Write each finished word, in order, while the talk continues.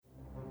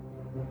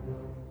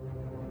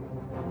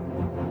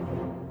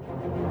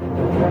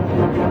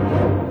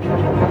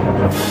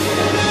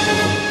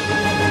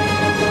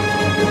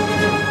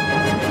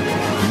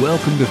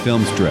Welcome to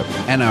Film Strip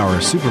and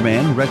our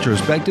Superman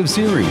retrospective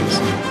series.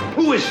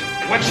 Who is he?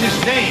 What's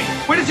his name?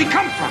 Where does he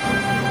come from?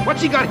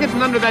 What's he got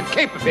hidden under that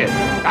cape of his?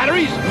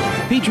 Batteries?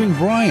 Featuring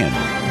Brian.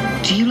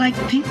 Do you like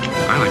pink?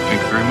 I like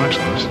pink very much,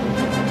 Lois.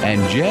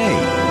 And Jay.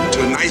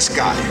 To a nice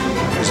guy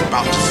who's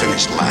about to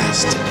finish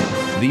last.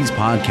 These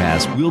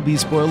podcasts will be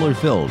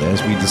spoiler-filled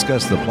as we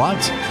discuss the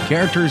plots,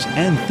 characters,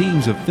 and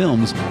themes of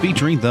films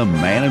featuring the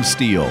Man of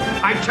Steel.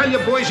 I tell you,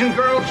 boys and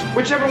girls,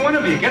 whichever one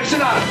of you gets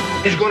it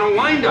out is going to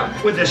wind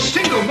up with the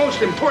single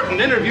most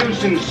important interview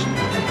since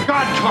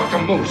God talked to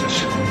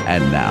Moses.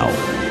 And now,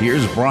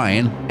 here's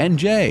Brian and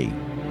Jay.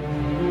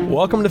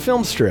 Welcome to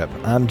Film Strip.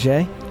 I'm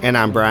Jay. And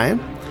I'm Brian.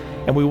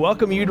 And we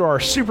welcome you to our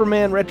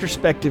Superman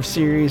retrospective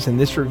series and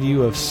this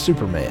review of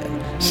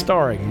Superman,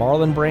 starring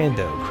Marlon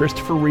Brando,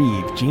 Christopher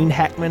Reeve, Gene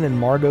Hackman, and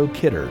Margot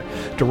Kidder.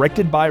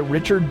 Directed by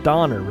Richard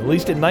Donner,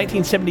 released in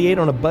 1978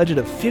 on a budget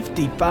of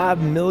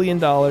 $55 million,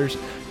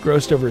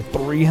 grossed over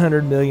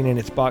 $300 million in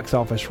its box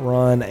office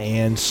run,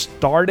 and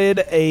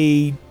started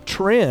a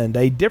trend,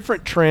 a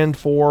different trend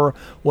for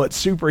what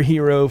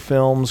superhero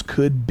films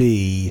could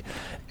be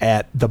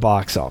at the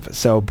box office.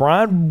 So,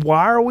 Brian,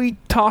 why are we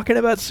talking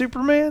about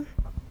Superman?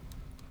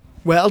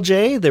 Well,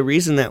 Jay, the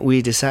reason that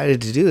we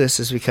decided to do this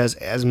is because,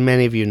 as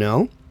many of you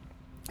know,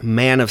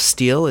 Man of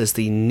Steel is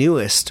the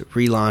newest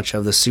relaunch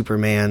of the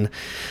Superman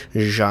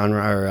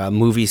genre or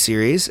movie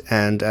series,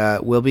 and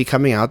will be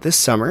coming out this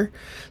summer.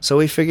 So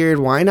we figured,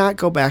 why not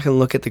go back and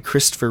look at the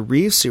Christopher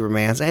Reeve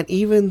Supermans and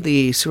even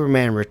the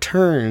Superman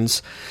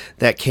Returns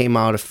that came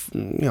out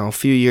a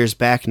few years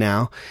back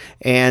now,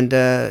 and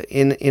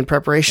in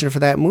preparation for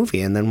that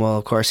movie, and then we'll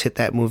of course hit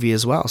that movie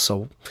as well.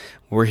 So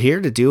we're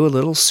here to do a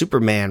little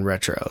Superman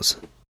retros.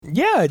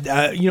 Yeah,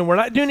 we're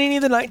not doing any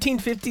of the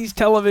 1950s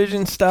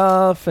television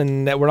stuff,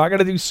 and we're not going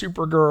to do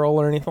Supergirl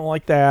or anything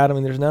like that. I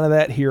mean, there's none of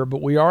that here,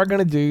 but we are going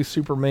to do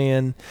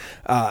Superman,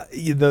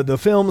 the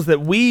films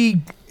that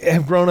we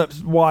have grown up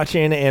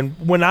watching. And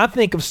when I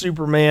think of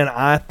Superman,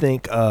 I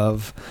think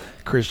of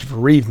Christopher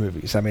Reeve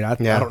movies. I mean, I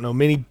don't know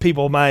many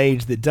people my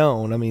age that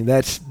don't. I mean,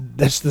 that's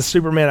the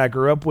Superman I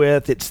grew up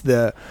with. It's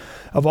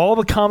of all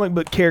the comic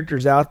book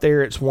characters out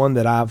there, it's one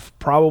that I've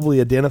probably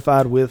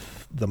identified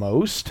with the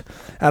most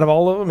out of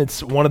all of them.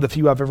 It's one of the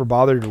few I've ever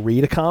bothered to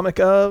read a comic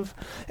of,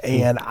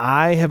 and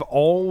I have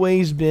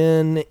always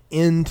been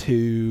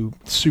into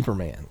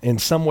Superman in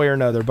some way or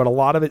another, but a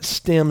lot of it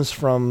stems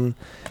from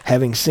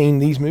having seen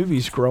these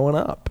movies growing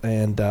up,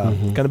 and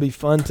going to be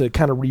fun to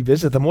kind of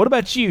revisit them. What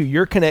about you,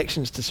 your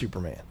connections to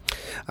Superman?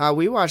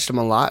 We watched them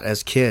a lot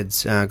as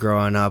kids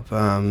growing up.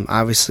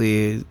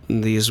 Obviously,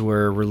 these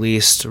were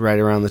released right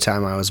around the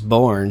time I was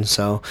born,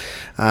 so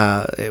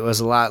it was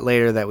a lot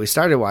later that we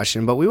started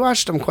watching them, but we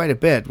watched them quite a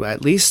bit.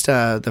 At least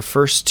the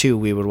first two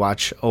we would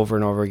watch over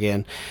and over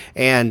again,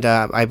 and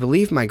I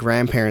believe my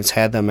grandparents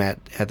had them at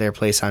their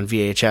place on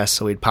VHS,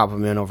 so we'd pop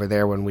them in over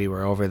there when we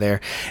were over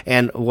there.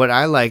 And what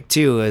I liked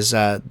too is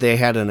they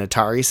had an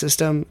Atari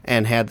system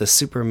and had the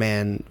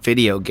Superman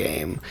video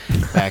game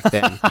back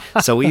then.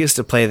 So we used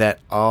to play that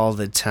all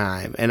the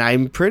time, and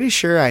I'm pretty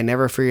sure I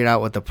never figured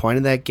out what the point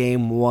of that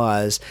game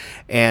was,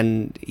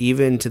 and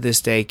even to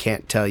this day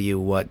can't tell you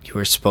what you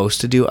were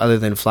supposed to do other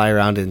than fly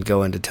around and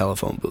go into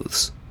telephone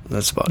booths.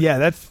 That's about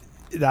it.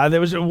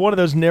 There was one of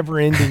those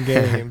never-ending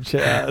games,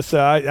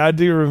 so I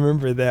do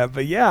remember that.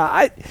 But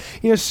yeah,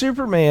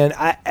 Superman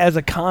as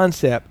a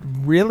concept,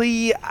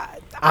 really,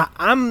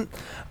 I'm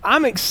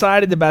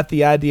excited about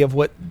the idea of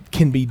what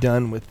can be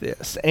done with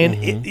this, and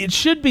it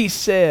should be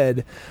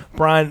said,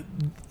 Brian.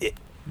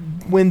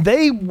 When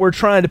they were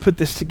trying to put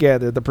this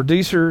together, the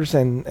producers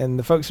and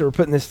the folks that were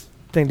putting this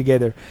thing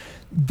together,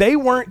 they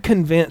weren't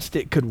convinced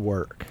it could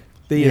work.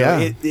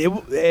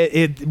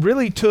 It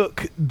really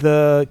took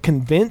the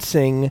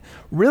convincing,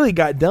 really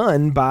got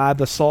done by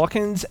the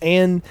Salkinds,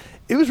 and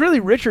it was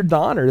really Richard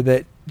Donner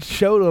that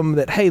showed them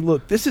that, hey,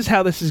 look, this is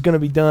how this is going to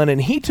be done, and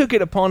he took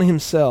it upon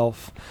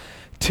himself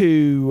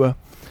to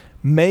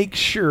make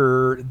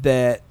sure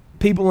that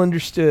people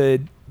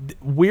understood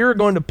we're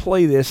going to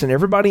play this, and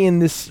everybody in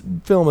this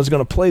film is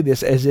going to play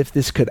this as if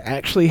this could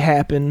actually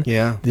happen.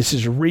 Yeah. This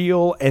is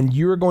real, and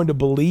you're going to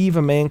believe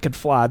a man could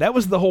fly. That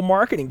was the whole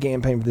marketing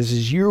campaign for this,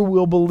 is you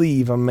will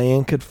believe a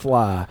man could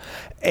fly.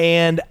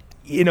 And,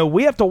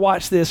 we have to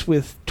watch this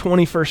with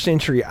 21st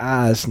century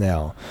eyes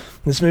now.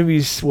 This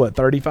movie's,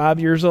 35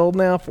 years old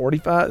now?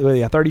 45? Well,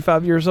 yeah,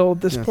 35 years old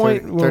at this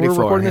point when we're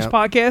recording this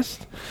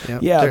podcast?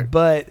 Yep. Yeah,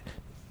 but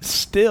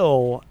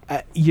still,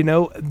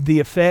 the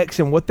effects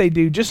and what they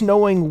do, just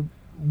knowing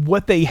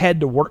what they had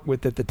to work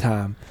with at the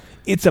time,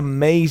 it's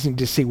amazing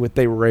to see what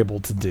they were able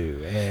to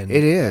do. And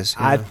it is.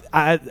 Yeah.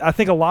 I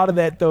think a lot of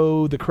that,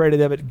 though, the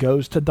credit of it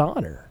goes to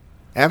Donner.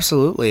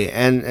 Absolutely.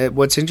 And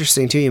what's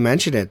interesting, too, you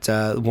mentioned it,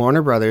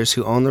 Warner Brothers,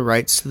 who own the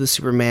rights to the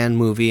Superman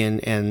movie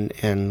and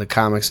the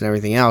comics and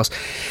everything else,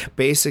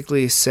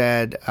 basically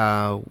said,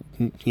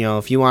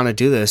 if you want to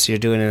do this, you're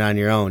doing it on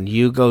your own.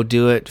 You go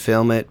do it,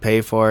 film it,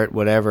 pay for it,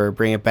 whatever,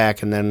 bring it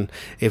back, and then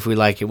if we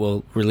like it,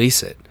 we'll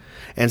release it.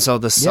 And so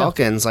the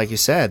Salkinds, like you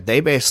said, they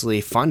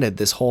basically funded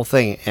this whole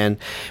thing. And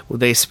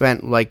they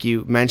spent, like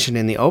you mentioned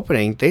in the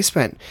opening, they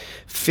spent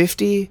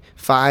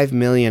 $55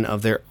 million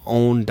of their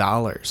own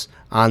dollars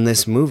on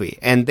this movie,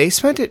 and they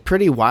spent it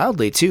pretty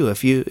wildly too.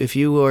 If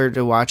you were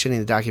to watch any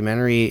of the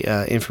documentary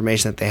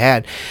information that they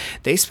had,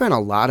 they spent a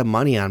lot of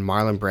money on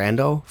Marlon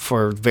Brando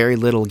for very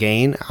little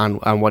gain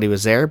on what he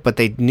was there, but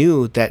they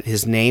knew that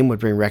his name would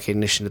bring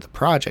recognition to the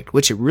project,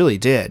 which it really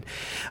did.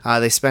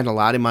 They spent a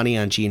lot of money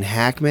on Gene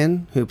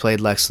Hackman, who played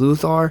Lex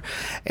Luthor,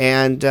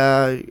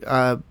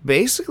 and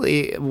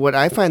basically what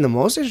I find the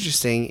most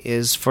interesting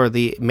is for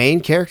the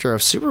main character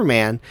of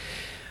Superman,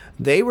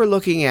 they were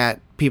looking at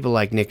people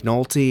like Nick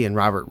Nolte and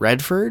Robert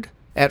Redford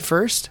at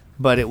first,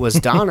 but it was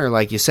Donner,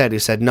 like you said, who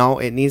said, no,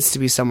 it needs to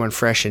be someone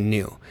fresh and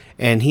new.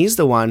 And he's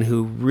the one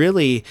who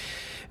really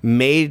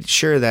made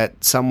sure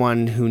that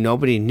someone who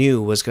nobody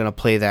knew was going to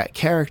play that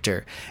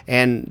character.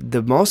 And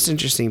the most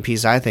interesting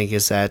piece, I think,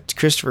 is that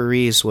Christopher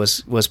Reeves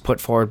was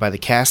put forward by the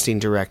casting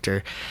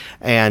director,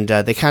 and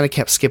they kind of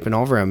kept skipping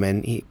over him,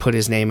 and he put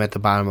his name at the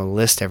bottom of the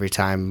list every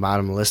time,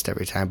 bottom of the list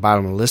every time,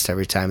 bottom of the list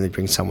every time. They'd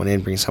bring someone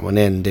in,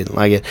 and didn't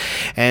like it.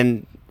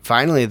 And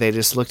finally, they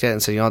just looked at it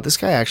and said, this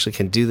guy actually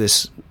can do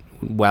this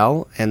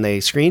well, and they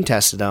screen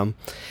tested him,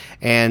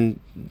 and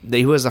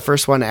he was the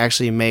first one to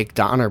actually make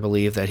Donner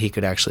believe that he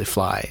could actually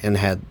fly, and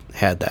had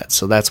that.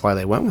 So that's why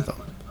they went with him.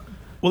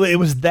 Well, it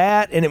was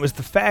that, and it was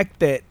the fact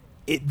that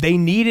they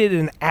needed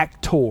an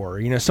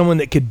actor, someone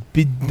that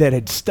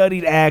had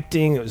studied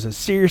acting. It was a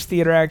serious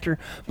theater actor,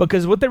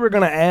 because what they were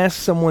going to ask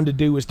someone to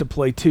do was to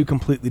play two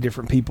completely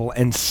different people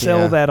and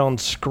sell that on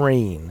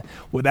screen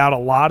without a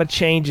lot of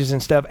changes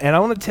and stuff. And I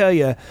want to tell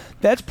you,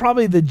 that's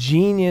probably the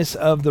genius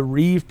of the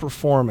Reeve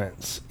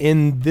performance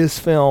in this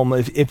film,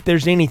 if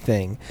there's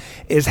anything,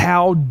 is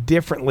how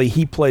differently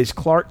he plays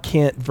Clark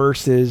Kent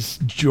versus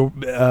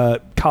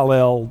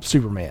Kal-El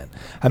Superman.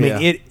 I mean,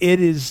 it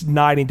is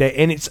night and day,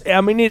 and it's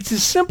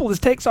as simple as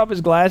takes off his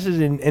glasses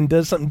and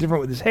does something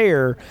different with his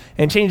hair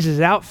and changes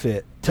his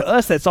outfit. To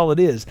us, that's all it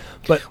is.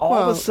 But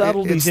all the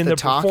subtleties in the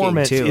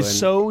performance is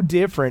so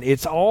different.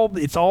 It's all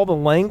the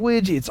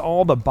language. It's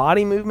all the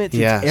body movements.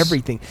 It's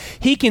everything.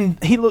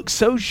 He looks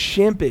so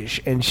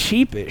shimpish and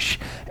sheepish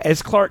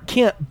as Clark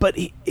Kent, but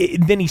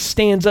then he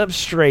stands up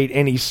straight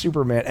and he's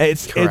Superman.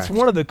 It's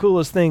one of the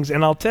coolest things.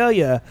 And I'll tell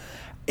you,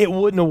 it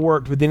wouldn't have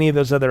worked with any of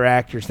those other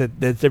actors that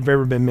have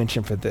ever been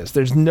mentioned for this.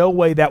 There's no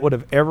way that would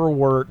have ever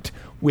worked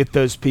with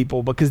those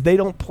people, because they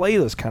don't play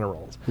those kind of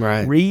roles.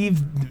 Right.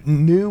 Reeve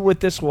knew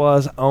what this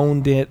was,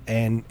 owned it,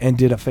 and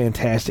did a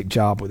fantastic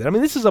job with it. I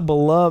mean, this is a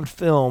beloved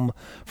film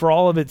for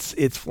all of its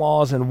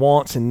flaws and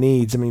wants and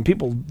needs. I mean,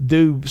 people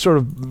do sort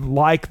of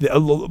like a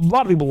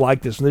lot of people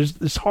like this.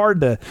 It's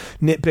hard to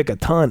nitpick a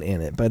ton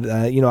in it, but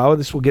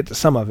this will get to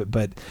some of it.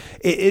 But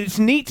it's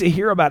neat to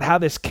hear about how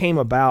this came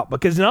about,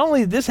 because not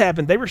only this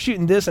happened, they were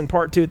shooting this and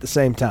part 2 at the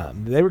same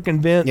time. They were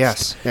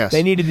convinced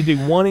they needed to do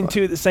 1 and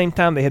 2 at the same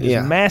time. They had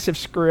this massive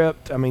script.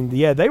 I mean, the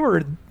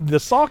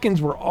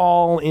Salkinds were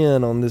all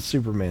in on this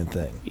Superman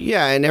thing.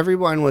 Yeah, and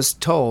everyone was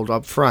told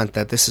up front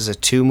that this is a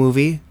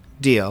 2-movie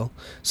deal,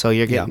 so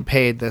you're getting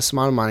paid this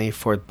amount of money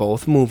for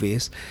both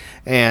movies.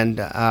 And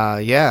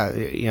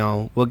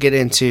we'll get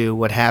into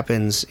what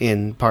happens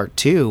in part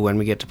 2 when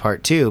we get to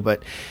part 2,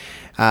 but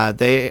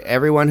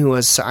everyone who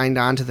was signed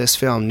on to this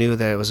film knew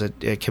that it was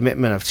a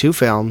commitment of 2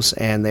 films,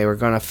 and they were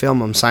going to film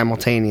them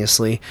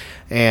simultaneously,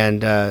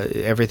 and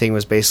everything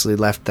was basically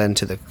left then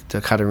to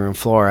the cutting room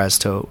floor as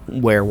to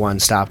where 1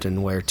 stopped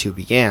and where 2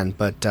 began.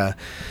 But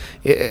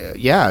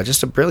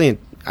just a brilliant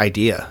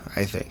idea,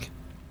 I think.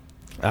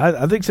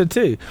 I think so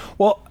too.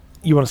 Well,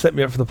 you want to set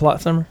me up for the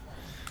plot summary?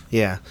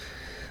 Yeah.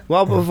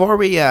 Well, before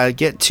we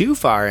get too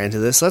far into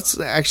this, let's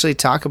actually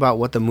talk about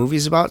what the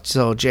movie's about.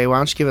 So, Jay, why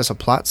don't you give us a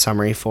plot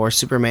summary for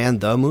Superman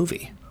the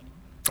movie?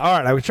 All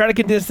right, I will try to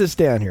condense this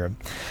down here.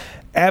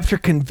 After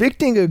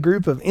convicting a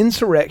group of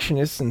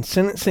insurrectionists and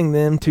sentencing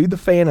them to the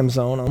Phantom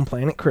Zone on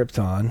planet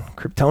Krypton,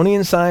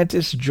 Kryptonian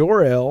scientist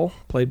Jor-El,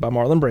 played by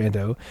Marlon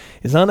Brando,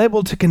 is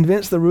unable to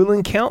convince the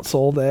ruling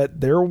council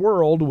that their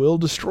world will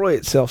destroy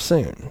itself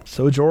soon.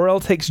 So Jor-El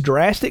takes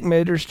drastic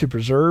measures to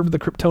preserve the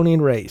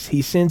Kryptonian race.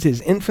 He sends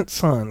his infant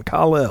son,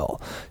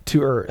 Kal-El,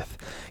 to Earth.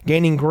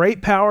 Gaining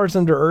great powers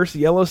under Earth's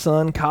yellow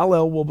sun,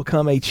 Kal-El will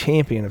become a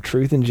champion of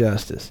truth and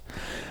justice.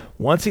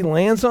 Once he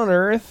lands on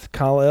Earth,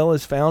 Kal-El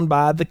is found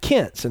by the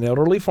Kents, an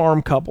elderly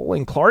farm couple,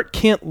 and Clark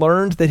Kent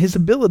learns that his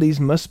abilities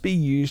must be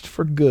used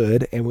for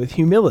good and with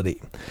humility.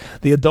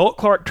 The adult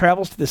Clark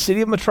travels to the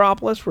city of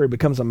Metropolis, where he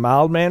becomes a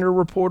mild-mannered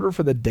reporter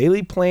for the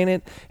Daily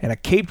Planet and a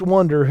caped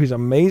wonder whose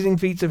amazing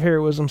feats of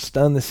heroism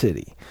stun the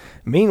city.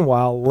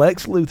 Meanwhile,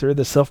 Lex Luthor,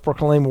 the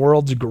self-proclaimed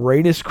world's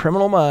greatest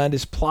criminal mind,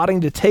 is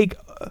plotting to take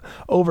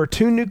over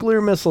 2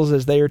 nuclear missiles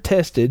as they are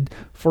tested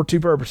for 2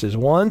 purposes.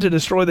 1, to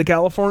destroy the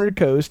California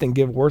coast and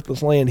give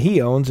worthless land he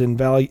owns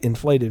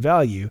inflated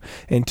value.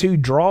 And 2,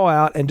 draw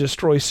out and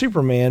destroy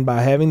Superman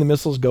by having the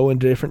missiles go in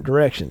different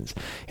directions.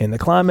 In the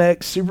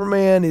climax,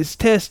 Superman is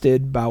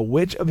tested by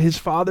which of his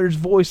father's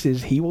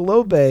voices he will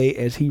obey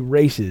as he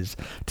races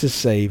to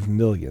save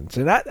millions.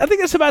 And I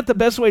think that's about the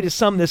best way to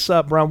sum this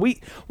up, Brian. We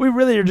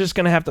really are just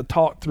going to have to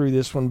talk through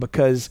this one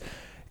because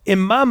in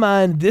my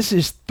mind, this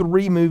is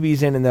 3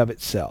 movies in and of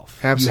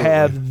itself. Absolutely. You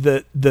have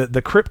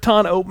the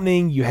Krypton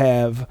opening, you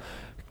have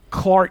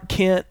Clark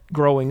Kent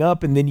growing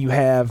up, and then you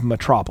have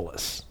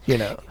Metropolis,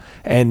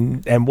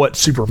 and what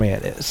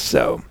Superman is.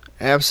 So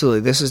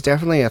absolutely, this is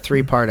definitely a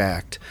 3-part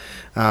act,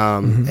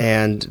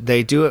 and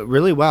they do it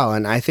really well.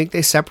 And I think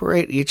they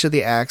separate each of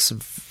the acts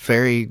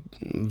very,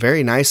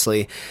 very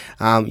nicely.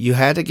 You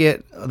had to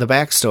get the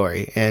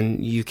backstory,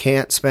 and you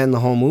can't spend the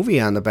whole movie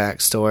on the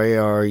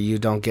backstory, or you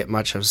don't get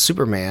much of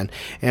Superman.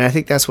 And I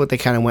think that's what they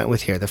kind of went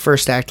with here. The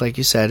first act, like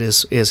you said,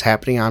 is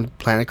happening on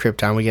planet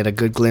Krypton. We get a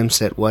good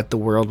glimpse at what the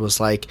world was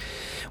like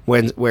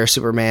where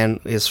Superman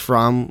is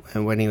from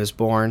and when he was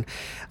born.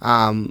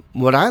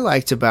 What I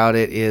liked about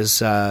it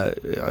is,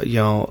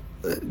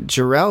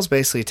 Jor-El's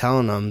basically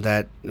telling them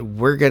that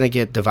we're going to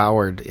get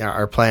devoured,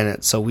 our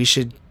planet, so we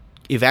should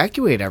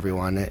evacuate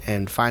everyone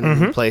and find a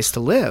new place to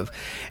live.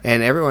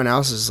 And everyone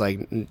else is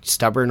like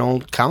stubborn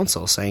old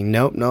council saying,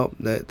 nope,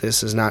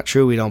 this is not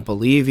true. We don't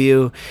believe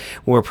you.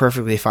 We're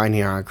perfectly fine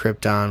here on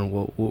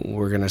Krypton.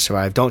 We're going to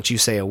survive. Don't you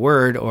say a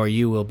word or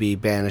you will be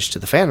banished to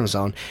the Phantom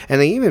Zone.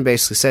 And they even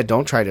basically said,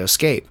 don't try to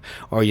escape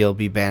or you'll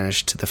be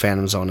banished to the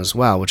Phantom Zone as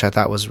well, which I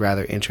thought was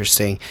rather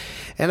interesting.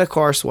 And of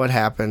course, what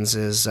happens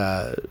is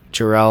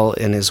Jor-El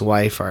and his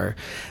wife are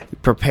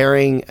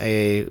preparing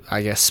a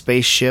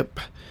spaceship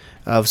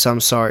of some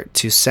sort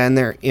to send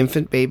their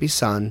infant baby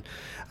son,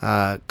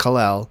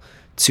 Kal-El,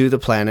 to the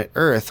planet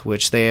Earth,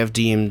 which they have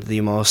deemed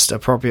the most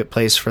appropriate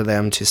place for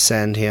them to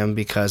send him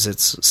because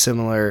it's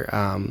similar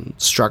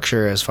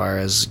structure as far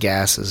as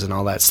gases and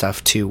all that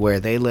stuff to where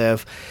they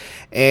live.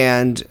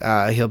 And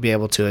he'll be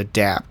able to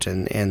adapt,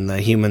 and the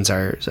humans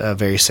are a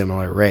very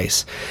similar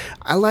race.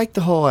 I like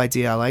the whole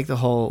idea. I like the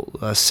whole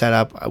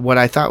setup. What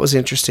I thought was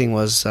interesting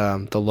was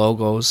the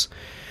logos.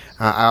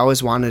 I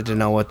always wanted to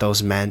know what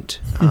those meant.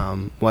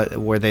 What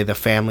were they? The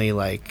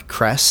family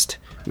crest,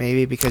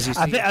 maybe? Because you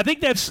see, I think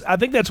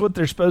that's what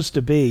they're supposed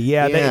to be.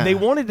 Yeah. They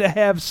wanted to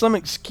have some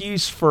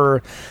excuse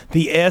for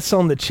the S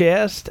on the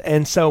chest,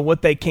 and so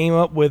what they came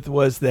up with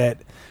was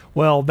that.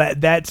 Well,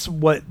 that's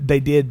what they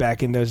did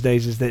back in those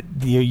days. Is that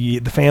the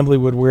family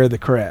would wear the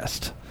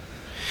crest.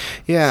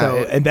 Yeah, so,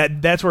 and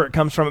that's where it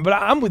comes from. But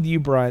I'm with you,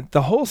 Brian.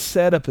 The whole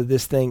setup of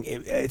this thing,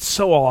 it's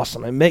so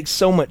awesome. It makes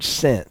so much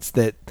sense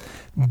that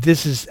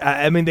this is.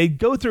 I mean, they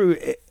go through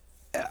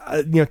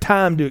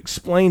time to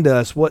explain to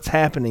us what's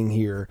happening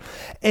here,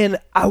 and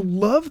I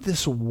love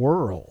this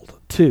world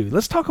too.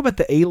 Let's talk about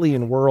the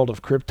alien world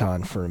of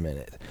Krypton for a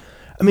minute.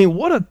 I mean,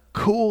 what a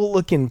cool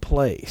looking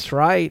place,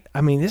 right?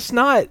 I mean, it's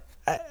not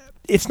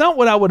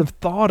what I would have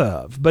thought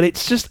of, but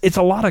it's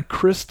a lot of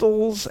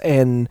crystals,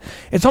 and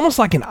it's almost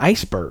like an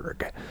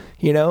iceberg,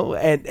 and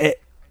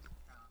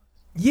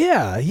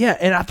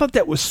and I thought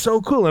that was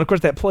so cool. And of course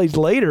that plays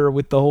later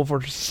with the whole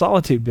Fortress of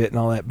Solitude bit and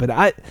all that, but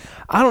I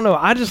don't know,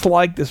 I just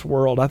like this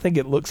world. I think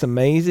it looks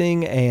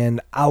amazing,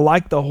 and I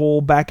like the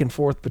whole back and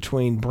forth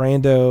between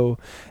Brando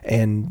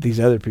and these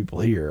other people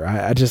here.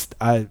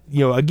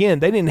 Again,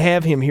 they didn't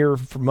have him here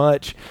for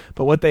much,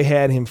 but what they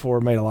had him for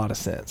made a lot of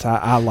sense.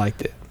 I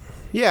liked it.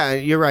 Yeah,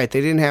 you're right. They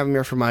didn't have him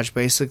here for much.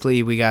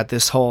 Basically, we got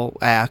this whole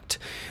act,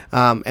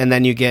 and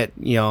then you get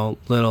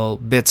little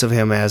bits of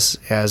him as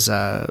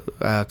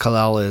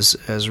Kal-El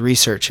is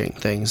researching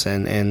things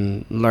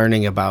and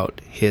learning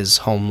about his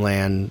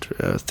homeland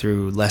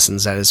through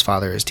lessons that his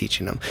father is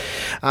teaching him.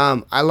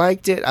 I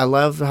liked it. I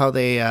love how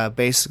they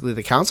basically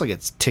the council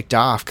gets ticked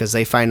off because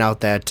they find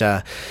out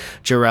that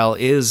Jor-El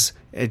is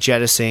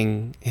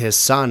jettisoning his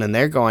son, and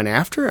they're going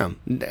after him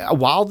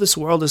while this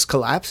world is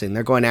collapsing.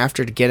 They're going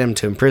after to get him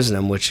to imprison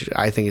him, which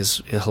I think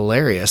is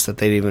hilarious that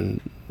they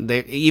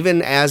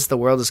even as the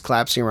world is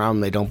collapsing around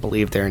them, they don't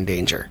believe they're in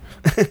danger.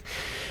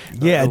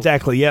 Yeah,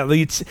 exactly. Yeah,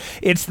 it's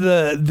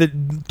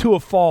the to a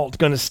fault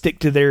going to stick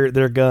to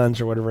their guns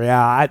or whatever. Yeah,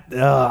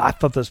 I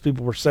thought those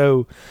people were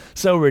so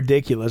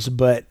ridiculous,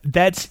 but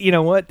that's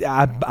what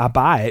I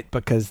buy it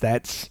because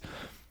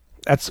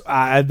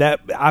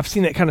I've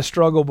seen that kind of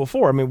struggle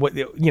before. I mean,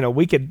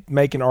 we could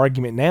make an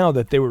argument now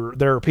that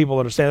there are people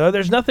that are saying, "Oh,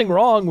 there's nothing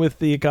wrong with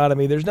the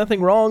economy. There's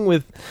nothing wrong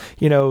with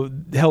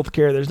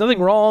healthcare. There's nothing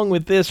wrong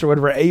with this or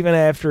whatever." Even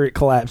after it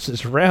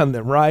collapses around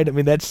them, right? I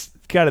mean, that's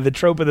kind of the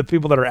trope of the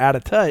people that are out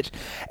of touch.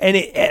 And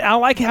I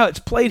like how it's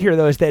played here,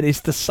 though, is that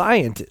it's the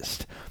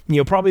scientist,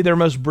 probably their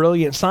most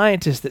brilliant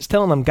scientist that's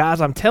telling them,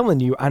 guys, I'm telling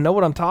you, I know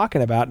what I'm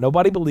talking about.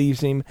 Nobody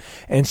believes him.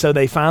 And so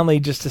they finally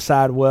just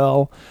decide,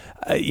 well,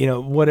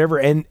 whatever.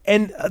 And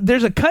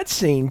there's a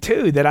cutscene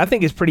too that I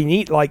think is pretty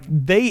neat. Like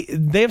they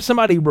have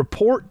somebody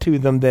report to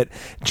them that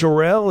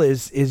Jor-El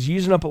is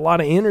using up a lot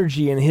of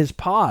energy in his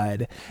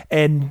pod,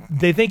 and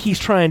they think he's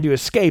trying to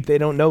escape. They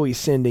don't know he's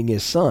sending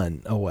his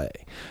son away,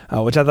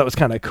 which I thought was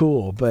kind of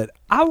cool. But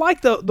I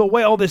like the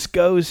way all this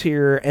goes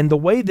here, and the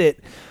way that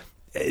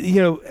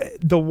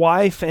the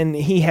wife and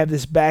he have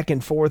this back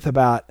and forth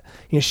about,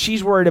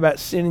 she's worried about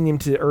sending him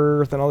to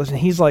Earth and all this, and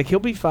he's like, he'll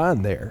be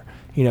fine there.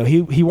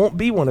 He won't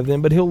be one of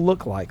them, but he'll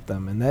look like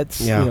them, and that's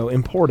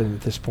important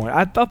at this point.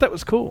 I thought that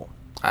was cool.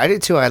 I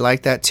did too. I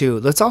like that too.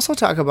 Let's also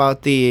talk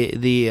about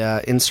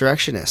the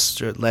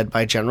insurrectionists led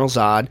by General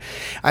Zod.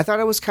 I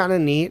thought it was kind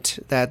of neat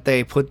that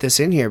they put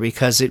this in here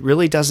because it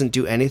really doesn't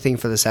do anything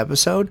for this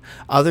episode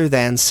other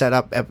than set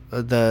up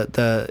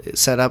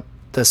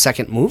the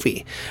second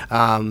movie.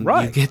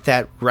 Right. You get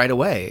that right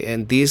away.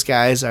 And these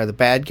guys are the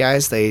bad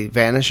guys. They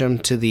banish them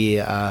to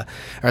the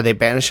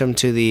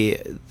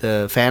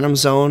Phantom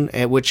Zone,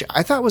 which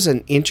I thought was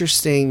an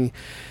interesting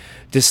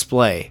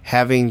display,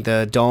 having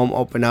the dome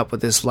open up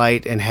with this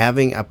light and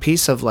having a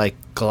piece of like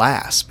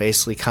glass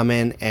basically come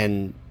in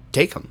and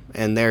take them,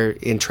 and they're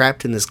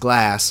entrapped in this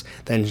glass,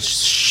 then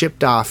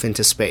shipped off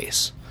into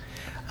space.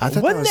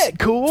 Wasn't that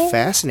cool?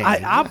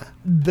 Fascinating.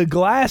 The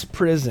glass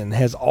prison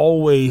has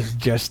always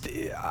just,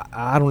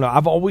 I don't know,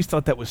 I've always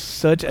thought that was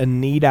such a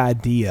neat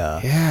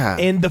idea. Yeah.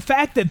 And the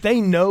fact that they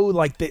know,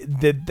 like,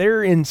 that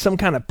they're in some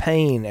kind of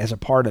pain as a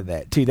part of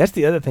that, too. That's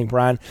the other thing,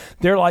 Brian.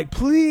 They're like,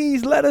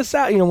 please let us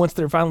out, once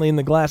they're finally in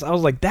the glass. I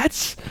was like,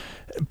 that's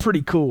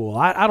pretty cool.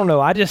 I don't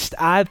know.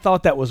 I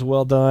thought that was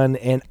well done.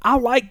 And I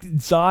like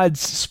Zod's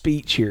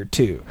speech here,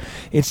 too.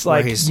 It's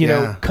like,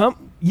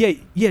 come...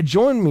 Yeah,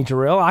 join me,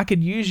 Jor-El. I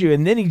could use you.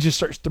 And then he just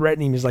starts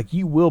threatening. He's like,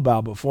 you will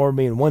bow before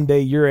me, and one day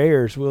your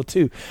heirs will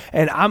too.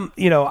 And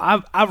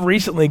I've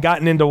recently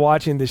gotten into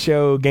watching the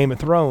show Game of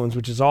Thrones,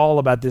 which is all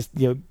about this,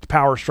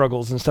 power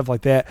struggles and stuff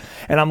like that.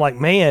 And I'm like,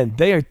 man,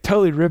 they are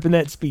totally ripping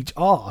that speech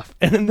off.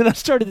 And then I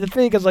started to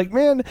think, I was like,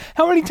 man,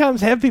 how many times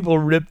have people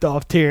ripped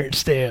off Terrence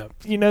Stamp?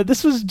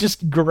 This was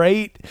just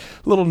great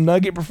little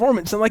nugget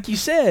performance. And like you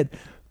said,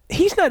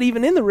 he's not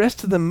even in the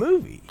rest of the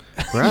movie.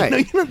 Right.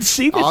 You don't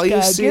see this guy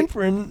again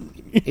for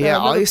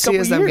all you see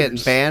is them years.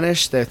 getting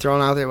banished. They're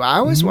thrown out there. I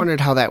always wondered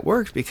how that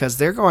worked because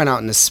they're going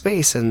out into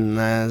space, and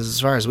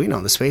as far as we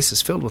know, the space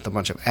is filled with a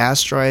bunch of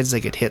asteroids.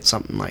 They could hit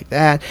something like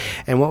that.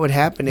 And what would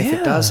happen if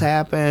it does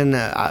happen?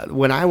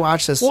 When I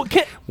watched this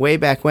way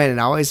back when,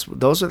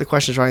 those were the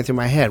questions running through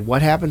my head.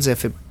 What happens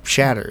if it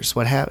shatters?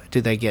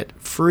 Do they get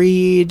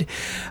freed?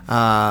 Can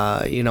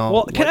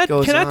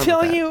I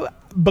tell you?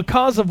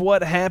 Because of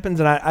what happens,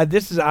 and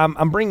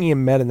I'm bringing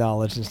in meta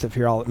knowledge and stuff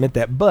here. I'll admit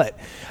that, but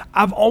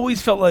I've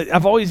always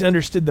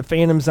understood the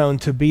Phantom Zone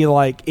to be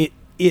like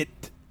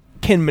it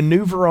can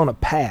maneuver on a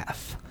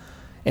path,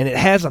 and it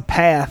has a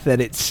path that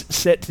it's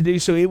set to do.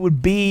 So it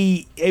would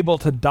be able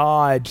to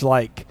dodge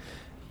like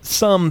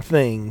some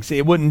things.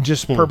 It wouldn't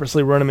just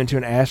purposely run them into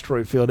an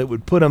asteroid field. It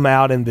would put them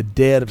out in the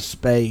dead of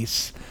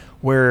space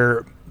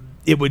where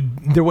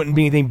there wouldn't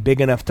be anything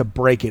big enough to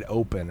break it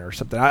open or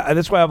something.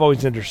 That's why I've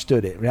always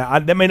understood it. Now,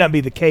 that may not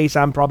be the case.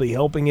 I'm probably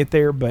helping it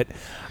there, but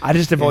I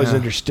just have always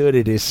understood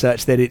it as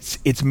such that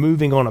it's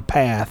moving on a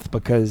path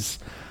because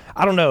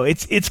I don't know.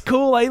 It's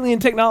cool alien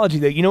technology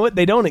that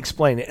they don't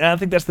explain it, and I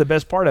think that's the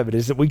best part of it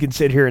is that we can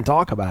sit here and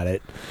talk about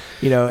it,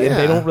 and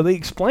they don't really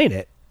explain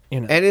it.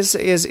 And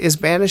is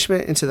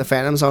banishment into the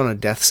Phantom Zone a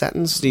death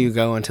sentence? Do you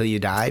go until you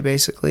die,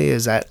 basically?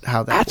 Is that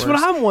how that works? That's what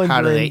I'm wondering.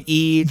 How do they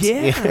eat?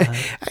 Yeah.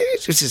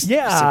 It's just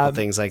simple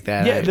things like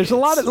that. Yeah, there's a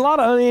lot of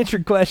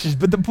unanswered questions,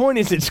 but the point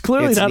is it's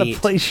clearly not a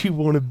place you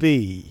want to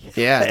be.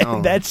 Yeah,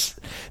 no. That's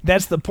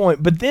the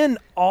point. But then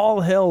all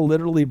hell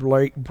literally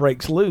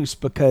breaks loose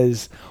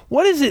because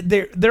what is it?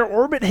 Their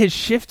orbit has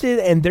shifted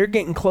and they're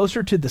getting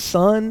closer to the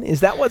sun.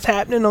 Is that what's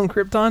happening on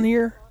Krypton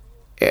here?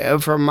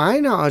 From my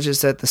knowledge is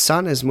that the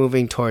sun is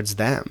moving towards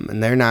them,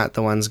 and they're not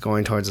the ones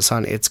going towards the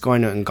sun. It's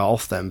going to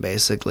engulf them,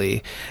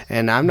 basically.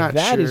 And I'm not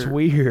sure. That is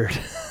weird.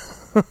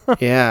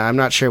 Yeah, I'm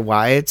not sure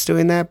why it's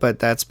doing that, but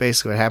that's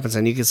basically what happens.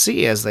 And you can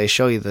see as they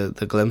show you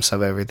the glimpse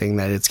of everything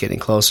that it's getting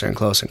closer and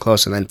closer and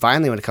closer. And then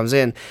finally, when it comes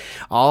in,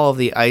 all of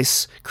the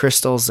ice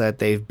crystals that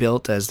they've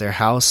built as their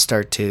house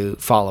start to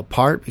fall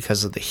apart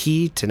because of the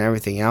heat and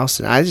everything else.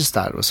 And I just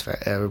thought it was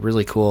a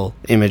really cool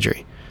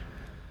imagery.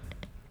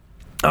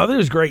 Oh, that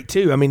was great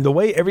too. I mean, the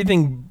way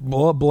everything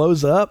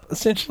blows up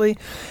essentially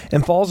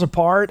and falls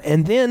apart,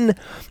 and then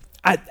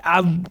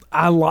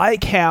I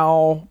like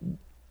how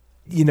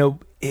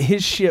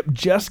his ship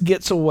just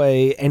gets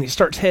away and it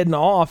starts heading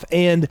off,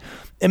 and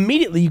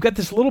immediately you've got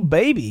this little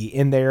baby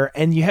in there,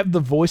 and you have the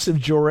voice of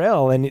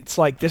Jor-El, and it's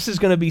like, this is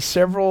going to be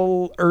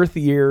several Earth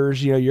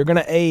years. You know, you're going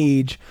to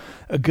age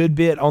a good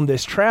bit on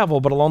this travel,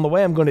 but along the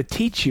way I'm going to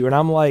teach you. And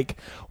I'm like,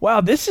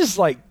 wow, this is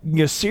like, you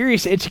know,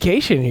 serious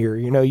education here.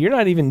 You know, you're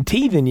not even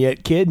teething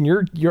yet, kid, and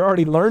you're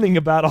already learning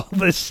about all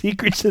the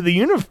secrets of the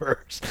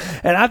universe.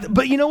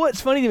 But you know what's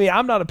funny to me?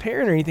 I'm not a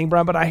parent or anything,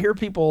 Brian, but I hear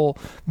people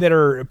that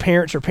are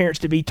parents or parents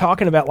to be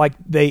talking about, like,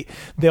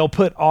 they'll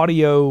put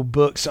audio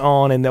books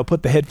on and they'll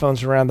put the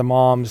headphones around the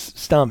mom's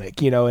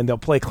stomach, you know, and they'll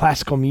play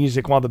classical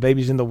music while the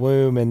baby's in the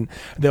womb, and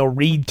they'll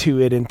read to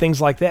it and things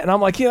like that. And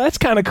I'm like, yeah, that's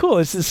kind of cool.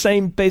 It's the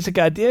same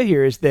basic idea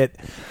here, is that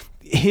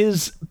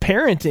his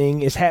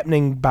parenting is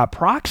happening by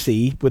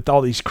proxy with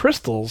all these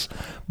crystals,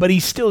 but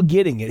he's still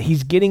getting it.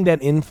 He's getting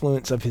that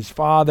influence of his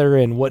father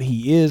and what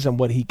he is and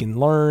what he can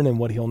learn and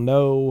what he'll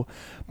know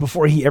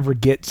before he ever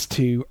gets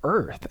to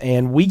Earth.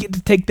 And we get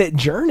to take that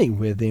journey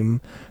with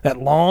him, that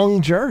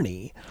long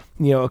journey,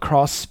 you know,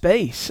 across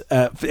space.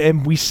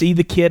 And we see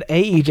the kid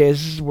age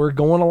as we're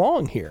going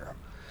along here.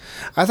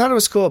 I thought it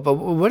was cool, but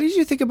what did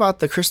you think about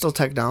the crystal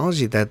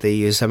technology that they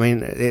use? I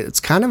mean, it's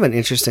kind of an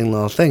interesting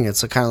little thing.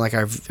 It's kind of like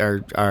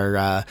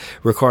our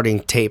recording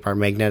tape, our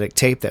magnetic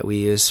tape that we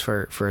use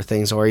for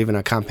things, or even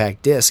a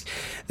compact disc.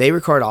 They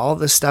record all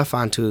this stuff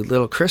onto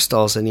little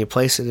crystals, and you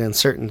place it in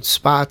certain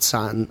spots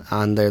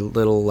on their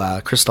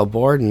little crystal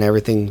board, and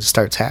everything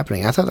starts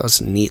happening. I thought that was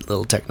a neat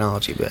little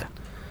technology bit.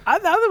 I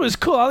thought it was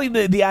cool. I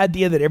think the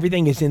idea that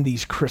everything is in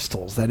these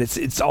crystals, that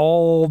it's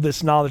all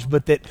this knowledge,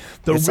 but that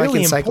the it's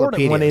really like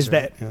important one is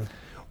right? that,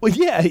 well,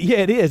 yeah,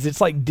 it is.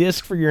 It's like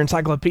disc for your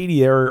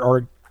encyclopedia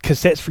or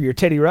cassettes for your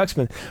Teddy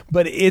Ruxpin.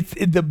 But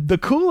the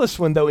coolest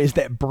one, though, is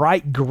that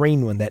bright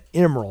green one, that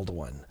emerald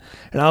one.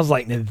 And I was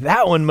like, now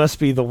that one must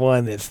be the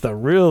one that's the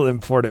real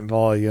important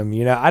volume.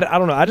 You know, I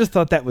don't know. I just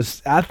thought that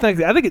was, I think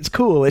it's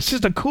cool. It's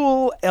just a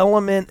cool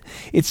element.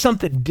 It's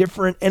something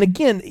different. And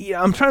again, you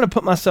know, I'm trying to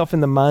put myself in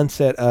the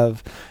mindset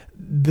of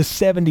the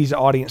 70s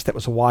audience that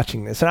was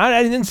watching this. And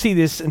I didn't see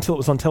this until it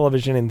was on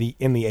television in the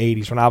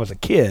 80s when I was a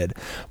kid.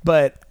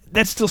 But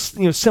that's still,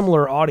 you know,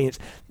 similar audience.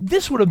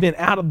 This would have been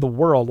out of the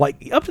world.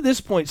 Like, up to this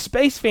point,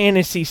 space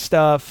fantasy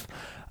stuff,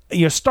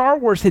 you know, Star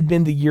Wars had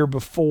been the year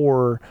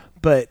before,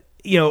 but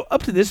you know,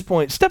 up to this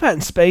point, stuff out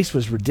in space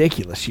was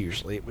ridiculous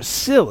usually. It was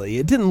silly.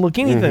 It didn't look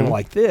anything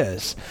like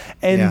this.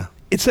 And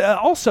it's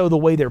also the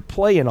way they're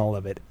playing all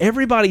of it.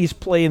 Everybody's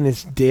playing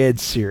this dead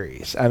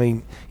serious. I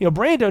mean, you know,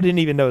 Brando didn't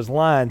even know his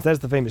lines. That's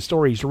the famous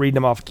story. He's reading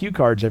them off cue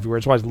cards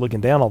everywhere. That's why he's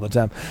looking down all the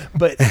time.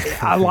 But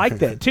I like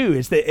that too.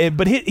 It's that,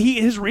 but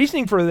his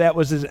reasoning for that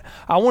was,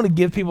 I want to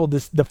give people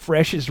the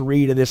freshest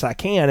read of this I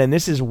can. And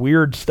this is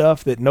weird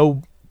stuff that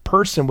no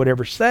person would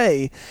ever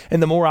say,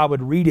 and the more I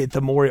would read it,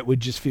 the more it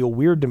would just feel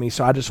weird to me.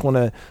 So I just want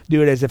to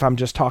do it as if I'm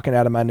just talking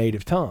out of my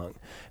native tongue.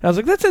 And I was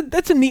like,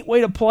 that's a neat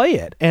way to play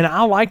it, and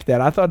I liked that.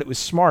 I thought it was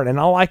smart, and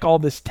I like all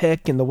this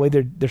tech and the way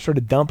they're sort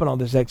of dumping all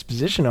this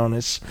exposition on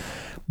us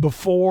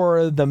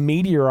before the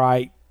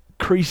meteorite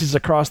creases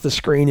across the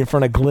screen in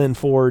front of Glenn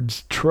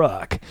Ford's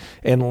truck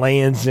and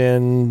lands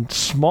in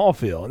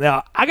Smallville.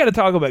 Now, I got to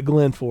talk about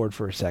Glenn Ford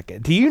for a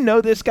second. Do you know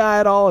this guy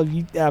at all?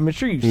 I'm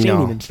sure you've seen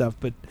him and stuff,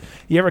 but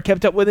you ever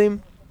kept up with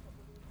him?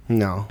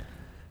 No.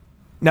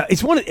 Now,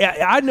 it's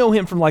I know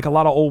him from like a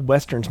lot of old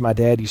westerns my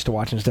dad used to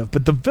watch and stuff,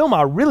 but the film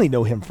I really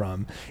know him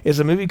from is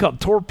a movie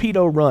called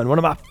Torpedo Run, one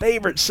of my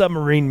favorite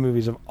submarine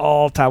movies of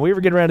all time. We ever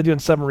get around to doing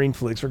submarine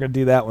flicks, we're going to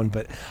do that one,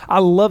 but I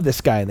love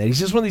this guy in that. He's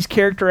just one of these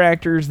character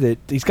actors that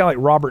he's kind of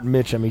like Robert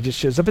Mitchum. He just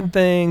shows up in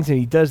things and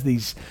he does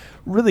these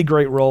really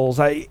great roles.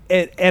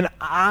 And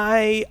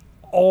I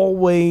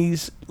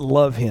always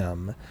love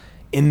him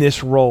in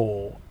this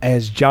role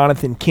as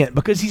Jonathan Kent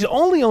because he's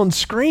only on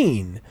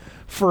screen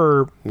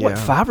for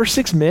 5 or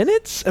 6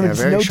 minutes? I mean,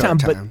 it's no time,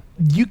 but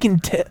you can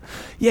tell.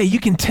 Yeah, you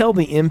can tell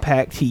the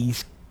impact he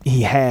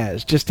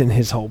has just in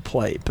his whole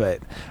play. But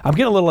I'm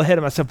getting a little ahead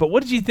of myself. But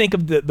what did you think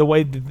of the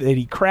way that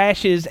he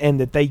crashes and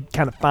that they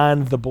kind of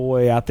find the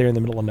boy out there in the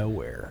middle of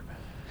nowhere?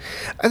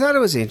 I thought it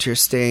was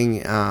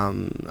interesting,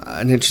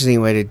 an interesting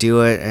way to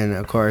do it, and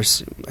of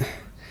course,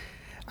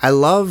 I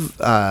love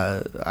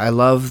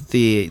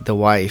the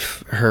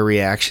wife. Her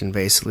reaction,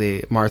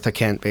 basically, Martha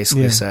Kent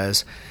basically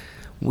says,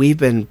 "We've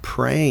been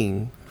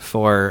praying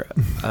for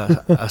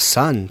a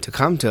son to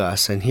come to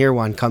us, and here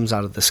one comes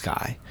out of the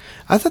sky."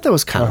 I thought that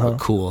was kind of a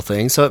cool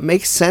thing. So it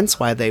makes sense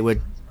why they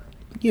would,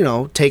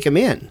 take him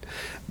in.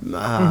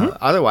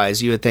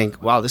 Otherwise, you would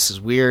think, wow, this is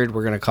weird.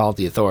 We're going to call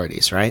the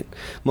authorities, right?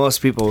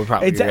 Most people would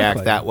probably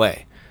react that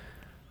way.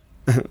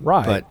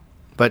 Right.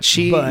 But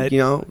she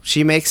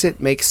makes it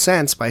make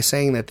sense by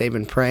saying that they've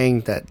been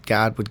praying that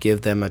God would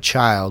give them a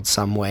child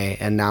some way,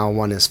 and now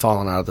one has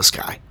fallen out of the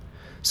sky.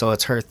 So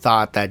it's her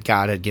thought that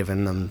God had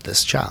given them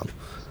this child.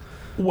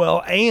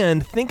 Well,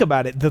 and think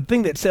about it. The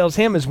thing that sells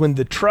him is when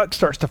the truck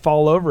starts to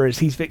fall over as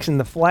he's fixing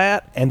the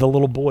flat, and the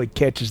little boy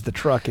catches the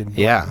truck and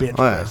bench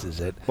presses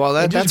it. Well,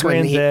 that's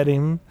when grins at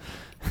him.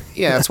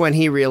 Yeah, that's when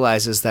he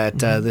realizes that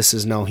this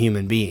is no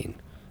human being.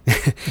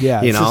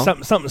 Yeah,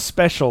 something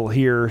special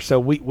here. So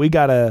we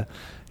gotta,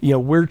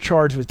 we're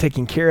charged with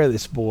taking care of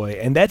this boy.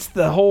 And that's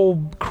the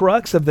whole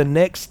crux of the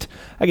next,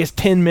 I guess,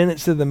 10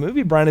 minutes of the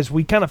movie, Brian, is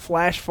we kind of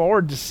flash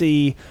forward to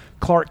see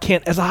Clark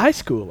Kent as a high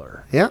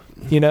schooler. Yeah.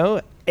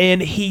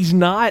 And he's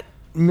not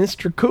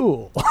Mr.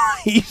 Cool.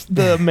 He's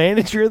the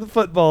manager of the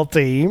football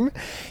team.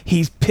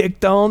 He's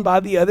picked on by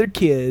the other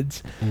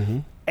kids. Mm-hmm.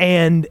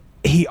 And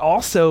he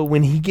also,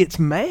 when he gets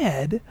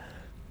mad,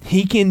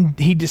 he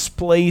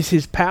displays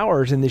his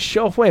powers in this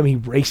show-off way. I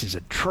mean, he races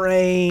a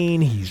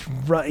train. He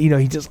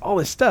does all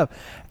this stuff.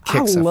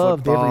 Kicks I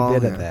loved football, every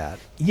bit of that.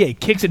 Yeah, he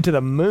kicks it to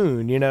the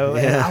moon, And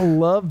I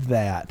loved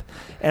that.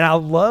 And I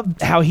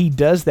loved how he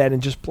does that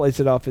and just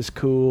plays it off as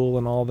cool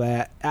and all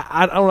that.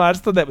 I don't know. I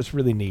just thought that was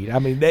really neat. I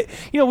mean,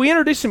 we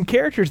introduced some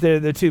characters there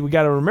too. We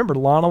got to remember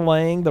Lana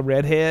Lang, the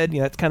redhead.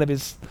 That's kind of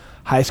his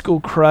high school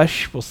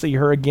crush. We'll see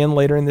her again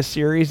later in the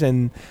series.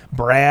 And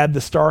Brad, the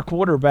star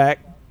quarterback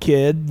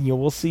kid,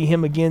 we'll see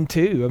him again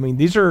too. I mean,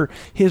 these are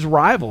his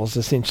rivals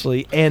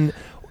essentially. And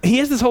he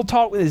has this whole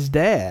talk with his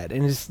dad,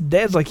 and his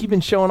dad's like, "You've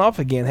been showing off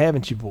again,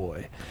 haven't you,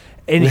 boy?"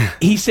 And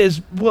he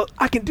says, "Well,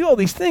 I can do all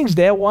these things,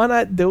 Dad. Why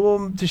not do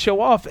them to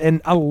show off?"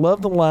 And I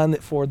love the line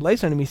that Ford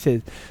lays on him. He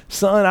says,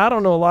 "Son, I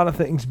don't know a lot of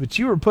things, but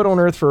you were put on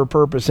earth for a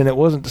purpose, and it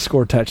wasn't to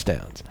score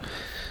touchdowns."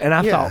 And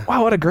I thought,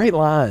 wow, what a great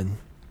line.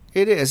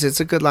 It is. It's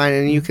a good line,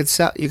 and you could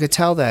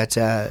tell that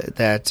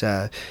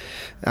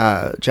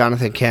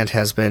Jonathan Kent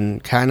has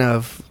been kind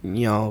of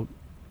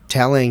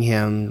telling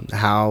him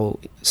how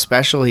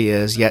special he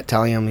is, yet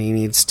telling him he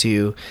needs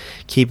to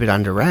keep it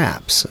under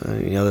wraps,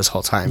 this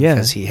whole time,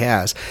 because he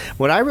has.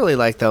 What I really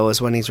like, though,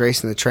 is when he's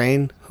racing the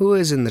train, who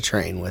is in the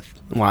train with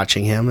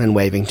watching him and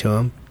waving to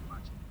him?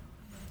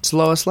 It's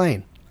Lois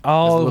Lane.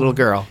 Oh, the little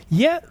girl.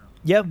 Yeah,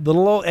 the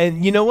little,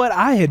 and you know what?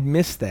 I had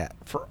missed that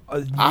for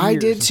years. I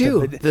did,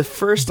 too. The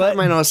first time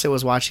I noticed it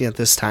was watching it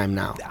this time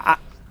now.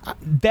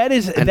 That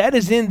is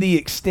in the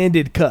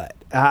extended cut.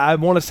 I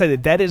want to say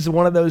that is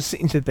one of those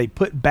scenes that they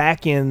put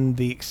back in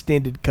the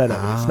extended cut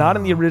of it. It's not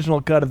in the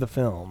original cut of the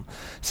film.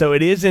 So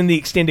it is in the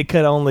extended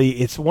cut only.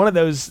 It's one of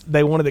those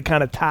they wanted to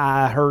kind of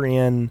tie her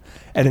in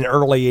at an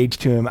early age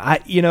to him.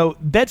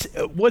 That's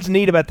what's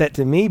neat about that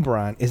to me,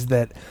 Brian, is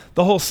that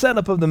the whole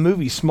setup of the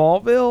movie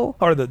Smallville,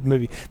 or the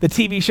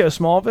TV show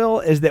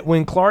Smallville, is that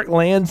when Clark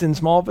lands in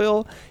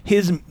Smallville,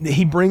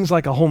 he brings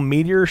like a whole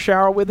meteor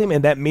shower with him,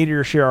 and that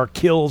meteor shower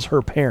kills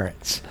her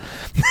parents.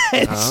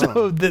 And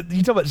so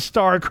you talk about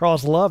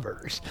star-crossed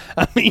lovers.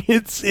 I mean,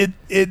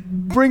 it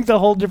brings a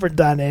whole different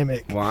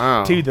dynamic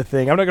to the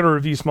thing. I'm not going to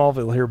review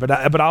Smallville here, but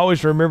I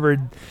always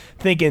remembered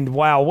thinking,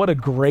 wow, what a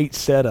great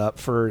setup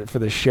for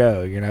the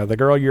show. The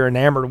girl you're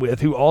enamored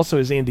with, who also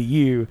is into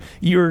you,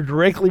 you're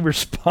directly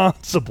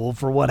responsible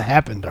for what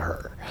happened to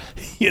her.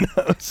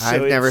 So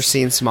I've never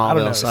seen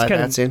Smallville, so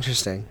that's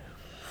interesting.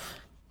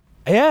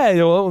 Yeah,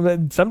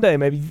 well, someday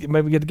maybe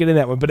we get to get in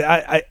that one. But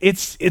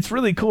it's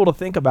really cool to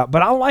think about.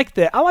 But I like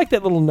that. I like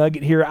that little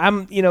nugget here.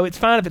 It's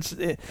fine if it's.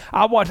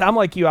 I'm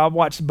like you. I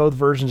watched both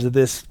versions of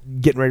this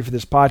getting ready for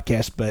this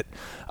podcast. But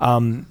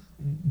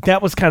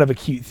that was kind of a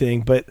cute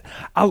thing. But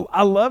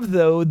I love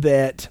though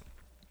that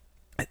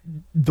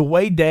the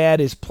way Dad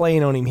is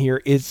playing on him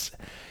here is.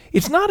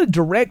 It's not a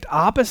direct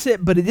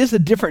opposite, but it is a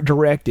different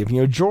directive.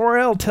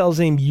 Jor-El tells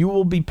him, you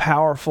will be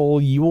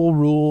powerful, you will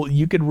rule,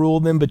 you could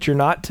rule them, but you're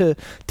not to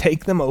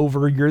take them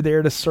over. You're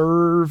there to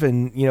serve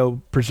and,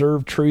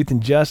 preserve truth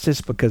and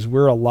justice because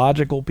we're a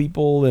logical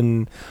people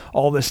and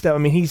all this stuff. I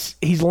mean,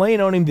 he's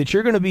laying on him that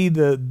you're going to be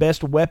the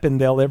best weapon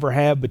they'll ever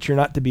have, but you're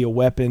not to be a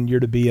weapon.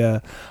 You're to be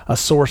a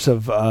source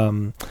of...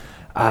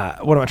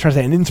 what am I trying to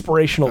say? An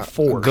inspirational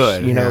force,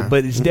 good,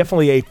 but it's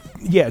definitely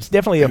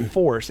a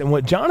force. And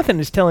what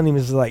Jonathan is telling him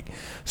is like,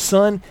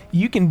 son,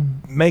 you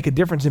can make a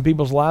difference in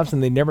people's lives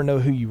and they never know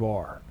who you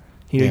are.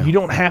 You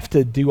don't have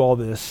to do all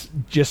this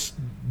just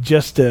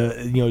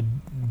to,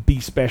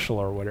 be special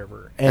or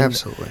whatever. And,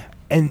 absolutely.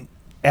 And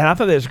I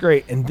thought that was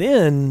great. And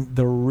then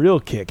the real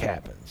kick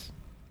happens.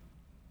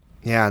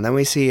 Yeah. And then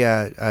we see,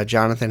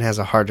 Jonathan has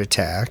a heart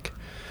attack.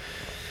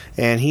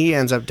 And he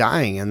ends up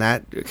dying, and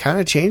that kind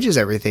of changes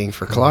everything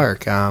for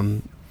Clark.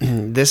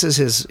 This is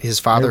his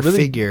father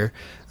figure,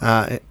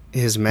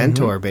 his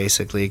mentor,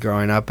 basically,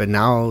 growing up, and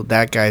now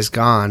that guy's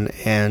gone,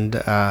 and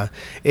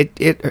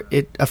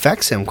it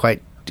affects him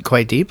quite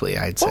deeply,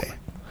 I'd say.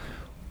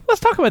 Let's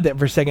talk about that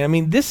for a second. I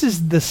mean, this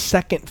is the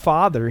second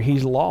father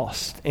he's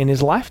lost in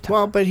his lifetime.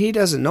 Well, but he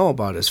doesn't know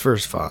about his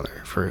first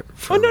father.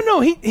 No.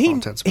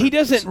 He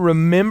doesn't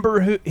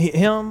remember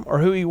him or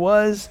who he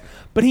was,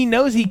 but he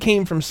knows he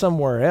came from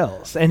somewhere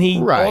else, and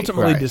he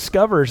ultimately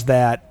discovers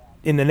that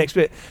in the next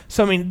bit.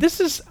 So I mean, this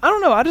is, I don't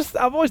know.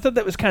 I've always thought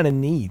that was kind of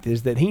neat,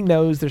 is that he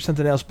knows there's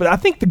something else. But I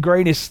think the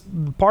greatest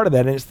part of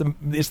that,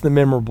 and it's the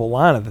memorable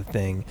line of the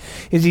thing,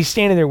 is he's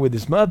standing there with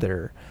his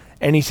mother.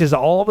 And he says,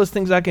 all those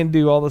things I can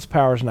do, all those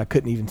powers, and I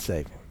couldn't even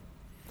save him.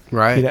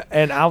 Right.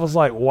 And I was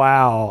like,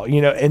 wow.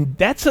 And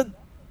that's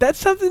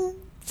something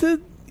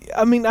to,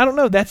 I mean, I don't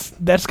know. That's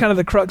kind of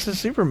the crux of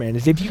Superman,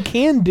 is if you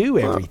can do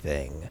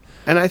everything.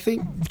 And I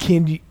think,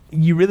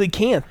 you really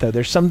can't, though.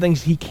 There's some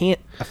things he can't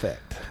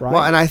affect, right?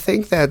 Well, and I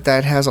think that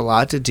has a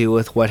lot to do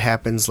with what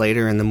happens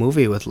later in the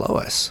movie with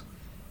Lois.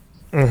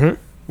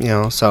 Mm-hmm. You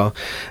know, so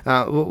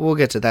we'll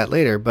get to that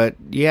later. But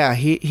yeah,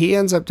 he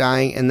ends up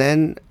dying, and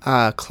then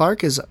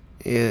Clark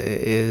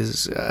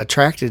is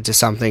attracted to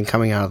something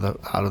coming out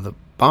of the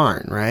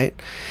barn, right?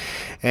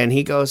 And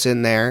he goes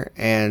in there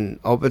and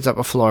opens up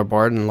a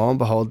floorboard, and lo and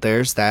behold,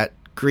 there's that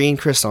green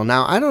crystal.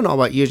 Now, I don't know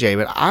about you, Jay,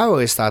 but I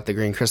always thought the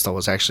green crystal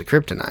was actually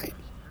kryptonite.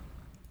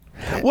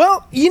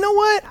 Well, you know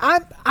what?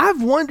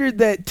 I've wondered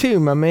that too,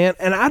 my man,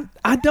 and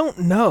I don't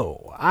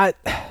know.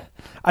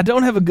 I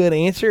don't have a good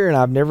answer, and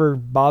I've never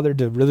bothered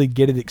to really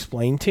get it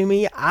explained to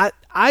me.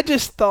 I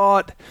just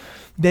thought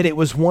that it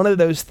was one of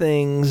those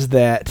things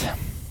that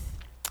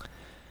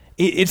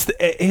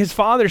his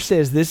father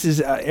says, this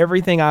is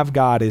everything I've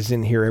got is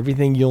in here.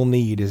 Everything you'll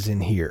need is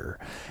in here.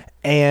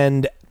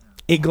 And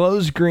it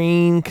glows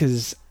green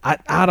because I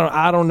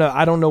don't know.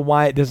 I don't know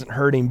why it doesn't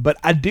hurt him, but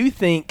I do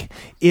think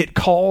it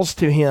calls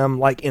to him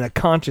like in a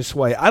conscious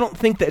way. I don't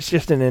think that's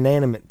just an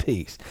inanimate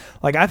piece.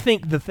 Like, I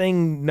think the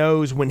thing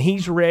knows when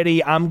he's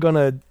ready, I'm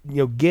gonna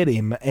get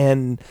him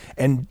and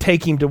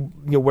take him to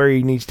where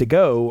he needs to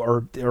go,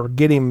 or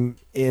get him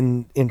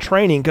in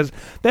training, because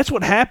that's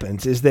what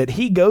happens. Is that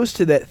he goes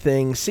to that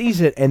thing, sees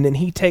it, and then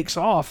he takes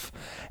off,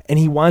 and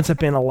he winds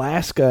up in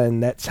Alaska,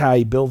 and that's how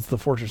he builds the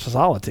Fortress of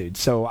Solitude.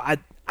 So I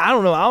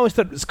don't know. I always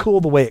thought it was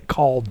cool the way it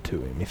called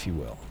to him, if you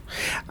will.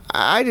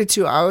 I did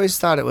too. I always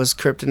thought it was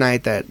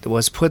kryptonite that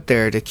was put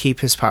there to keep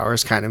his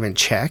powers kind of in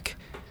check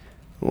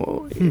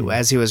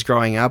as he was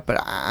growing up.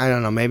 But I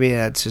don't know. Maybe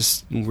that's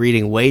just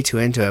reading way too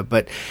into it.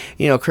 But,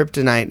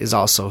 kryptonite is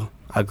also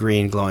a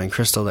green glowing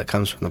crystal that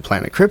comes from the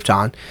planet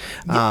Krypton.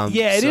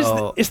 It is.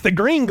 It's the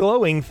green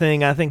glowing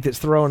thing, I think, that's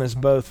throwing us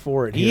both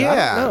for it here.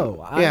 Yeah. I don't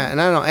know.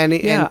 And I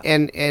don't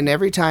know. And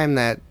every time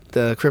that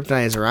the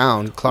kryptonite is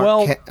around,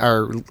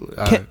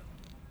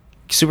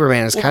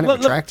 Superman is kind of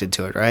attracted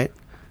to it, right?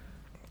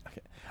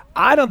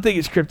 I don't think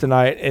it's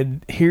kryptonite,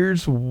 and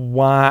here's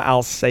why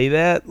I'll say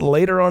that.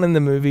 Later on in the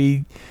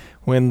movie,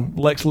 when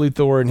Lex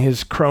Luthor and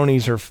his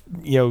cronies are,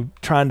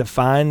 trying to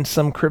find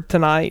some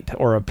kryptonite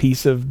or a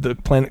piece of the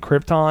planet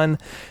Krypton,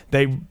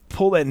 they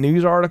pull that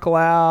news article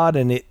out,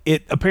 and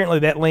it apparently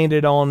that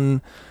landed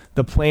on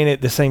the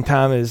planet the same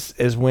time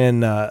as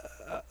when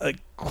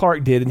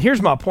Clark did. And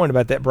here's my point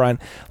about that, Brian.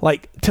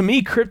 Like, to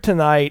me,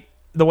 kryptonite,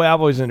 the way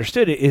I've always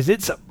understood it, is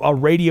it's a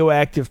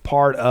radioactive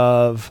part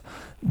of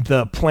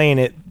the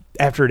planet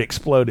after it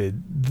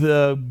exploded.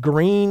 The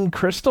green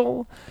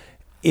crystal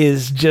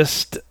is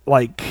just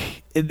like,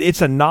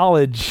 it's a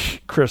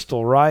knowledge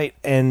crystal, right?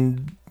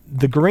 And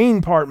the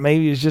green part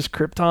maybe is just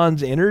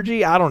Krypton's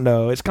energy. I don't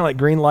know. It's kind of like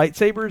green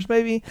lightsabers,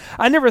 maybe.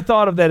 I never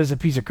thought of that as a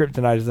piece of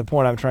kryptonite, is the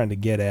point I'm trying to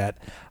get at.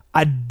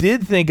 I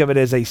did think of it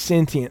as a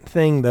sentient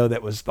thing, though,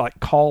 that was like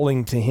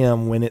calling to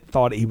him when it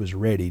thought he was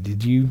ready.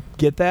 Did you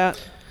get that?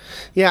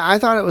 Yeah, I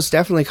thought it was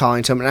definitely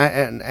calling to him,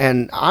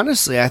 and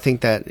honestly, I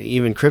think that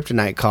even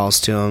kryptonite calls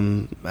to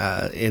him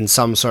in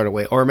some sort of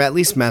way, or at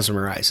least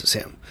mesmerizes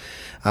him.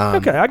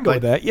 Okay, I can go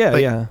with that.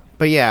 Yeah.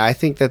 But yeah, I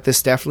think that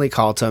this definitely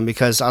called to him,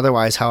 because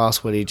otherwise, how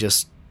else would he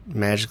just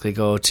magically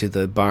go to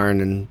the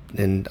barn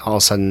and all of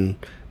a sudden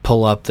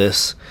pull up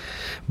this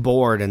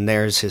board and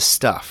there's his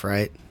stuff,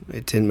 right?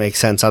 It didn't make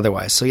sense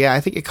otherwise. So yeah, I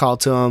think it called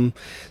to him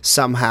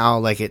somehow,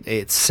 like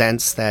it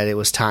sensed that it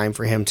was time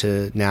for him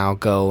to now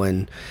go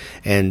and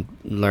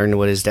learn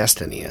what his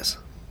destiny is.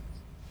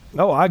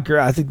 Oh, I agree.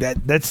 I think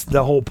that's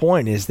the whole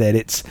point, is that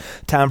it's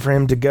time for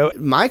him to go.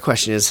 My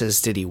question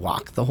is did he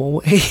walk the whole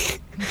way?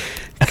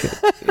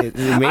 it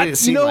made it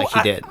seem like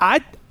he did.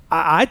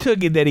 I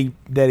took it that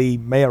he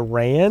may have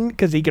ran,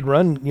 because he could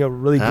run,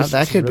 really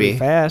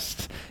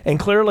fast, and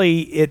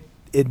clearly it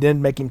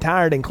didn't make him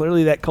tired, and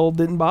clearly that cold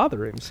didn't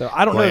bother him. So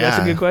I don't know. That's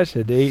a good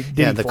question. Did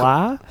he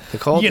fly? The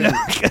cold,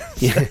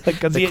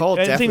 the cold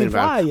definitely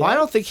fly. Well, I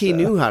don't think he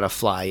knew how to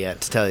fly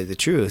yet, to tell you the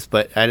truth.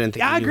 But I didn't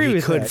think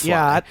he could fly.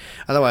 Yeah,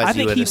 otherwise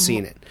he would have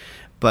seen it.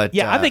 But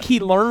I think he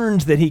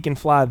learns that he can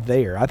fly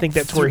there. I think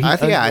that's where he. I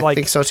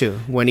think so too.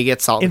 When he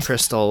gets Salt and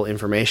Crystal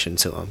information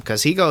to him,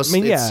 because he goes.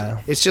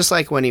 It's just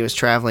like when he was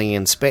traveling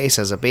in space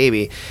as a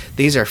baby.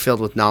 These are filled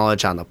with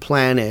knowledge on the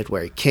planet,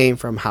 where he came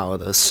from, how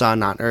the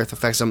sun on Earth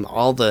affects him,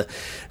 all the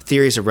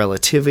theories of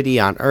relativity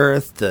on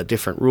Earth, the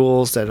different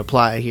rules that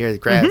apply here, the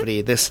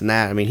gravity, this and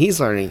that. I mean, he's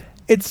learning.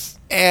 It's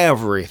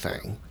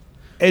everything.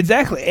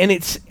 Exactly, and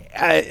it's.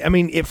 I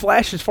mean, it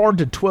flashes forward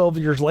to 12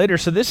 years later,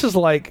 so this is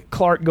like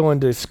Clark going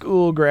to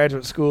school,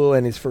 graduate school,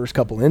 and his first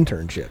couple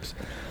internships.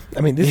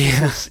 I mean, this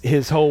is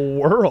his whole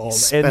world.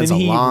 Spends and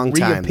then a long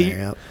time there.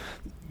 Yep.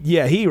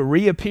 Yeah, he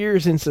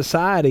reappears in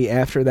society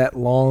after that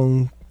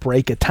long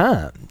break of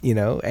time,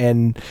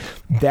 and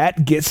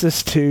that gets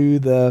us to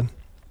the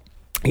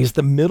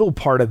middle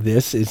part of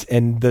this,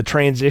 and the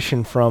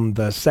transition from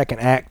the second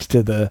act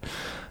to the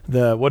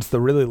what's the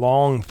really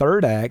long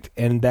third act,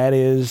 and that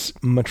is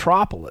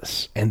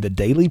Metropolis and the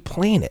Daily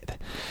Planet.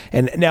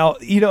 And now,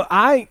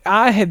 I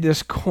had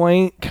this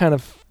quaint kind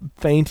of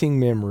fainting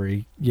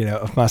memory,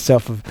 of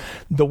myself, of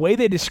the way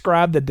they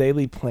describe the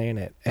Daily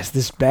Planet as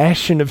this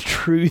bastion of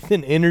truth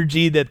and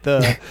energy that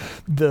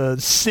the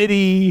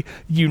city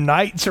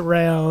unites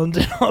around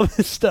and all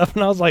this stuff.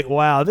 And I was like,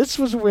 wow, this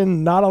was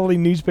when not only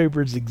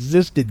newspapers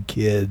existed,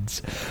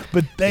 kids,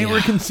 but they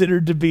were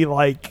considered to be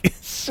like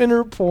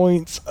center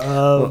points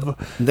of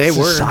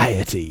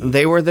society.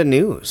 They were the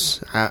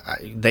news.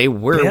 They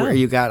were where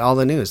you got all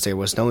the news. There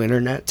was no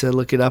internet to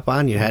look it up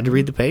on. You had to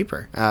read the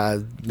paper.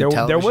 There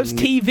was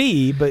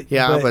TV, but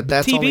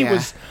that's TV only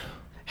was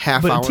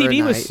half hour TV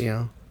a night, was,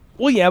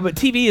 Well, yeah, but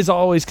TV is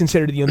always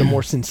considered the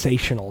more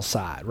sensational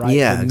side, right?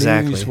 Yeah, the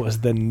exactly. News was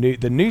the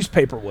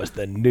newspaper was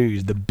the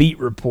news. The beat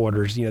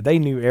reporters, they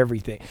knew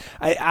everything.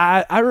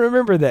 I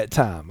remember that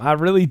time. I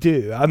really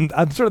do. I'm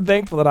sort of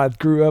thankful that I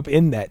grew up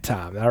in that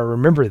time. I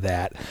remember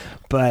that,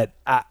 but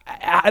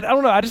I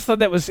don't know. I just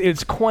thought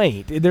it's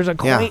quaint. There's a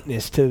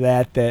quaintness to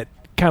that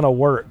kind of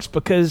works,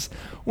 because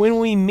when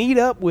we meet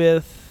up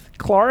with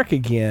Clark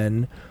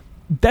again,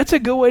 that's a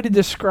good way to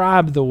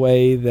describe the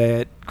way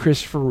that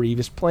Christopher Reeve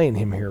is playing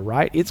him here,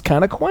 right? It's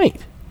kind of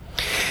quaint.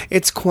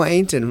 It's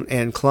quaint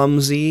and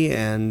clumsy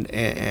and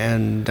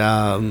kind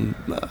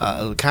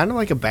of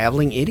like a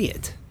babbling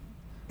idiot.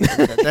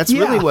 That's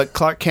really what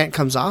Clark Kent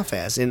comes off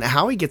as. And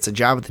how he gets a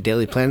job at the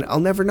Daily Planet, I'll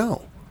never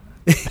know.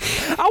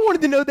 I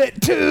wanted to know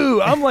that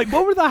too. I'm like,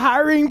 what were the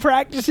hiring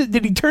practices?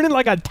 Did he turn in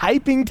like a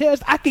typing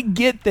test? I could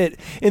get that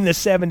in the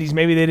 70s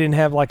maybe they didn't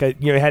have like had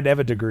to have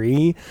a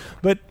degree,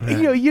 but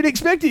you'd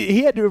expect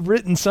he had to have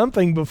written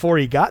something before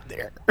he got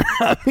there.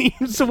 I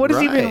mean, so what does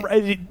he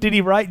even? Did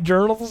he write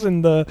journals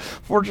in the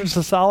Fortress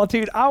of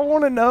Solitude? I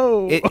want to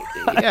know.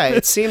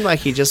 It seemed like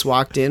he just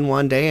walked in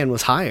one day and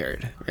was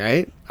hired,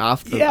 right?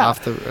 Off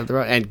the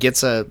road, and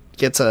gets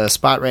a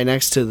spot right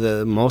next to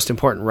the most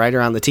important writer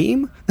on the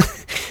team.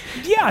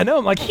 Yeah, I know.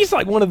 Like, he's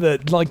like one of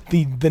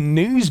the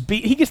news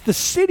beat. He gets the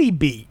city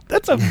beat.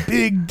 That's a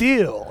big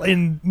deal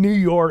in New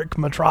York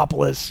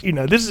metropolis.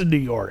 This is New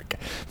York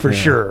for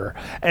sure.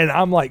 And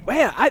I'm like,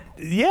 man,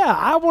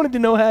 I wanted to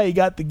know how he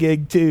got the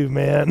gig too,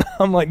 man.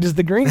 I'm like, does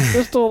the Green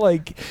Crystal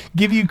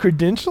give you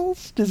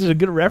credentials? Is it a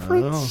good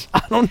reference?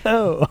 I don't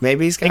know.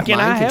 Maybe he's got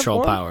mind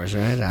control powers,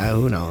 right?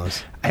 Who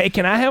knows? Hey,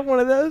 can I have one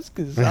of those?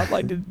 Because I'd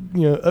like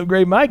to,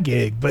 upgrade my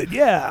gig. But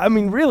yeah, I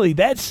mean, really,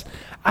 but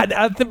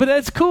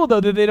that's cool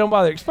though that they don't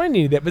bother explaining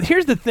any of that. But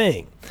here's the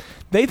thing: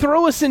 they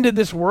throw us into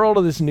this world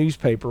of this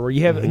newspaper where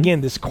you have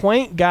again this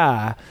quaint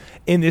guy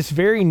in this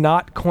very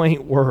not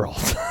quaint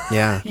world.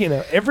 Yeah,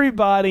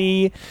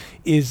 everybody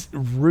is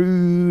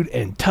rude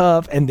and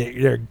tough, and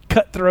they're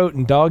cutthroat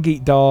and dog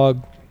eat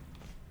dog.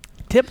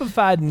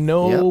 Typified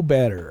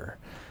better.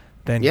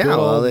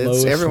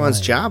 It's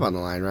everyone's job on the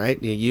line,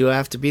 right? You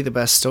have to be the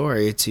best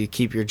story to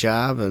keep your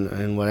job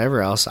and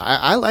whatever else.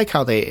 I like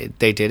how they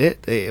did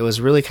it. It was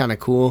really kind of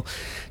cool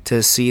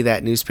to see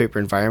that newspaper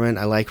environment.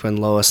 I like when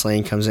Lois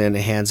Lane comes in and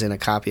hands in a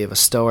copy of a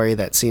story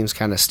that seems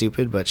kind of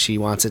stupid, but she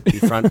wants it to be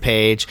front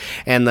page.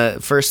 And the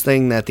first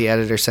thing that the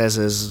editor says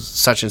is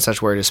such and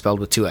such word is spelled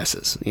with 2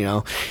 S's,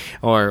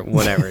 or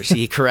whatever.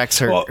 He corrects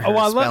her. I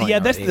love. Yeah,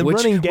 that's the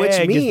running gag.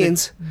 Which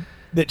means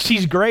that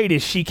she's great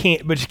is she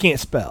can't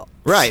spell.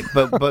 Right,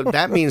 but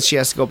that means she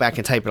has to go back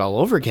and type it all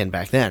over again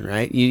back then,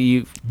 right?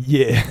 You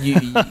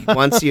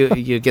once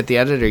you get the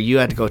editor, you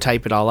had to go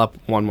type it all up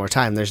one more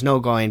time. There's no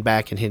going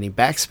back and hitting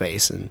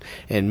backspace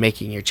and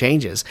making your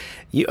changes.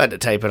 You had to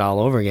type it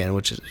all over again,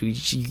 which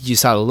is, you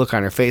saw the look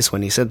on her face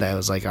when he said that. It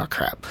was like, oh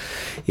crap,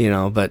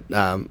 But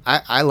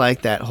I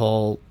like the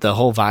whole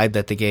vibe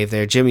that they gave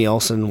there. Jimmy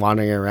Olsen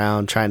wandering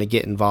around trying to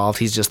get involved.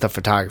 He's just a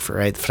photographer,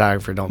 right? The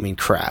photographer don't mean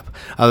crap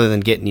other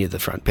than getting you the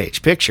front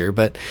page picture,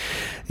 but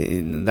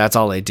that's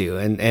all they do.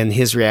 And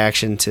his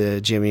reaction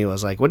to Jimmy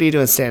was like, what are you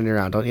doing standing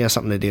around? Don't you have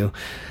something to do?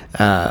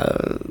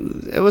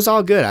 It was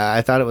all good.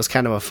 I thought it was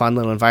kind of a fun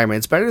little environment.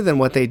 It's better than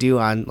what they do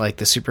on like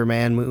the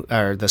Superman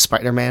or the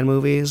Spider-Man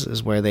movies,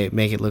 is where they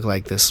make it look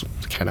like this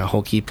kind of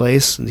hokey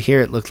place. And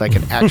here it looked like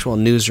an actual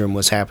newsroom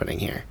was happening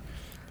here.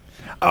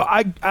 Oh,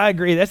 I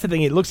agree. That's the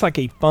thing. It looks like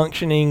a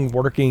functioning,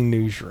 working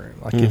newsroom.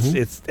 Like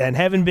it's and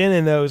having been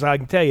in those, I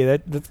can tell you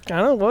that's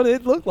kind of what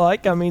it looked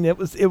like. I mean,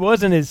 it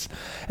wasn't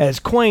as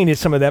quaint as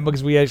some of that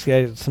because we actually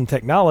had some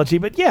technology,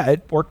 but yeah,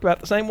 it worked about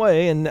the same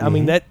way. And I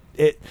mean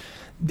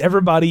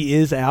everybody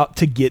is out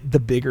to get the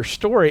bigger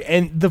story.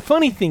 And the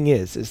funny thing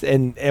is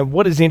and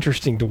what is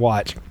interesting to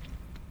watch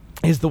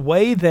is the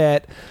way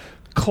that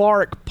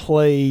Clark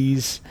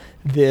plays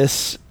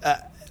this. I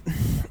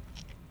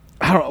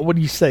don't know. What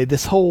do you say?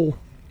 This whole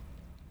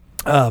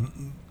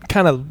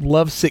kind of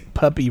lovesick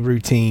puppy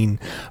routine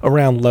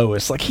around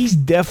Lois. Like, he's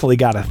definitely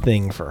got a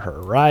thing for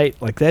her, right?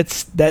 Like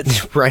that's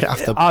right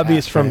off the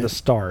obvious bat, from right? the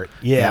start.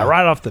 Yeah,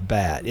 right off the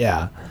bat.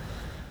 Yeah.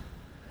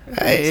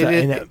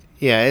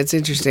 It's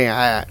interesting.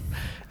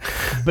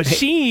 But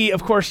she,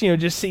 of course,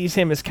 just sees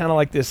him as kind of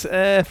like this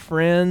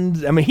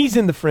friend. I mean, he's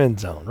in the friend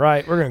zone,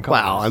 right? We're going to call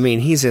it. Well, I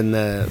mean, he's in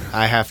the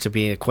I have to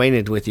be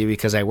acquainted with you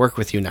because I work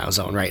with you now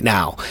zone right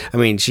now. I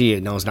mean, she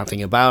knows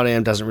nothing about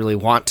him, doesn't really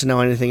want to know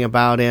anything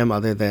about him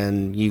other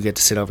than you get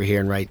to sit over here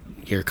and write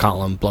your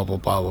column, blah, blah,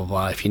 blah, blah,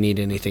 blah. If you need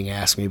anything,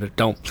 ask me, but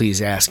don't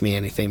please ask me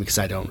anything because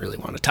I don't really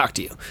want to talk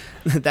to you.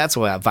 That's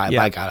what vibe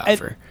I got off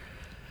her.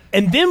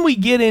 And then we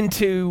get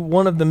into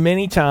one of the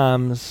many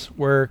times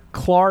where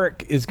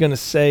Clark is going to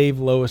save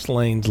Lois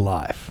Lane's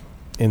life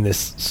in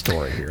this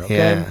story here, okay?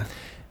 Yeah.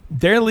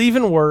 They're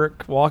leaving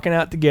work, walking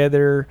out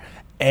together,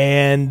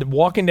 and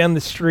walking down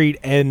the street,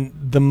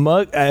 and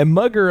a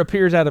mugger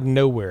appears out of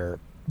nowhere.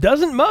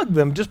 Doesn't mug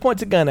them, just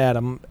points a gun at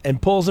them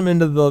and pulls them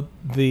into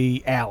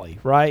the alley,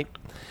 right?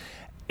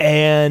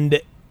 And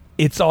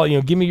it's all,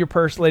 give me your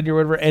purse, lady, or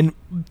whatever. And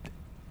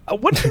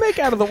what do you make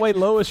out of the way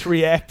Lois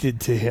reacted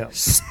to him?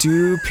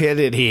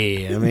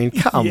 Stupidity. I mean,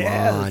 come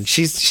on.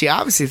 She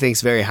obviously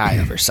thinks very high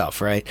of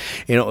herself, right?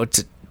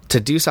 To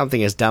do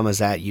something as dumb as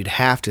that, you'd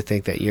have to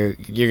think that you're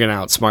going to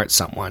outsmart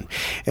someone.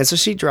 And so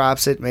she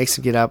drops it, makes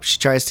him get up. She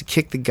tries to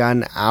kick the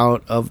gun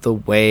out of the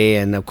way,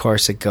 and of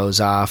course it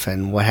goes off.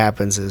 And what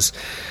happens is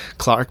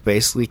Clark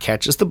basically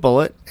catches the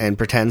bullet and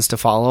pretends to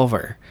fall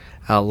over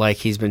like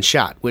he's been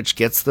shot, which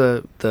gets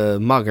the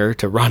mugger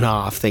to run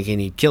off thinking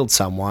he killed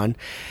someone.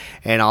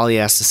 And all he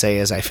has to say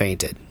is, I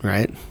fainted,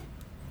 right?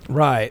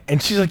 Right.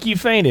 And she's like, you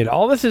fainted.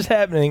 All this is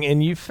happening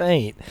and you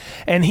faint.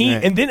 And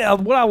and then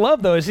what I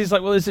love though is he's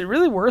like, well, is it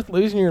really worth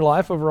losing your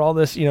life over all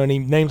this? And he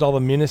names all the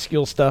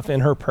minuscule stuff in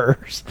her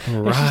purse. Right.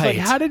 And she's like,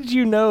 how did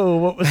you know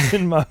what was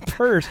in my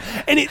purse?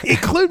 And it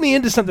clued me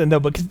into something though,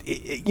 because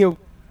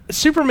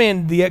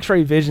Superman, the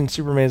X-ray vision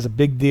Superman is a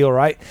big deal,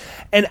 right?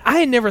 And I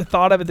had never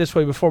thought of it this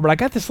way before, but I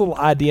got this little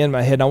idea in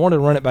my head and I wanted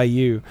to run it by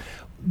you.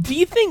 Do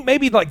you think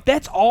maybe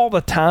that's all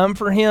the time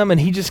for him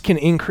and he just can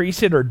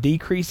increase it or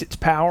decrease its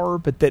power,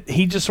 but that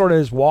he just sort of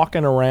is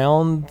walking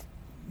around,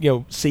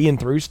 seeing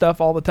through stuff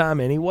all the time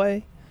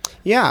anyway?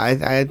 Yeah,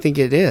 I think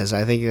it is.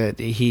 I think that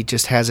he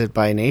just has it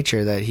by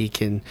nature that he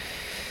can.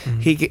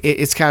 Mm-hmm.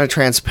 It's kind of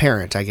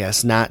transparent, I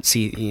guess. Not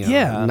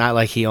not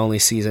like he only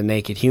sees a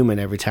naked human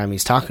every time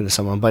he's talking to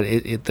someone, but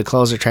the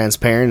clothes are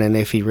transparent, and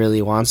if he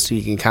really wants to,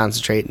 he can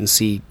concentrate and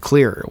see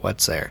clearer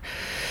what's there.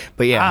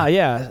 But yeah,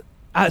 yeah.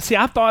 I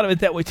thought of it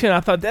that way too, and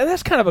I thought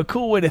that's kind of a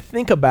cool way to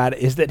think about it,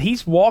 is that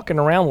he's walking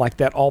around like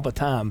that all the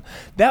time.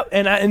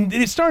 And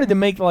it started to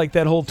make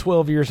that whole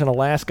 12 years in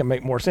Alaska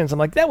make more sense. I'm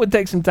like, that would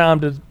take some time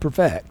to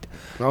perfect.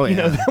 Oh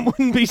yeah, that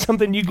wouldn't be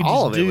something you could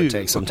all just of it do. would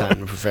take some time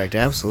to perfect.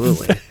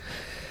 Absolutely.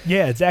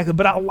 Yeah, exactly.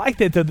 But I like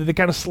that though, that they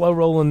kind of slow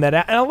rolling that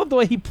out, and I love the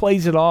way he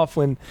plays it off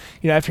when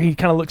after he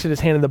kind of looks at his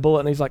hand in the bullet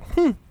and he's like,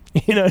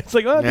 it's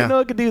like, I didn't know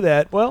I could do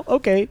that. Well,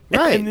 okay.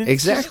 Right,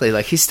 exactly.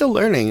 Like he's still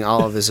learning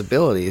all of his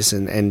abilities,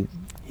 and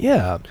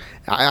yeah,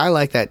 I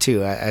like that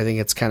too. I think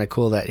it's kind of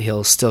cool that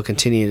he'll still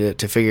continue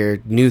to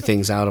figure new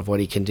things out of what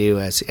he can do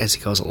as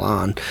he goes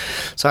along.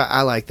 So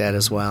I like that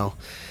as well.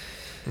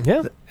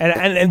 Yeah,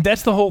 and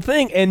that's the whole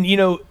thing. And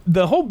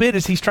the whole bit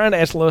is he's trying to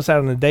ask Lois out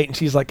on a date, and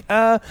she's like,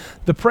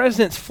 the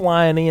president's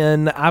flying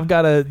in. I've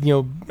got to,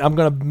 I'm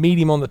going to meet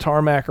him on the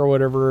tarmac or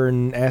whatever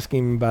and ask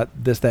him about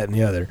this, that, and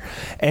the other.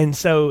 And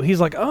so he's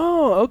like,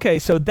 oh, okay.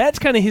 So that's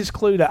kind of his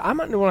clue to, I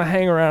might want to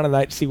hang around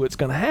tonight to see what's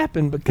going to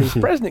happen, because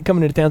the president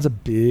coming into town's a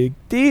big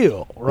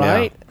deal,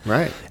 right? Yeah,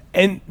 right.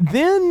 And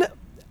then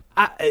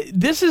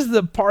this is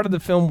the part of the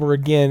film where,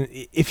 again,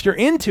 if you're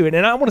into it,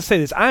 and I want to say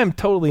this, I am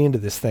totally into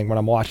this thing when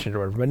I'm watching it or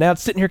whatever, but now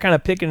sitting here kind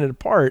of picking it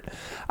apart,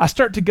 I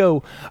start to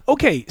go,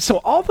 okay, so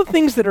all the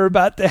things that are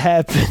about to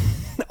happen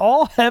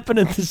all happen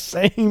at the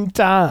same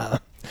time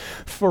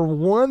for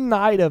one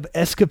night of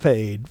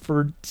escapade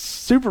for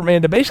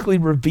Superman to basically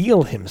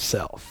reveal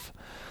himself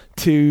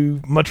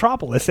to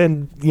Metropolis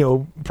and,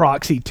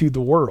 proxy to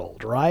the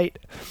world, right?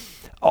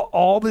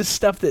 All this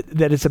stuff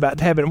that is about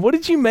to happen. What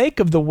did you make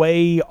of the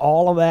way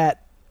all of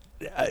that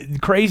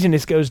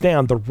craziness goes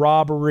down? The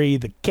robbery,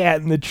 the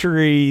cat in the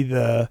tree,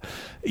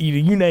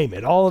 you name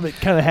it. All of it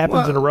kind of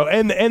happens in a row,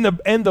 and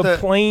the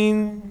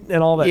plane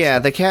and all that. Yeah,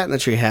 stuff. The cat in the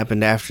tree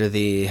happened after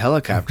the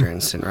helicopter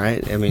incident,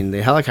 right? I mean,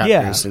 the helicopter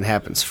incident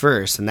happens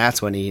first, and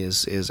that's when he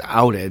is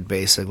outed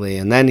basically,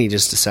 and then he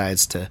just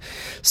decides to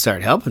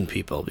start helping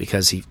people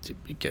because he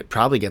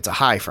probably gets a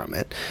high from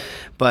it.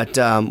 But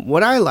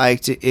what I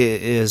liked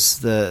is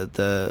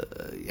the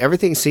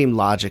everything seemed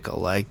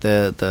logical. Like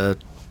the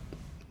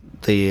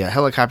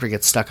helicopter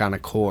gets stuck on a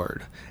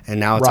cord, and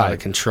now it's out of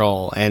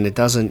control, and it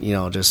doesn't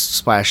just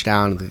splash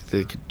down.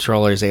 The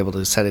controller is able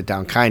to set it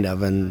down kind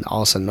of, and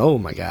all of a sudden, oh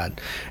my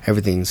god,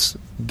 everything's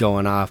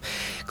going off.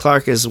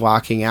 Clark is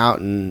walking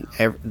out, and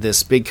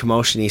this big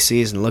commotion he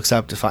sees, and looks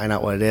up to find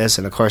out what it is,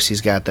 and of course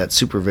he's got that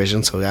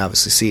supervision, so he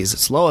obviously sees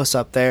it's Lois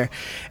up there,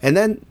 and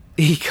then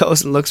he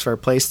goes and looks for a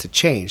place to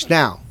change.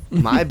 Now,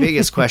 my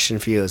biggest question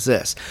for you is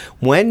this: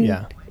 when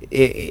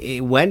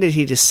did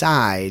he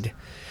decide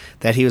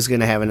that he was going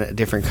to have a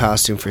different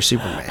costume for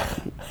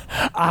Superman?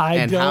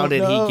 How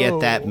did he get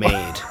that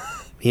made?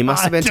 He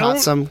must have been taught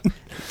some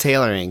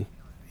tailoring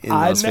in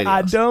those videos?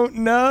 I don't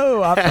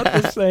know. I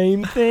thought the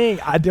same thing.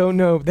 I don't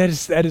know. That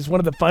is one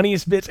of the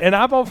funniest bits. And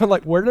I've often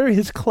like, where do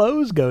his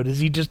clothes go? Does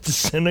he just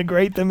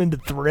disintegrate them into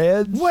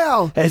threads?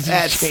 Well,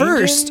 at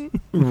first,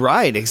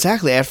 right,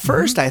 exactly. At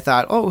first, I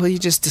thought, oh, well, he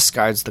just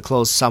discards the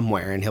clothes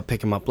somewhere and he'll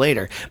pick them up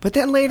later. But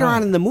then later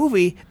on in the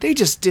movie, they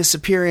just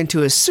disappear into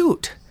his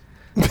suit.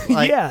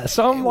 Like, yeah,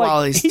 so I'm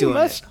while like, he's he doing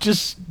must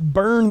just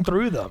burn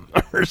through them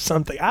or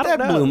something. I don't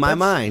know. That blew my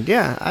mind.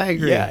 Yeah, I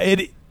agree. Yeah,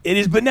 it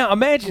is. But now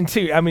imagine,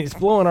 too, I mean, it's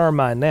blowing our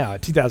mind now,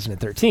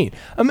 2013.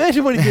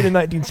 Imagine what he did in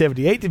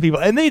 1978 to people.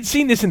 And they'd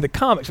seen this in the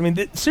comics. I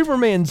mean,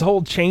 Superman's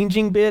whole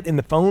changing bit in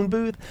the phone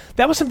booth,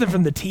 that was something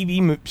from the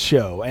TV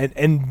show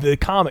and the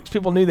comics.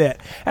 People knew that.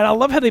 And I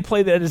love how they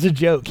play that as a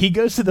joke. He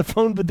goes to the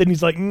phone booth and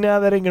he's like,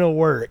 no, that ain't going to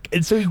work.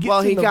 And so he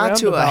gets he got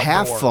to a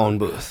half phone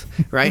booth,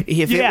 right?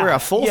 If it were a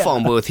full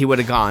phone booth, he would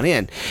have gone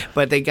in.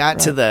 But they got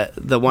to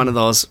the one of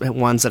those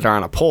ones that are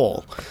on a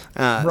pole.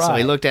 So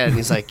he looked at it and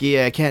he's like,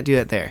 yeah, I can't do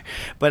it there.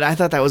 But I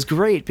thought that was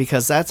great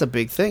because that's a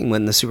big thing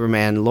when the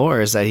Superman lore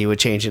is that he would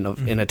change in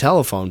a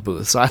telephone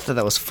booth. So I thought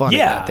that was funny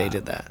that they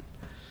did that.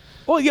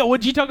 Well, yeah,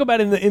 what'd you talk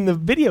about in the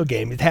video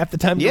game? Half the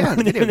time you're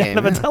running in and out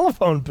of a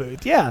telephone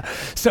booth. Yeah.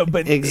 So,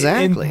 but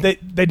exactly.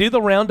 They do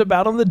the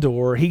roundabout on the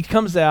door. He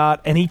comes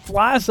out and he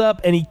flies up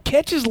and he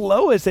catches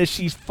Lois as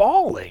she's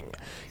falling,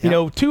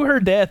 to her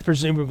death,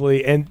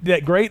 presumably. And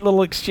that great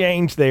little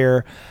exchange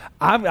there.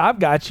 I've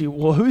got you.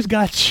 Well, who's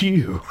got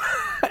you?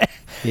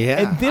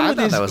 Yeah, and then I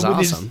thought that was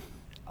awesome.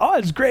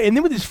 It's great. And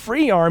then with his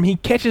free arm, he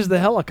catches the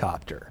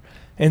helicopter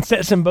and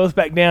sets them both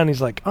back down.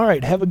 He's like, all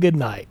right, have a good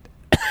night.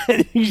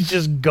 And he's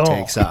just gone.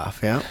 Takes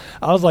off, yeah.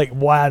 I was like,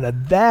 wow, now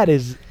that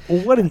is,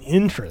 what an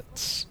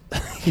entrance.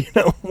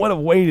 What a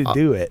way to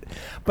do it.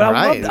 But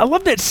I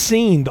love that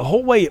scene, the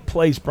whole way it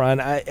plays, Brian.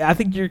 I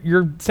think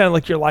you're sounding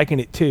like you're liking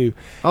it too.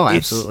 Oh,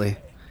 absolutely.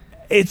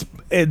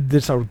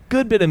 There's a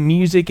good bit of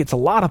music. It's a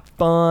lot of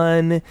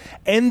fun.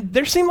 And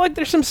there seemed like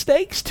there's some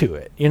stakes to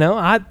it.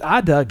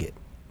 I dug it.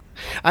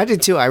 I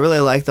did too. I really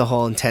like the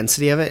whole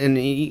intensity of it. And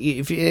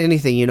if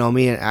anything, you know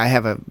me, I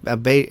have a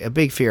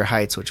big fear of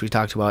heights, which we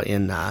talked about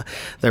in the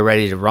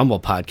Ready to Rumble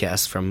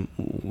podcast from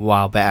a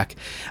while back.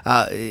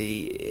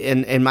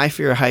 And my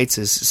fear of heights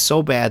is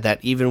so bad that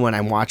even when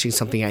I'm watching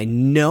something I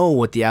know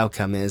what the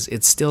outcome is,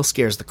 it still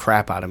scares the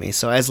crap out of me.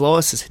 So as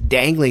Lois is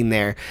dangling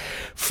there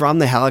from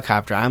the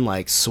helicopter, I'm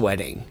like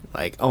sweating.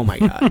 Like, oh my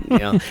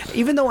God,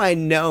 even though I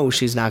know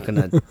she's not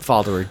going to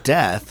fall to her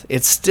death,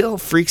 it still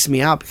freaks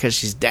me out because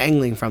she's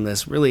dangling from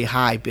this really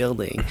high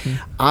building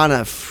on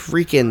a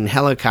freaking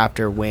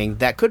helicopter wing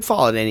that could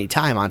fall at any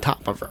time on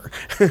top of her.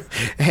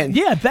 And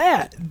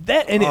that,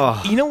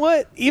 and you know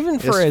what? Even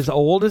for as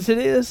old as it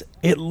is,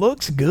 it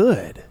looks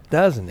good,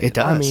 doesn't it? It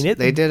does. I mean,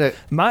 they did a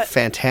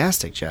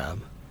fantastic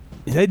job.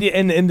 They did,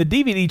 and the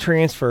DVD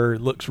transfer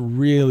looks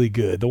really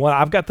good. The one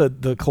I've got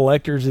the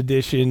collector's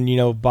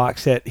edition,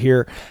 box set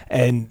here,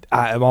 and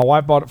my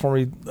wife bought it for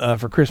me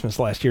for Christmas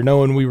last year,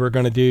 knowing we were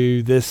going to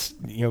do this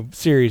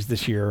series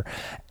this year,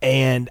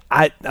 and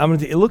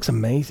it looks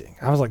amazing.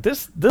 I was like,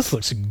 this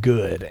looks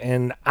good,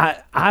 and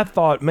I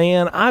thought,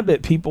 man, I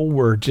bet people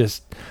were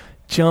just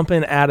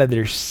jumping out of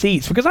their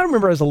seats because I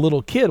remember as a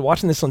little kid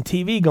watching this on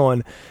TV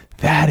going,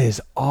 that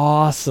is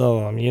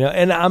awesome,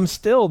 and I'm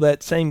still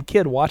that same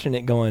kid watching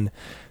it going,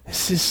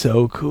 this is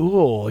so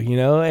cool,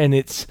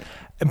 and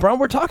Brian,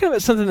 we're talking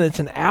about something that's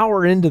an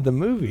hour into the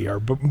movie or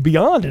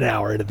beyond an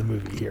hour into the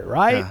movie here,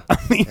 right? Yeah.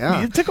 I mean,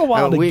 it took a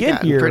while to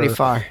get here. Pretty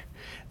far.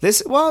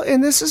 This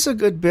is a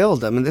good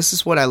build. I mean, this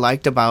is what I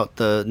liked about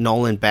the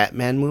Nolan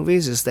Batman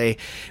movies is they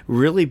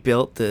really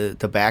built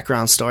the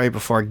background story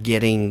before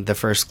getting the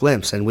first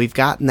glimpse. And we've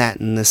gotten that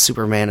in this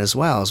Superman as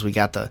well, as we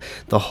got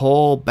the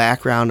whole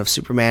background of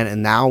Superman,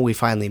 and now we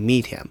finally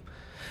meet him.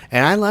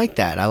 And I like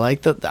that. I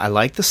like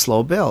the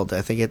slow build.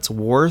 I think it's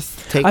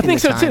worth taking the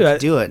time to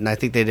do it, and I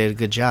think they did a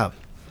good job.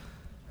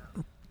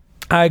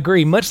 I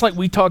agree. Much like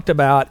we talked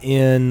about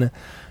in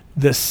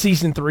the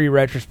season 3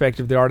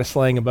 retrospective, The Art of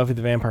Slaying and Buffy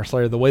the Vampire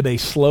Slayer, the way they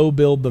slow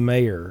build the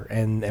mayor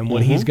and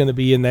what he's going to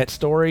be in that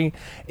story,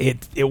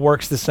 it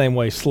works the same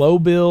way. Slow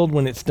build,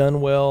 when it's done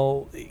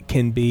well, it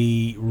can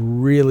be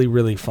really,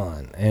 really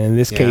fun. And in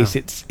this case,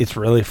 it's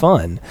really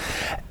fun.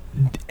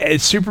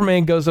 As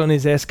Superman goes on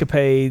his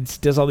escapades,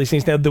 does all these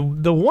things. Now, the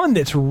one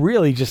that's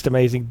really just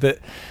amazing, the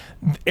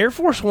Air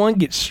Force One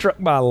gets struck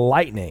by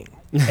lightning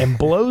and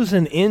blows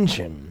an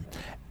engine.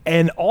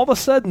 And all of a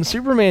sudden,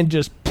 Superman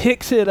just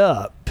picks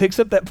up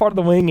that part of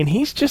the wing, and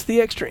he's just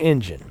the extra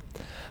engine.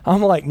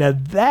 I'm like, now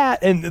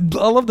that, and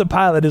I love the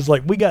pilot is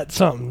like, we got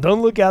something.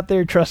 Don't look out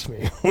there. Trust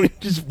me.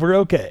 We're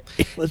okay.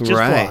 Let's just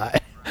fly.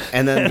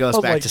 And then it goes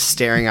back to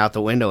staring out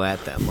the window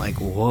at them like,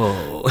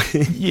 whoa.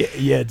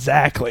 yeah,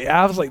 exactly.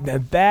 I was like, now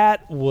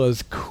that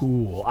was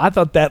cool. I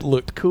thought that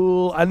looked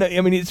cool. I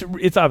mean,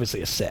 it's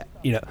obviously a set,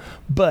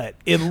 but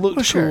it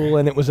looked cool,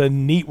 and it was a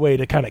neat way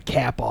to kind of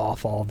cap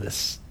off all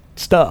this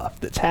stuff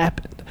that's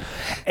happened.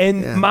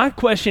 And my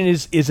question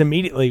is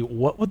immediately,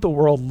 what would the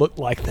world look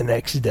like the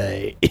next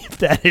day if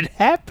that had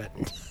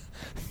happened?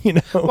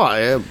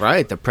 Well,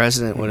 right. The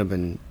president would have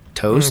been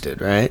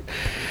toasted, right?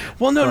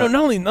 Well, no,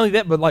 not only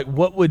that, but like,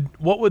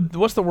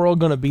 what's the world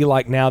going to be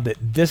like now that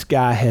this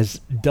guy has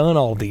done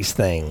all these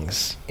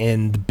things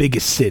in the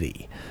biggest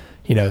city,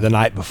 the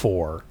night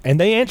before? And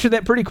they answer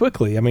that pretty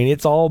quickly. I mean,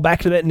 it's all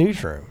back to that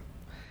newsroom.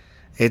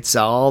 It's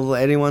all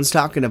anyone's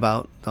talking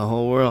about, the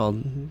whole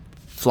world.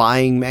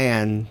 Flying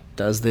man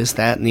does this,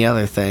 that, and the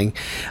other thing.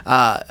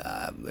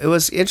 It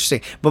was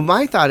interesting. But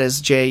my thought is,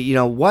 Jay,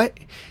 what?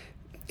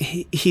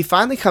 He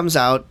finally comes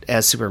out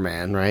as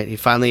Superman, right? He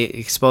finally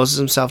exposes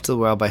himself to the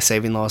world by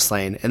saving Lois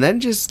Lane. And then,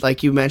 just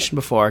like you mentioned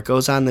before,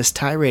 goes on this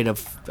tirade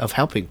of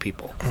helping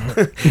people.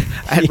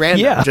 At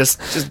random,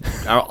 just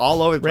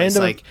all over the place.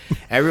 Like,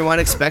 everyone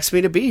expects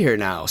me to be here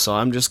now, so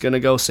I'm just going to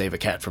go save a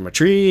cat from a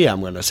tree.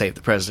 I'm going to save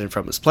the president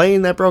from his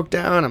plane that broke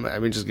down.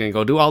 I'm just going to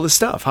go do all this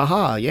stuff.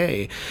 Haha,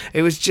 yay.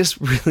 It was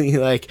just really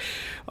like,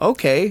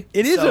 okay.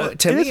 It is a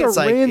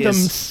random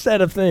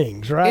set of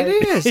things, right?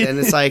 It is. And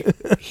it's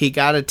like, he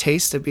got a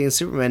taste of being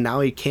Superman, now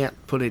he can't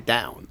put it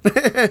down.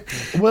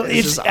 Well,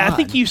 I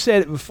think you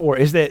said it before,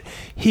 is that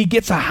he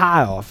gets a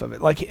high off of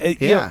it. Like,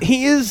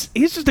 he's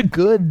just a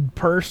good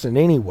person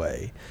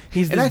anyway.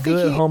 He's this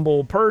good,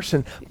 humble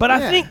person. But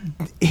I think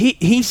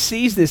he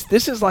sees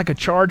this is like a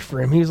charge for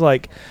him. He's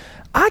like,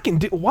 I can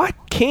do,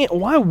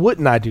 why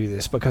wouldn't I do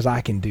this? Because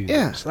I can do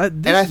this.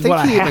 This is what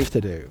I have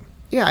to do.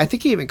 Yeah, I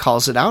think he even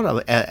calls it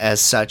out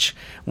as such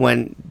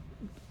when,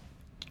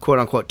 quote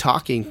unquote,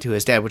 talking to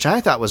his dad, which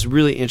I thought was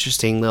really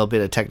interesting little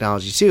bit of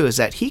technology too, is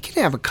that he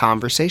can have a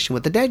conversation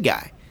with the dead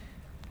guy.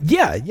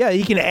 Yeah,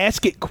 he can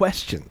ask it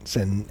questions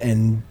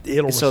and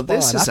it'll respond. So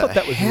this is a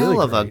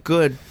hell of a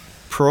good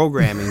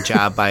programming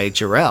job by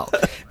Jarrell,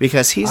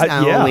 because he's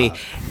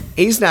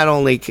not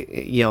only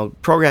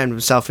programmed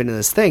himself into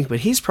this thing,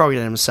 but he's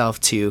programmed himself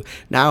to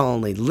not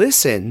only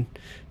listen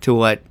to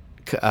what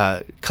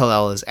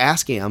Kal-El is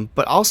asking him,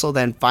 but also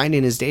then find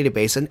in his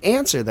database an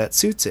answer that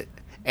suits it,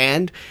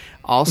 and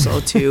also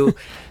to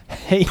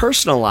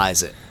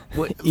personalize it.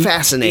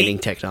 Fascinating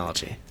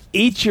technology.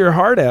 Eat your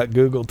heart out,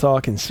 Google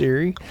talking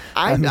Siri.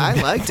 I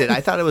liked it.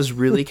 I thought it was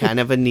really kind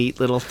of a neat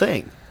little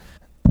thing.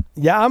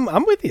 Yeah,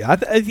 I'm with you.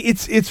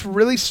 It's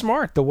really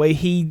smart the way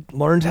he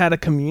learns how to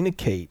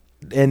communicate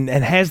and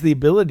has the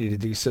ability to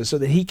do so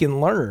that he can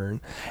learn.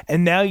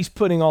 And now he's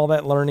putting all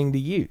that learning to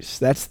use.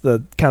 That's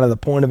the kind of the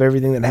point of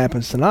everything that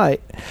happens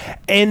tonight.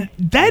 And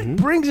that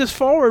brings us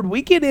forward.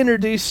 We get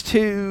introduced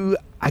to,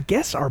 I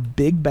guess, our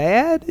big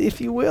bad,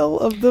 if you will,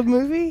 of the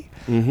movie.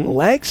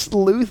 Lex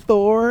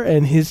Luthor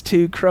and his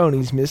two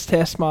cronies, Miss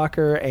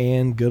Tessmacher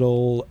and good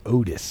old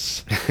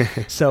Otis.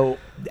 So,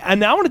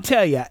 and I want to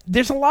tell you,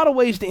 there's a lot of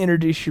ways to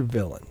introduce your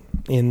villain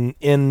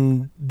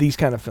in these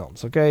kind of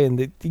films, okay? And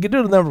you can do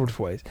it a number of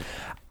ways.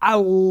 I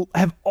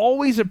have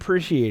always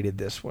appreciated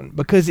this one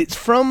because it's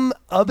from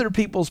other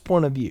people's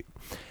point of view.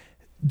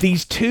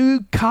 These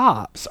two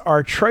cops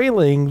are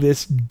trailing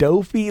this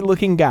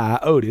dopey-looking guy,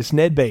 Otis,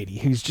 Ned Beatty,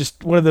 who's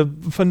just one of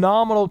the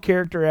phenomenal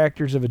character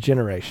actors of a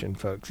generation,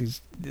 folks.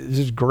 He's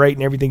just great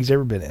in everything he's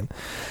ever been in,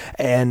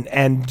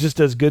 and just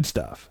does good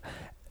stuff.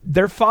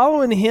 They're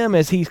following him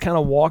as he's kind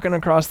of walking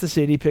across the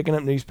city, picking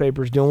up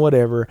newspapers, doing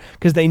whatever,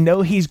 because they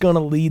know he's going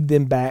to lead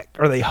them back,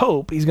 or they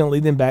hope he's going to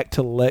lead them back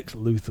to Lex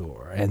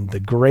Luthor, and the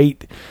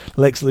great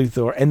Lex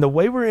Luthor. And the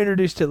way we're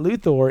introduced to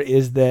Luthor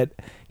is that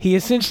he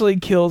essentially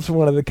kills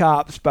one of the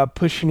cops by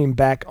pushing him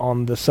back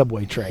on the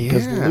subway train,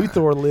 because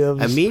Luthor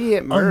lives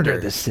immediate murder under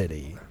the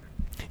city.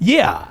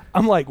 Yeah.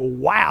 I'm like,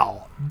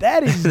 wow,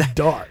 that is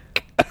dark.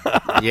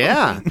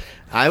 Yeah.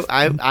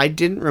 I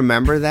didn't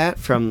remember that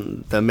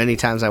from the many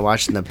times I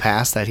watched in the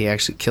past that he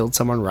actually killed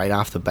someone right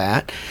off the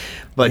bat.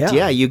 But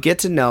yeah, you get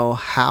to know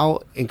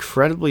how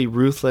incredibly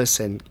ruthless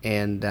and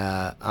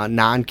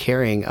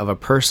non-caring of a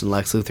person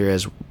Lex Luthor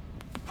is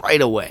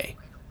right away.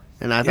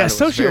 And I thought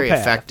it was very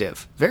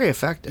effective. Very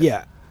effective.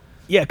 Yeah.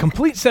 Yeah,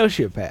 complete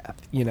sociopath,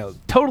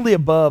 totally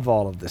above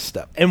all of this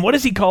stuff. And what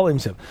does he call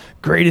himself?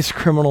 Greatest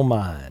criminal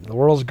mind, the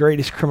world's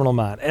greatest criminal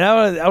mind. And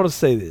I would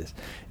say this.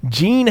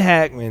 Gene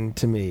Hackman,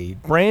 to me,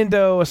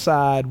 Brando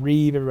aside,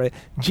 Reeve, everybody,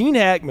 Gene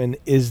Hackman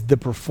is the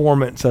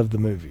performance of the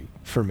movie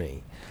for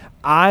me.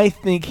 I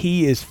think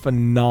he is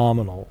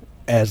phenomenal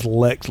as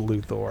Lex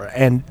Luthor,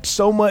 and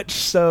so much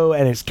so,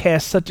 and has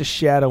cast such a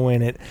shadow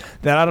in it,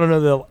 that I don't know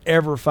they'll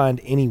ever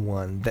find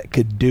anyone that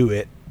could do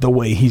it the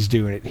way he's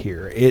doing it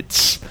here.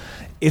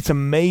 It's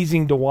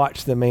amazing to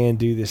watch the man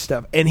do this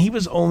stuff, and he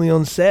was only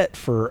on set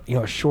for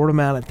a short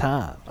amount of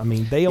time. I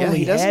mean,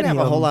 he doesn't have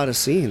a whole lot of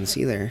scenes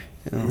either.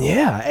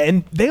 Yeah,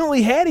 and they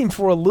only had him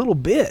for a little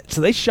bit,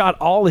 so they shot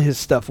all of his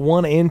stuff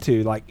 1 and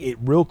 2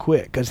 real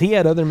quick because he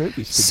had other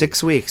movies.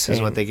 6 weeks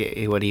is what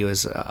he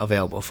was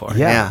available for.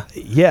 Yeah.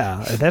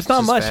 That's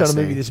not much on a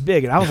movie this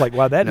big, and I was like,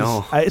 wow,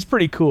 it's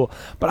pretty cool.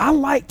 But I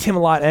liked him a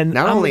lot, and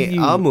not only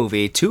a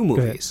movie, 2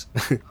 movies.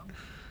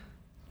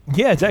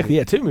 Yeah, exactly.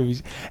 Yeah, 2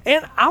 movies,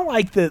 and I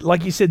like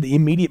like you said, the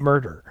immediate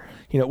murder.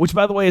 Which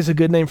by the way is a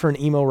good name for an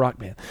emo rock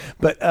band.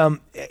 But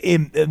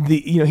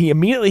he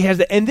immediately has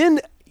that, and then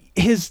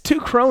his 2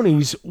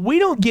 cronies, we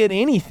don't get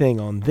anything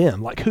on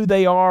them, like who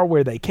they are,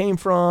 where they came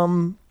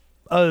from,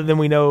 other than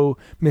we know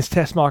Miss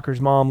Tessmacher's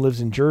mom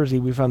lives in Jersey.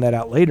 We found that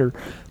out later.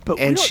 But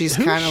And she's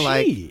kind of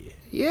like,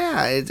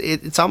 yeah,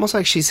 it's almost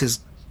like she's his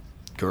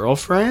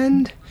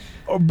girlfriend.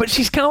 But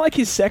she's kind of like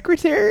his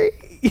secretary.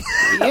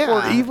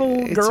 Yeah, or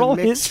evil girl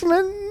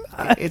henchman.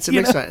 It's a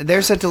mixed one.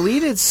 There's a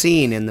deleted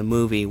scene in the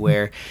movie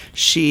where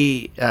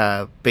she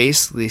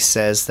basically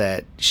says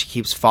that she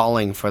keeps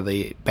falling for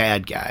the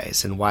bad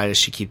guys, and why does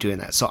she keep doing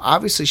that? So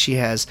obviously she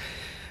has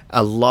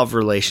a love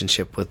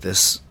relationship with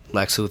this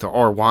Lex Luthor,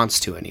 or wants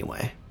to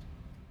anyway.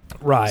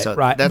 Right, So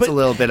right. that's But a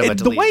little bit of a the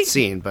deleted way-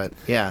 scene, but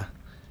yeah.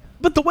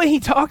 But the way he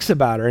talks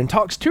about her and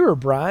talks to her,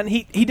 Brian,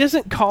 he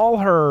doesn't call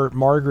her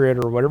Margaret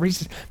or whatever. He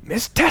says,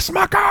 Miss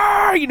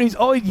Tessmacher! You know, he's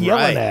always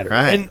yelling at her.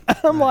 Right. And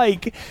I'm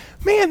like,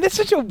 man, that's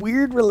such a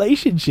weird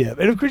relationship.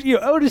 And of course, you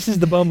know, Otis is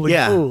the bumbling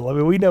fool. I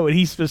mean, we know what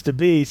he's supposed to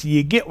be, so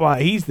you get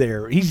why he's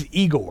there. He's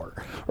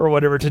Igor or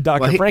whatever to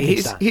Dr.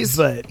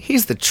 Frankenstein.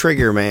 He's the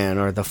trigger man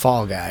or the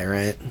fall guy,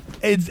 right?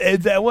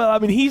 Well, I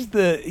mean, he's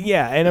the,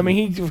 and I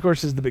mean, he, of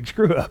course, is the big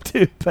screw up,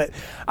 too. But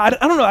I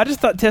don't know. I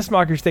just thought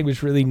Tessmacher's thing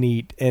was really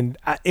neat. And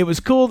it was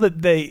cool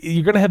that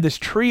you're going to have this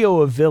trio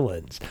of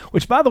villains,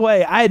 which, by the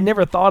way, I had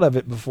never thought of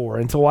it before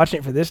until watching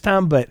it for this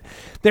time. But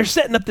they're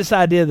setting up this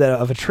idea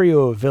of a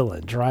trio of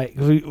villains, right?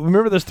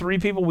 Remember those 3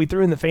 people we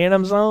threw in the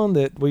Phantom Zone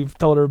that we've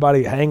told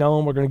everybody, hang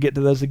on, we're going to get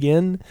to those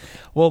again?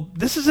 Well,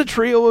 this is a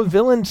trio of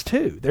villains,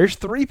 too. There's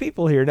 3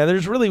 people here. Now,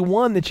 there's really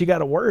one that you got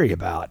to worry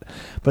about,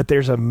 but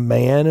there's a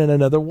man and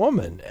another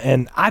woman.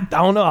 And I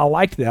don't know. I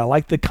liked that. I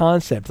liked the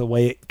concept, the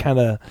way it kind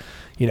of,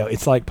 you know,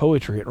 it's like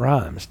poetry. It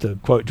rhymes, to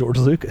quote George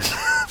Lucas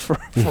for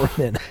a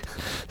minute.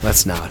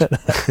 Let's not.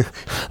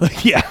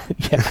 Yeah.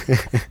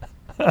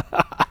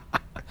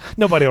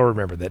 Nobody will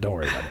remember that. Don't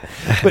worry about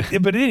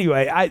it. But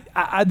anyway,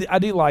 I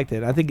do like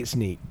that. I think it's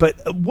neat. But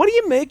what do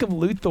you make of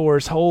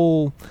Luthor's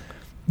whole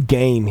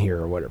game here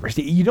or whatever?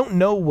 See, you don't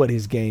know what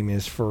his game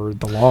is for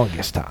the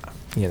longest time,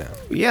 you know.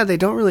 Yeah, they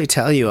don't really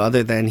tell you,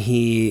 other than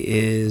he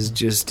is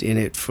just in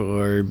it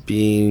for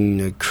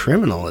being a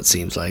criminal, it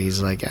seems like.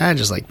 He's like, I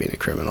just like being a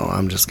criminal.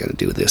 I'm just going to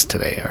do this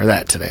today or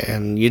that today.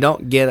 And you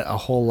don't get a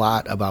whole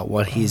lot about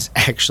what he's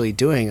actually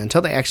doing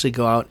until they actually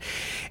go out.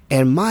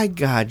 And my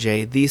God,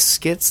 Jay, these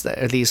skits,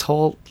 these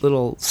whole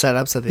little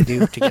setups that they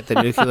do to get the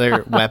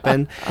nuclear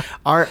weapon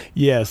are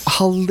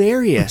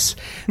hilarious.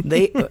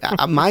 They.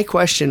 My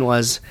question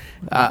was,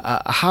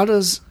 how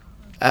does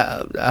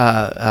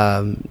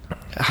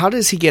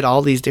he get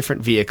all these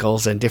different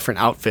vehicles and different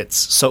outfits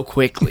so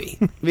quickly?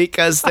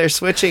 Because they're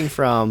switching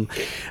from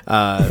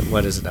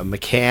what is it, a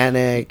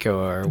mechanic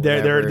or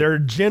whatever. They're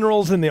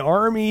generals in the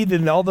army.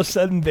 Then all of a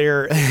sudden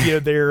they're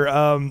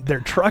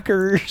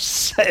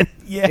truckers. And,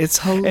 it's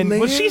hilarious.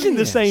 And she's in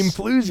the same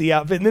floozy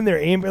outfit, and then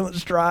they're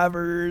ambulance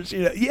drivers.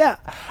 You know,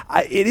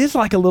 it is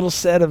like a little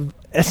set of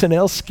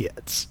SNL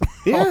skits.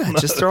 Yeah, almost.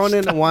 just throwing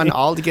into one,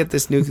 all to get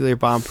this nuclear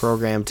bomb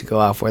program to go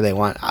off where they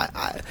want.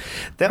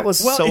 That was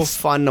so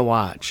fun to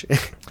watch.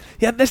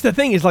 Yeah, that's the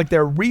thing, is like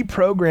they're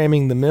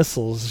reprogramming the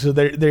missiles. So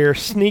they're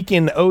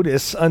sneaking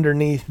Otis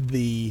underneath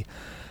the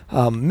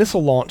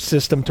missile launch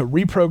system to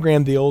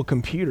reprogram the old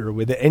computer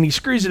with it. And he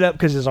screws it up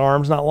because his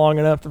arm's not long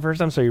enough the first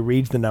time, so he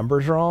reads the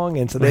numbers wrong.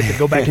 And so they have to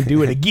go back and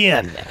do it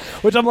again,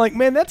 which I'm like,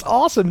 man, that's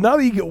awesome. Now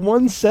that you get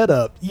one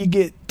setup, you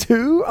get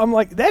 2. I'm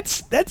like,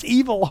 that's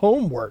evil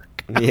homework.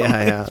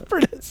 Yeah. That's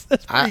pretty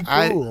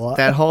cool.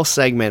 That whole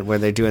segment where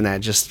they're doing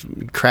that just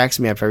cracks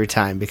me up every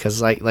time,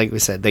 because like we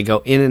said, they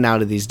go in and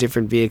out of these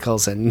different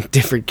vehicles and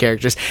different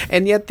characters,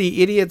 and yet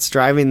the idiots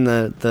driving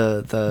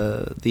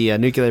the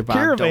nuclear bomb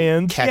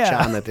Caravans, don't catch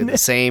on that they're the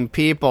same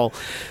people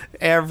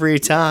every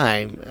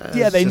time.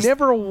 They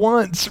never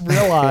once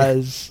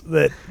realize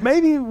that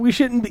maybe we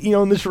shouldn't be,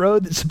 on this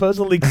road that's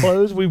supposedly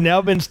closed. We've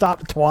now been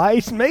stopped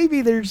twice.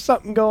 Maybe there's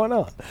something going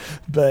on.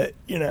 But,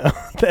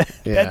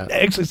 that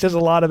actually says a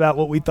lot about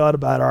what we thought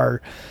about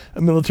our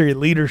military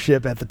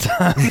leadership at the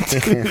time,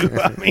 too.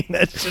 I mean,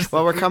 that's just...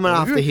 Well, we're coming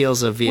off the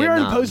heels of Vietnam.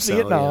 We're in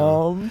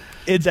post-Vietnam.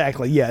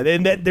 Exactly, yeah.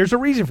 And there's a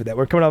reason for that.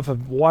 We're coming off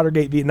of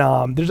Watergate,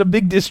 Vietnam. There's a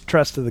big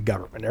distrust of the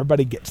government.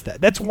 Everybody gets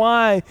that. That's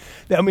why,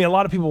 a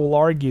lot of people will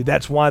argue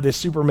that's why this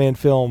Superman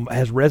film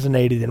has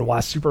resonated and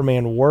why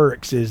Superman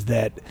works, is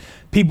that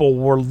people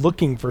were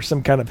looking for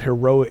some kind of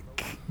heroic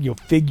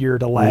figure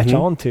to latch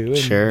onto, and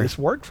this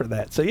worked for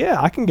that. So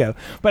yeah, I can go,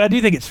 but I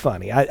do think it's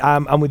funny.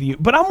 I'm with you,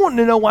 but I'm wanting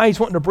to know why he's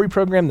wanting to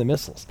reprogram the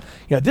missiles.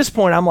 At this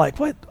point, I'm like,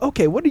 what?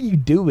 Okay, what are you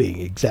doing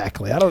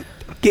exactly? I don't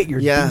get your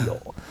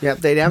deal. Yeah,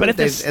 they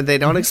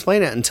don't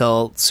explain it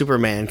until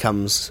Superman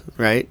comes,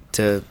 right,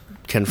 to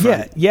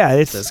confront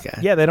this guy.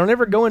 Yeah, they don't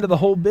ever go into the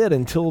whole bit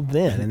until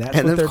then, and that's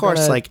and of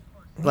course,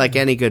 like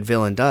any good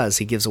villain does,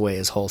 he gives away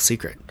his whole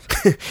secret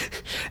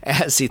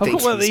as he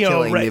thinks he's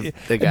killing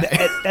the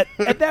guy.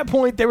 At that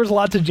point, there was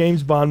lots of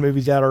James Bond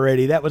movies out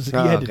already. That was it's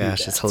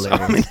hilarious. So,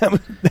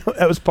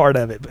 that was part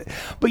of it.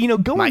 But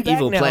going my back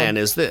evil now, plan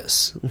is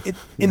this.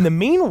 In the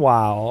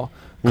meanwhile,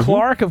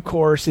 Clark, of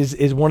course,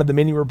 is one of the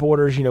many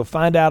reporters.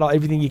 Find out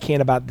everything you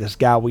can about this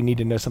guy. We need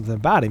to know something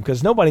about him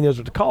because nobody knows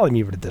what to call him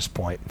even at this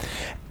point.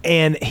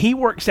 And he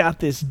works out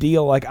this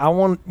deal like, I'm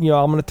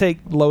going to take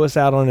Lois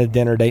out on a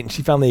dinner date, and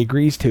she finally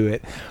agrees to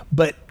it.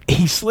 But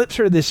he slips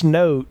her this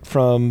note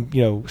from,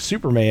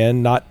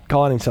 Superman, not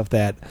calling himself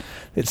that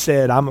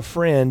said, I'm a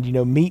friend,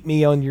 meet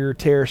me on your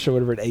terrace or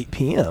whatever at 8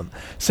 p.m.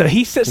 So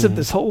he sets up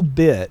this whole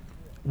bit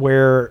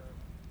where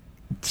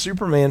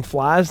Superman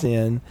flies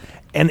in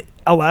and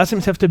allows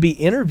himself to be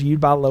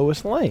interviewed by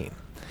Lois Lane.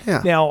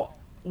 Yeah. Now,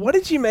 what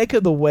did you make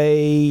of the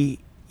way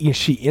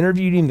she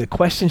interviewed him, the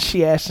questions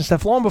she asked and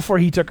stuff, long before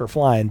he took her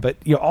flying, but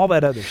all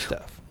that other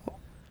stuff?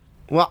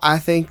 Well, I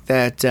think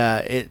that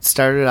it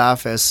started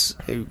off as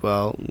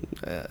what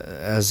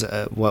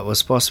was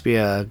supposed to be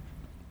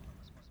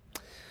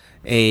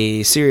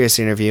a serious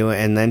interview,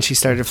 and then she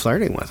started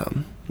flirting with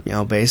him.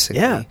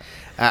 Basically. Yeah.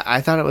 I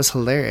thought it was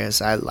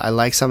hilarious. I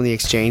like some of the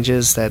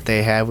exchanges that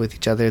they have with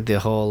each other. The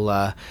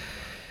whole,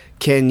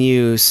 can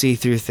you see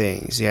through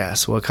things?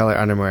 Yes. What color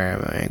underwear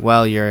am I wearing?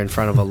 Well, you're in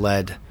front of a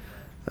lead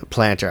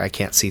planter. I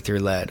can't see through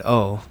lead.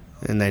 Oh.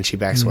 And then she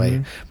backs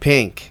away.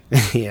 Pink.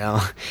 She's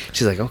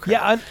like, okay.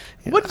 Yeah.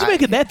 What did you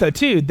make of that, though,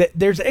 too? That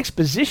there's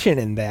exposition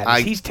in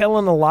that. He's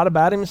telling a lot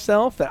about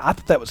himself. I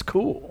thought that was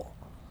cool.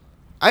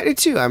 I do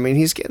too. I mean,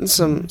 he's getting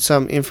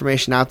some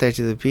information out there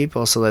to the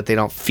people so that they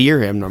don't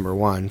fear him, number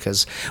one.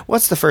 Because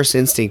what's the first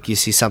instinct you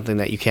see something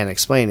that you can't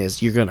explain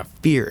is you're going to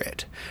fear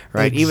it,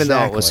 right? Exactly. Even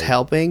though it was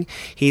helping,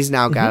 he's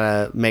now got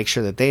to make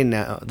sure that they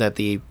know, that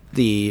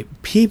the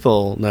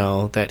people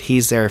know that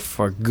he's there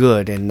for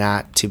good and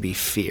not to be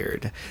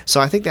feared. So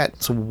I think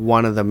that's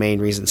one of the main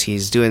reasons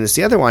he's doing this.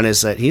 The other one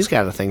is that he's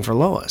got a thing for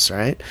Lois,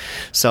 right?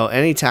 So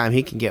anytime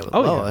he can get with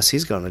Lois,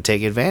 he's going to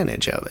take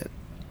advantage of it.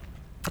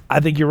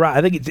 I think you're right.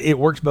 I think it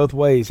works both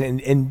ways.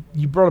 And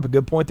you brought up a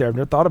good point there. I've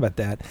never thought about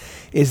that.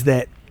 Is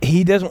that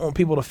he doesn't want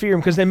people to fear him.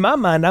 Because in my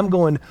mind, I'm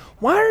going,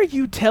 why are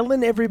you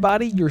telling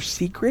everybody your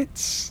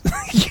secrets?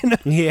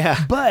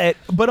 Yeah.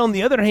 But on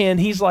the other hand,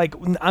 he's like,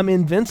 I'm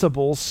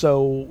invincible.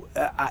 So,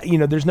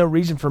 there's no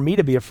reason for me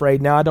to be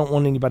afraid. Now, I don't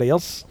want anybody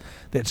else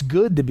that's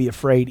good to be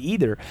afraid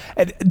either.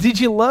 And did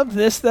you love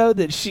this, though,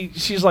 that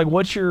she's like,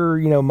 what's your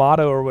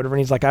motto or whatever?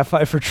 And he's like, I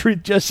fight for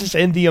truth, justice,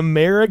 and the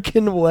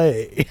American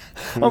way.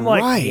 I'm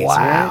like, right,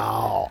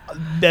 wow.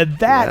 Right?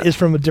 That is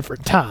from a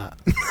different time.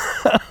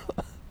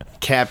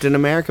 Captain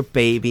America,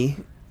 baby.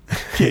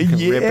 Yeah,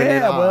 Ripping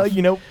it off.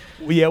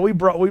 Well, we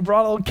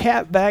brought old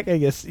Cap back, I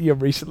guess,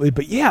 recently.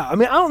 But yeah, I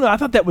mean, I don't know. I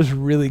thought that was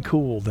really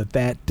cool.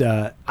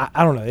 That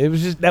I don't know. It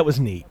was just, that was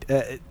neat.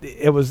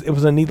 It was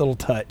a neat little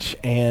touch,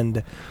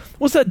 and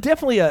was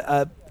definitely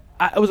it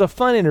was a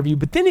fun interview.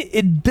 But then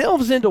it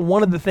delves into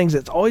one of the things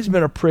that's always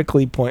been a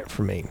prickly point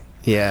for me.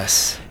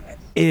 Yes,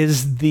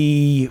 is do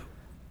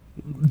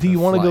you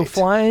want to go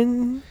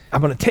flying? I'm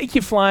going to take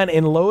you flying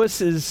in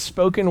Lois's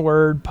spoken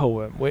word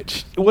poem,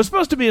 which was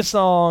supposed to be a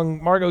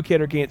song. Margot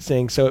Kidder can't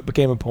sing, so it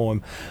became a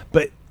poem.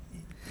 But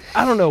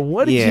I don't know.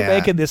 What did you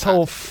make of this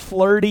whole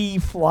flirty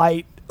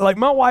flight? Like,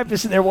 my wife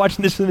is sitting there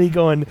watching this with me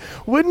going,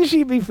 wouldn't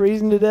she be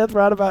freezing to death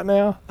right about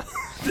now?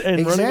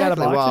 And running out of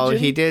oxygen? Well,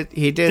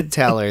 he did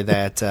tell her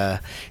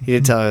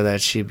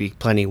that she'd be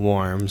plenty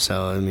warm.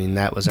 So I mean,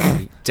 that was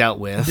already dealt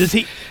with. Does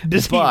he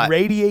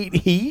radiate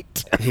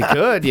heat? He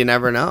could. You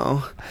never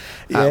know.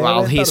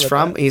 Yeah, he's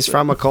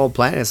from a cold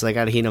planet, so they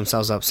got to heat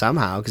themselves up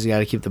somehow because you got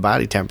to keep the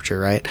body temperature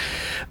right.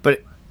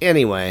 But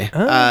anyway,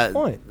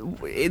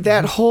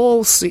 that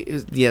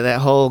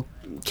whole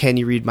 "can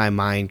you read my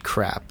mind"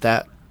 crap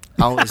that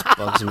always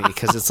bugs me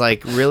because it's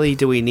like, really,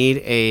 do we need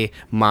a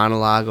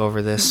monologue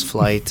over this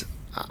flight?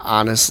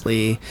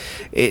 Honestly,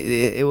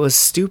 it was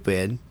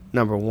stupid,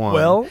 number one.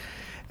 Well,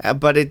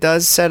 but it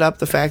does set up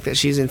the fact that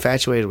she's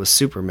infatuated with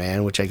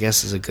Superman, which I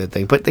guess is a good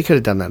thing. But they could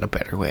have done that a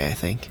better way, I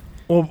think.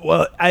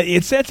 Well,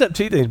 it sets up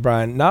two things,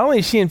 Brian. Not only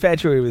is she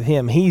infatuated with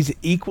him, he's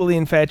equally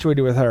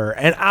infatuated with her.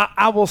 And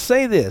I will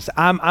say this: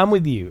 I'm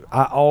with you.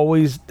 I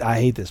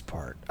hate this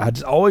part. I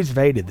just always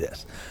hated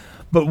this.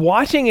 But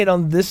watching it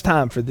on this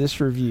time for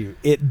this review,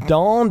 it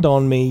dawned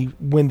on me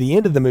when the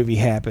end of the movie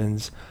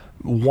happens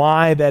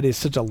why that is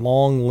such a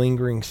long,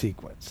 lingering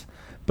sequence.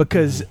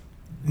 Because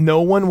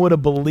no one would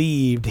have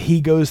believed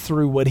he goes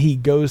through what he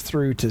goes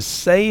through to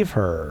save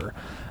her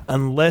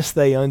unless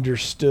they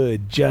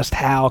understood just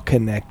how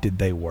connected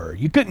they were.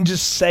 You couldn't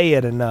just say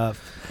it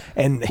enough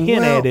and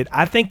hint at it.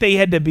 I think they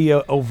had to be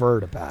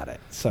overt about it.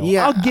 So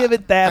I'll give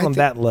it that on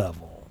that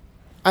level.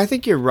 I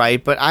think you're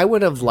right, but I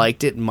would have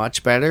liked it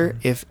much better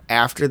if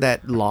after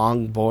that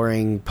long,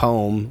 boring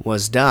poem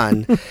was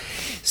done,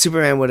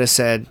 Superman would have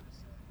said,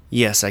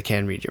 "Yes, I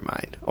can read your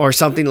mind," or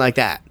something like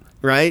that,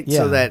 right? Yeah.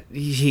 So that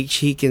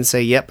he can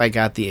say, "Yep, I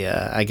got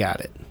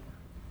it."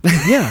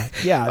 Yeah.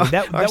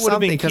 That would have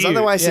been because cute.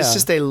 otherwise it's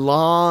just a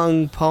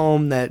long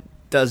poem that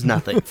does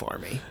nothing for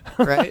me,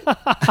 right?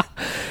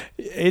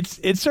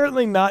 It's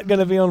certainly not going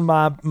to be on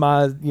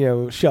my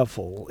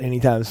shuffle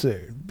anytime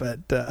soon. But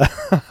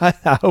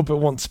I hope it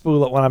won't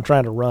spool it when I'm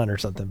trying to run or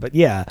something. But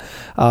yeah,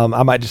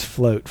 I might just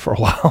float for a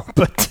while.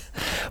 But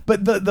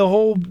But the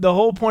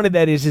whole point of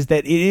that is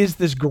that it is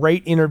this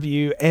great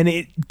interview, and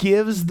it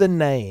gives the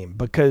name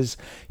because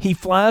he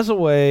flies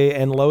away,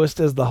 and Lois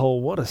does the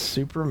whole "what a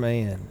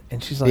Superman,"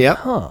 and she's like,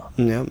 "Huh,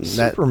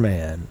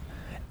 Superman,"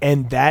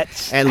 and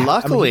that's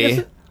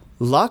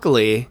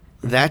luckily.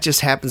 That just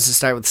happens to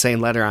start with the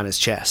same letter on his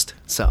chest.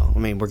 So, I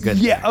mean, we're good.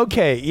 Yeah, there.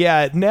 okay.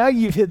 Yeah, now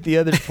you've hit the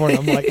other point.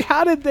 I'm like,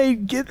 how did they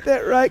get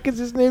that right? Because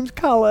his name's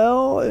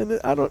Kal-El,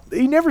 and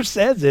he never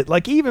says it.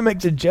 Like, he even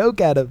makes a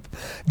joke out of,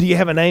 do you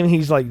have a name?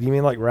 He's like, do you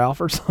mean like Ralph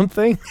or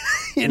something?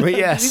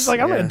 Yes. He's like,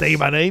 I'm going to tell you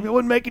my name. It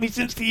wouldn't make any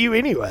sense to you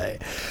anyway.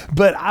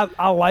 But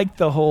I like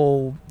the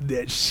whole,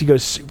 she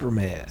goes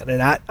Superman.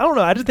 And I don't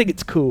know, I just think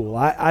it's cool.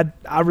 I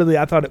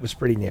thought it was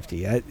pretty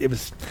nifty. It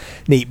was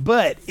neat.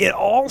 But it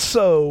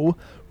also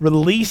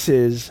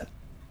releases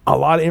a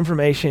lot of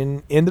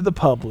information into the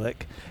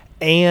public,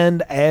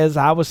 and as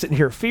I was sitting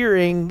here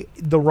fearing,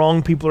 the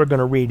wrong people are going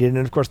to read it, and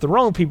of course the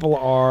wrong people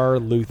are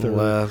Lex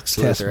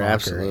Luthor,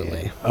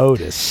 absolutely,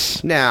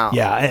 Otis. Now,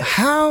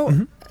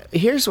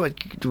 here's what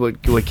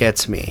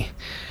gets me.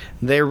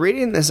 They're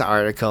reading this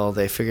article,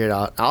 they figured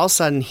out, all of a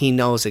sudden he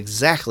knows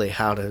exactly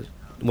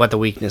what the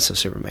weakness of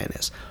Superman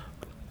is.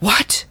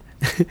 What?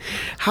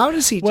 How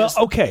does he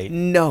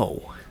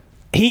know?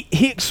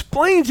 He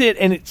explains it,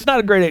 and it's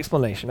not a great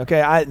explanation, okay,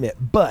 I admit.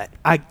 But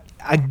I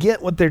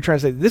get what they're trying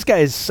to say. This guy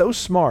is so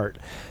smart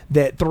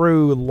that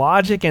through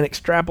logic and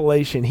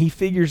extrapolation, he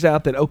figures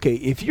out that, okay,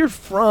 if you're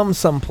from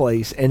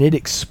someplace and it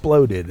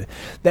exploded,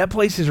 that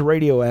place is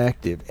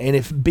radioactive. And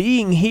if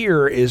being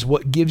here is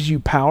what gives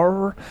you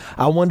power,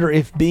 I wonder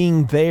if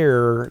being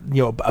there,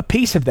 a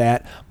piece of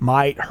that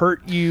might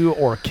hurt you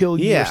or kill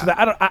you. Yeah. So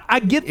that, I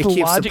get the logic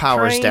train. It keeps the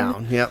powers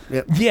down. Yep.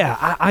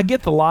 Yeah, I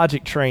get the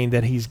logic train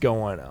that he's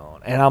going on.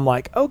 And I'm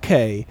like,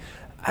 okay,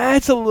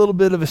 that's a little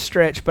bit of a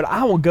stretch, but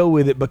I will go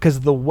with it because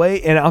the way,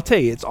 and I'll tell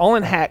you, it's all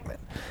in Hackman.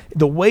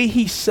 The way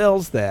he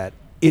sells that,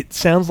 it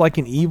sounds like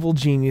an evil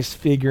genius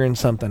figuring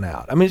something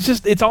out. I mean,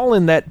 it's all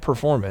in that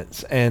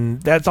performance,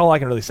 and that's all I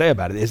can really say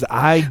about it. Is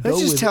That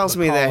just tells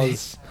me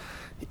that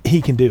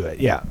he can do it.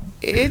 Yeah,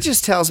 it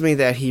just tells me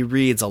that he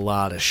reads a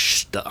lot of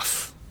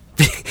stuff.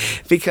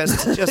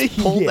 Because to just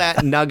pull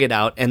that nugget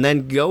out and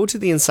then go to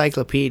the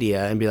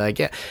encyclopedia and be like,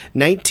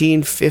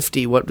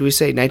 1950, what do we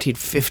say,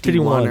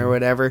 1951 or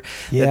whatever,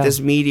 that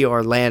this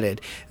meteor landed.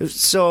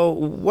 So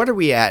what are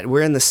we at?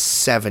 We're in the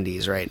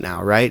 70s right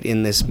now, right,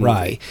 in this movie.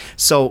 Right.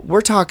 So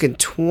we're talking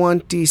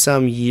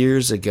 20-some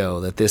years ago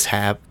that this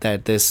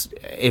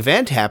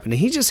event happened, and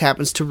he just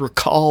happens to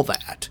recall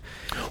that.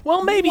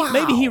 Well, maybe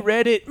he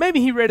read it.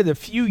 Maybe he read it a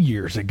few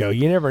years ago.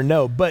 You never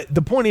know. But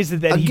the point is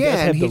that he does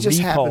have the just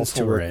recall happens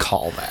to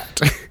recall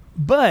that.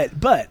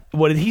 But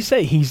what did he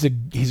say? He's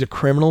a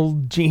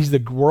criminal. He's the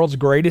world's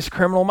greatest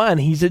criminal mind.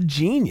 He's a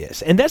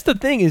genius, and that's the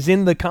thing. Is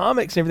in the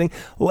comics and everything,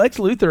 Lex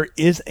Luthor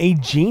is a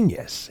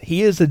genius.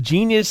 He is a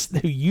genius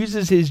who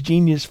uses his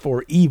genius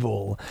for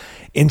evil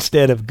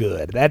instead of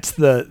good. That's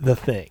the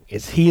thing.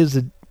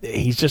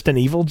 He's just an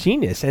evil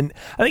genius. And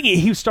I think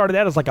he started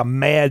out as like a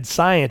mad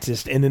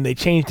scientist, and then they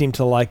changed him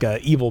to like a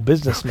evil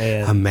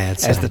businessman. A mad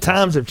scientist. As the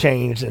times have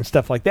changed and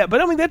stuff like that.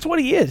 But I mean, that's what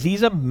he is.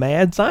 He's a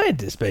mad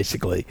scientist,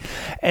 basically.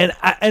 And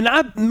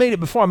I made it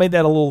before. I made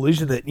that a little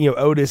illusion that,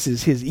 Otis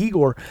is his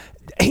Igor.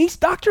 He's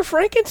Dr.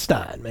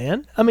 Frankenstein,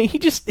 man. I mean,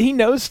 he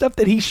knows stuff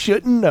that he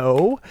shouldn't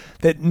know,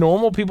 that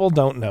normal people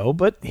don't know,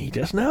 but he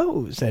just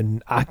knows.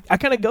 And I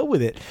kind of go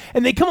with it.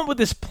 And they come up with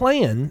this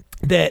plan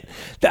that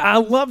I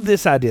love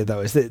this idea, though,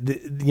 is that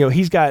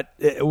he's got,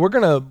 we're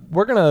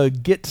gonna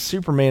get to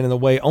Superman in the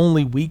way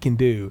only we can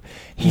do.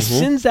 He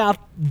sends out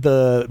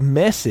the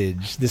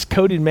message, this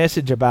coded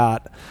message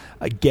about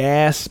a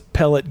gas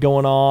pellet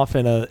going off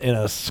in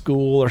a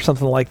school or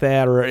something like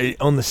that, or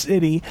on the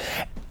city,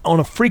 on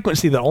a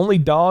frequency that only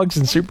dogs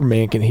and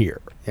Superman can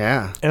hear.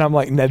 Yeah. And I'm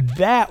like, now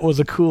that was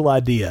a cool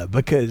idea,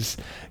 because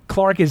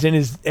Clark is in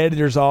his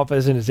editor's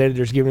office, and his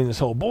editor's giving him this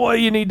whole, boy,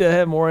 you need to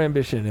have more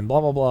ambition and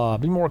blah, blah, blah,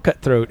 be more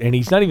cutthroat. And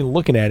he's not even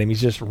looking at him. He's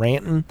just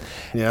ranting.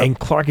 Yep. And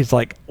Clark is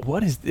like,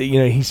 what is,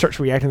 he starts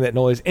reacting to that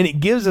noise. And it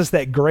gives us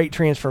that great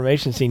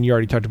transformation scene you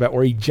already talked about,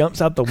 where he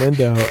jumps out the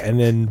window and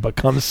then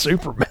becomes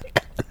Superman.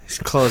 His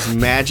clothes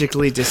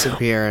magically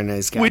disappear, and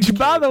he's got... Which,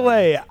 by the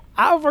way,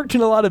 I've worked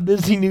in a lot of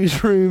busy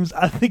newsrooms.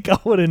 I think I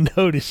would have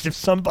noticed if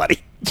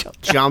somebody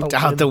jumped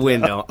out the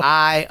window.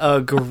 I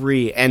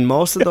agree. And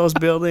most of those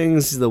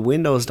buildings, the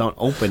windows don't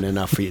open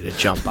enough for you to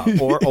jump out,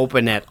 or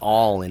open at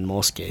all in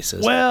most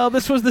cases. Well,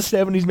 this was the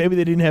 70s. Maybe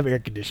they didn't have air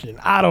conditioning.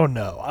 I don't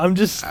know. I'm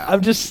just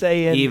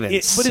saying.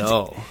 Even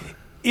so.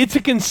 It's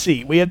a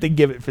conceit. We have to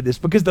give it for this,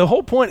 because the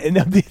whole point, and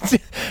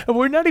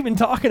we're not even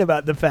talking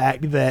about the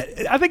fact that,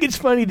 I think it's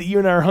funny that you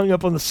and I are hung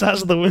up on the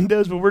size of the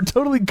windows, but we're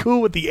totally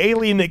cool with the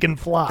alien that can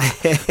fly.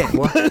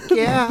 Well,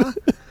 yeah.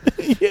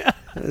 Yeah.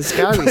 There's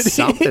got to be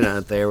something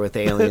out there with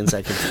aliens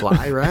that can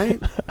fly,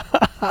 right?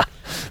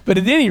 But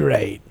at any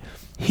rate,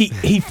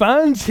 he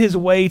finds his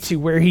way to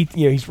where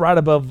he's right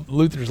above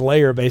Luthor's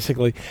lair,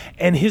 basically,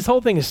 and his whole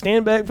thing is,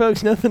 stand back,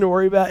 folks, nothing to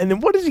worry about. And then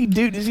what does he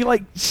do? Does he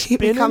spin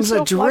becomes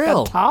himself a drill?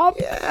 Like a top?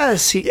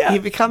 Yes, he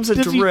becomes a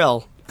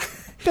drill.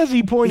 Does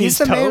he point He's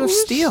his a man of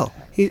toes? steel.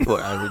 He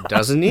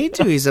doesn't need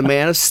to. He's a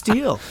man of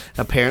steel.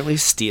 Apparently,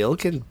 steel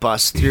can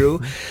bust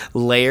through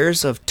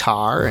layers of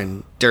tar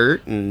and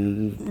dirt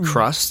and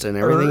crust and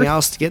everything Earth.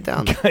 else to get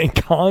down there. And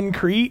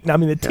concrete. I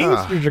mean, the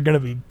Teamsters are going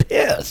to be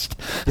pissed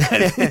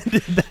at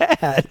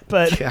that.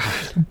 But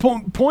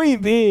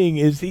point being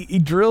is he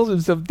drills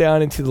himself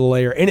down into the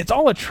layer, and it's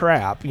all a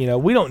trap. You know,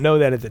 we don't know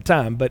that at the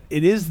time, but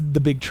it is the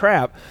big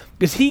trap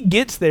because he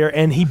gets there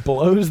and he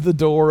blows the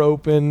door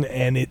open,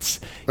 and it's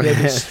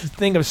this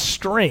thing of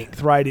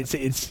strength, right? It's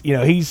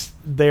he's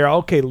there.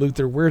 Okay,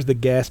 Luther, where's the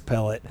gas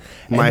pellet?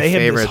 And My they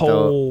have favorite, this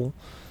whole.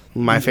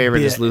 My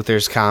favorite is bit.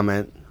 Luther's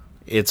comment.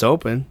 It's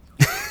open.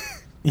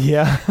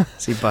 Yeah.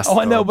 So he busts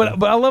I know, open.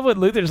 but I love what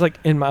Luther's like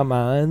in my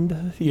mind,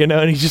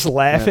 and he's just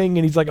laughing,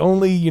 and he's like,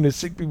 only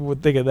sick people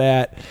would think of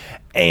that,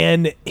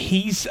 and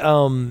he's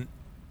but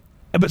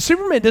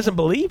Superman doesn't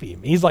believe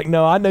him. He's like,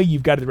 no, I know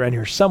you've got it around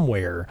here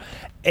somewhere,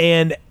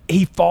 and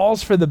he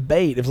falls for the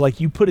bait. It's like,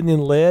 you put it in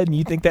lead, and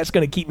you think that's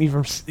going to keep me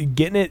from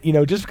getting it.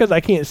 Just because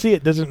I can't see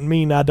it doesn't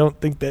mean I don't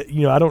think that,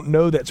 I don't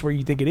know that's where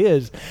you think it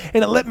is.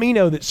 And it let me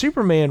know that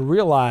Superman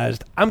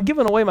realized, I'm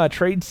giving away my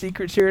trade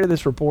secrets here to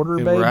this reporter,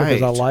 babe,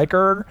 because I like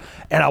her,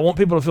 and I want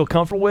people to feel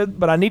comfortable with,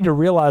 but I need to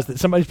realize that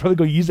somebody's probably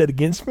going to use that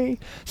against me.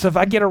 So if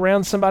I get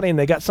around somebody and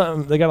they got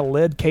a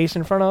lead case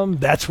in front of them,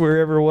 that's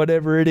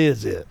whatever it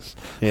is.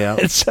 Yeah.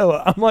 And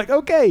so I'm like,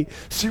 okay,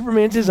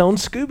 Superman's his own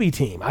Scooby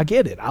team. I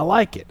get it. I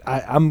like it.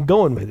 I'm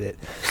going with it.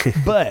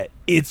 But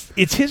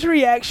it's his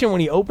reaction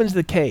when he opens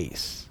the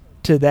case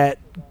to that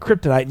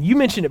kryptonite. And you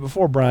mentioned it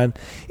before, Brian.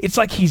 It's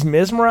like he's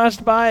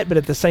mesmerized by it, but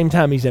at the same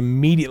time, he's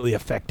immediately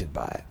affected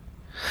by it.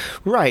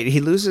 Right.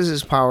 He loses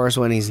his powers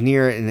when he's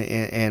near it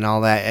and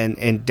all that.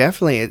 And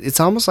definitely, it's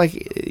almost like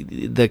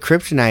the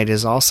kryptonite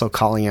is also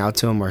calling out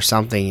to him or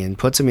something and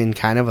puts him in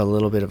kind of a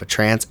little bit of a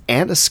trance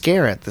and a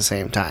scare at the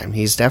same time.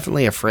 He's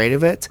definitely afraid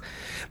of it,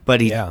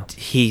 but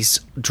he's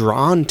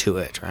drawn to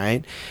it,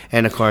 right?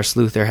 And, of course,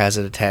 Luthor has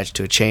it attached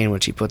to a chain,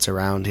 which he puts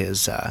around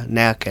his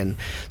neck, and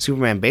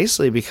Superman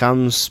basically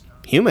becomes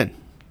human.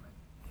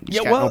 He's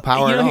got no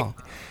power at all.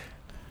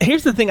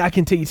 Here's the thing I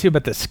can tell you, too,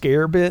 about the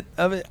scare bit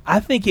of it.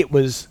 I think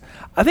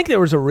there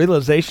was a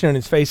realization on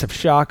his face of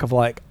shock of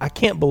like, I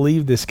can't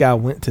believe this guy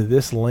went to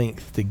this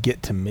length to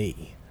get to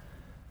me.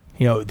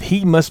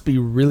 He must be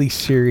really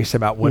serious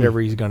about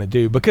whatever he's going to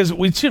do. Because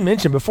we should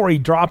mention, before he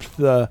dropped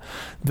the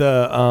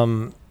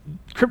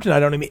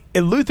kryptonite on him,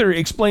 Luthor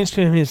explains to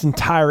him his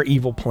entire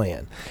evil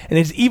plan. And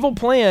his evil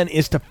plan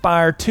is to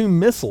fire 2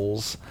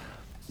 missiles.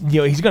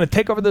 He's going to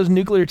take over those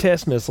nuclear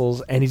test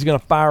missiles, and he's going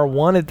to fire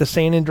one at the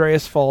San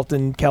Andreas Fault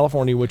in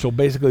California, which will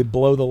basically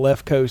blow the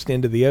left coast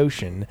into the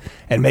ocean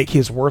and make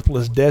his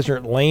worthless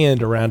desert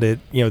land around it,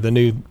 the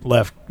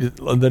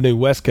new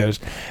west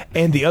coast.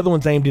 And the other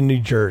one's aimed in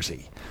New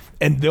Jersey.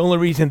 And the only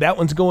reason that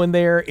one's going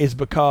there is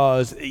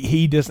because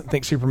he doesn't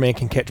think Superman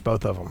can catch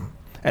both of them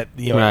at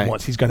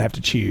once. He's going to have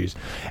to choose.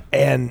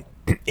 And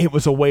it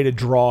was a way to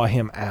draw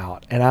him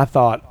out. And I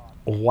thought,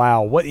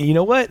 wow, what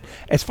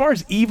as far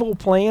as evil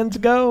plans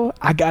go,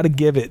 I got to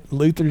give it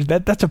Luthor's.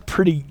 That's a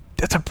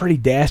pretty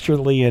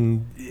dastardly,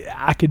 and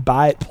I could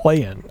buy it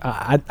plan.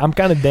 I'm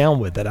kind of down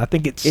with it. I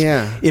think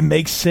it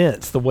makes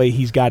sense the way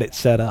he's got it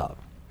set up.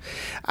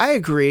 I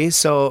agree.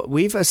 So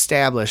we've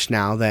established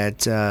now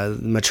that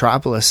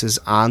Metropolis is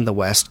on the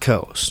West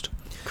Coast,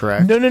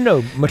 correct?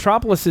 No.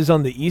 Metropolis is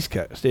on the East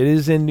Coast. It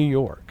is in New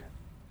York.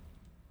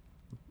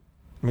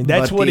 I mean,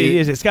 that's what it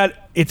is. It's got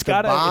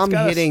a bomb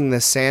hitting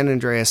the San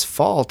Andreas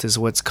Fault is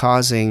what's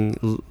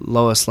causing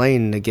Lois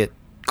Lane to get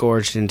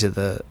gorged into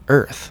the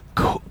earth.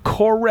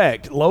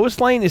 Correct.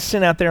 Lois Lane is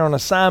sent out there on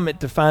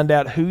assignment to find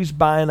out who's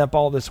buying up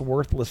all this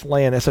worthless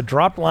land. That's a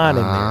dropped line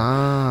in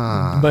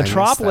there.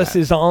 Metropolis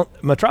is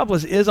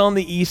on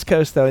the East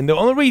Coast, though, and the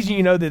only reason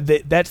you know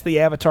that's the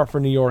avatar for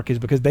New York is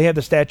because they have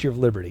the Statue of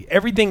Liberty.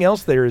 Everything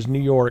else there is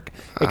New York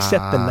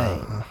except the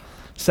name.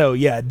 So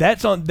yeah,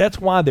 that's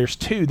why there's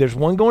 2. There's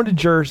one going to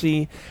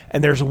Jersey,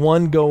 and there's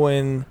one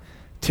going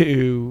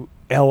to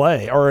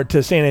L.A. or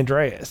to San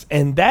Andreas,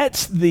 and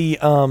that's the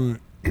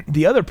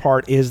other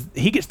part is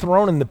he gets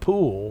thrown in the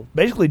pool,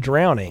 basically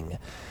drowning,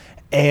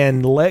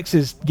 and Lex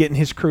is getting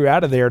his crew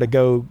out of there to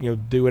go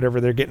do whatever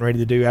they're getting ready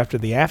to do after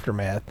the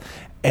aftermath.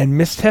 And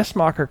Miss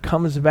Tessmacher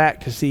comes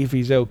back to see if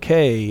he's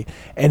okay,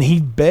 and he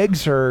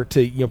begs her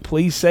to,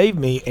 please save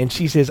me. And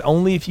she says,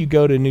 only if you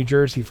go to New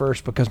Jersey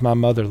first, because my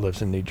mother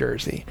lives in New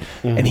Jersey.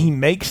 Mm-hmm. And he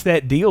makes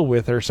that deal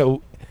with her.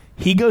 So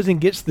he goes and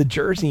gets the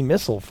Jersey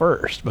missile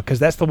first, because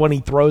that's the one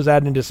he throws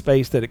out into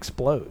space that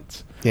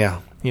explodes.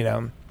 Yeah.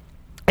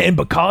 And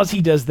because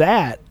he does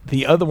that,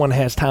 the other one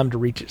has time to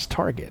reach its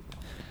target,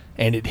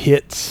 and it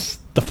hits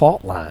the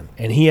fault line,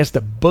 and he has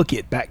to book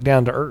it back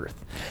down to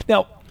Earth.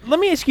 Now, let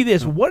me ask you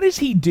this. What is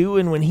he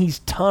doing when he's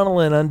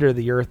tunneling under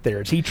the earth there?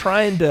 Is he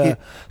trying to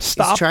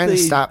stop the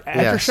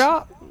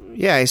aftershock?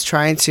 Yeah, he's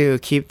trying to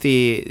keep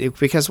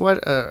because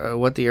what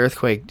the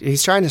earthquake,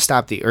 he's trying to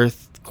stop the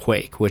earth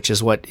quake, which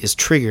is what is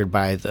triggered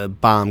by the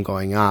bomb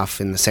going off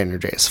in the San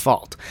Andreas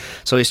Fault.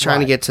 So he's trying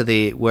to get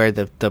to where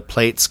the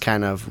plates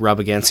kind of rub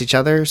against each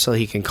other so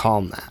he can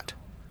calm that.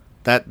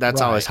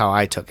 That's always how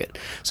I took it.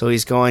 So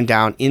he's going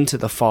down into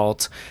the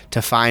fault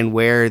to find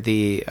where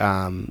the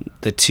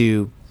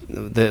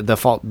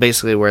fault,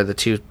 basically where the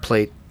two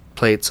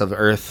plates of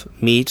Earth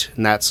meet,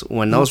 and that's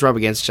when those rub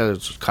against each other,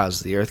 which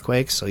causes the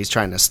earthquake. So he's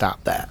trying to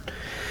stop that.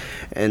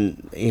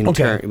 And in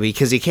turn,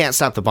 because he can't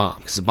stop the bomb,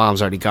 because the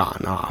bomb's already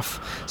gone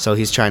off. So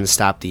he's trying to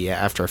stop the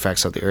after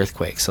effects of the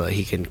earthquake so that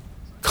he can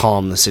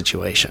calm the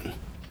situation.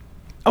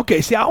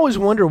 Okay, see, I always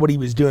wonder what he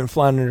was doing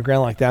flying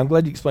underground like that. I'm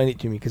glad you explained it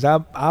to me, because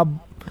I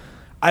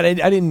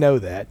didn't know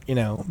that,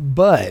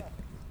 But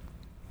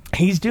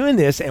he's doing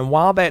this, and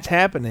while that's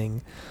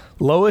happening,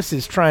 Lois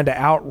is trying to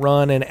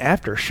outrun an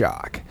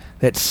aftershock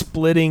that's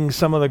splitting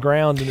some of the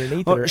ground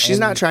underneath her. She's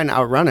not trying to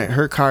outrun it.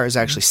 Her car is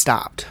actually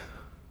stopped.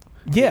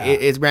 Yeah.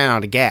 It ran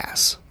out of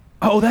gas.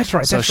 Oh, that's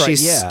right. So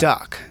she's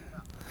stuck.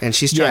 And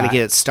she's trying to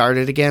get it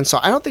started again. So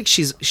I think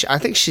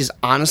she's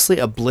honestly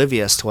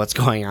oblivious to what's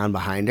going on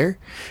behind her.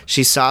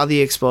 She saw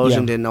the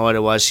explosion, didn't know what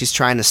it was. She's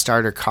trying to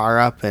start her car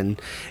up and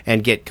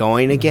get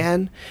going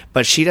again.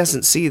 But she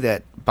doesn't see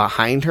that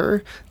behind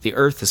her, the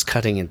earth is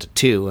cutting into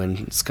two and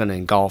it's going to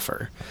engulf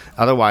her.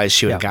 Otherwise,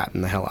 she would have gotten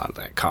the hell out of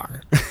that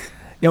car.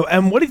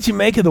 And what did you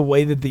make of the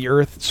way that the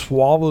earth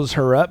swallows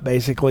her up,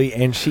 basically,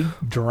 and she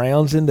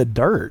drowns in the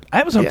dirt?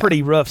 That was a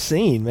pretty rough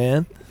scene,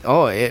 man.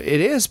 Oh, it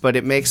is, but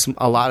it makes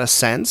a lot of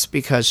sense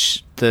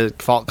because the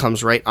fault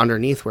comes right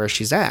underneath where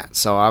she's at.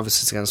 So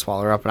obviously it's going to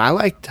swallow her up. And I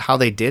liked how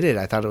they did it.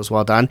 I thought it was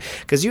well done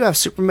because you have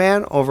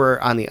Superman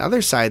over on the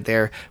other side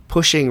there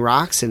pushing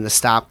rocks in to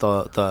stop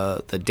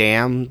the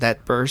dam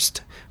that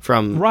burst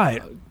from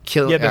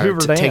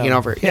taking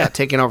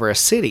over a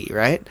city,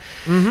 right?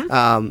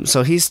 Mm-hmm.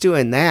 So he's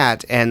doing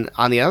that, and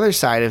on the other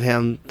side of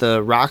him,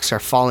 the rocks are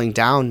falling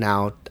down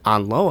now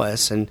on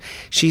Lois, and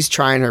she's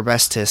trying her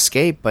best to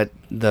escape, but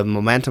the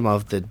momentum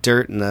of the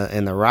dirt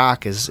and the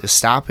rock is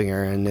stopping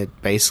her, and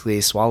it basically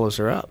swallows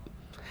her up.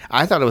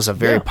 I thought it was a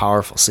very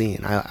powerful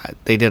scene.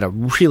 They did a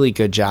really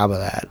good job of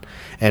that,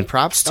 and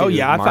props to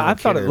I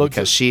thought it looked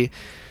because she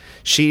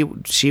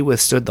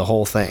withstood the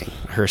whole thing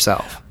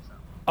herself.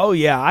 Oh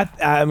yeah,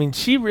 I mean,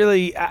 she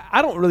really.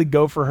 I don't really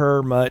go for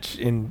her much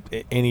for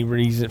any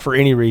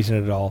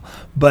reason at all.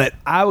 But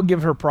I would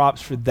give her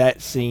props for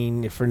that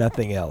scene, for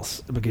nothing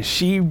else, because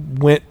she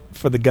went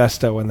for the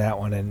gusto in that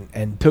one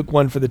and took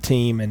one for the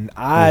team, and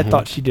I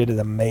thought she did an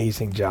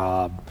amazing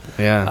job.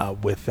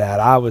 With that,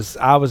 I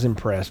was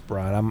impressed,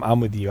 Brian. I'm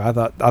with you. I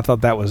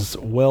thought that was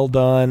well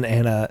done,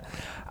 and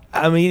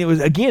I mean,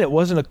 it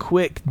wasn't a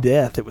quick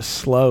death. It was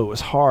slow. It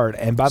was hard.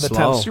 And by the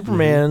time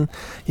Superman,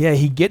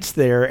 he gets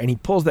there and he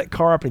pulls that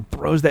car up and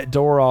throws that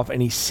door off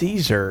and he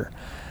sees her,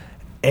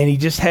 and he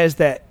just has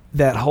that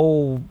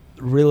whole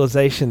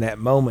realization, that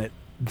moment,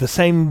 the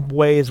same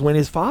way as when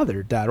his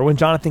father died or when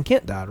Jonathan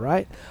Kent died,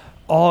 right?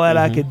 All that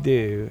I could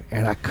do,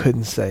 and I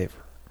couldn't save her.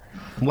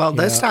 Well,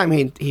 this time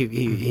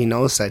he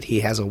knows that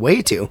he has a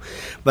way to,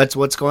 but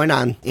what's going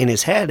on in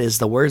his head is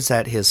the words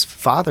that his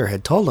father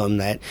had told him,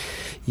 that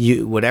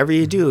whatever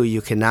you do,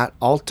 you cannot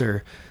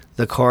alter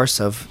the course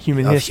of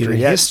human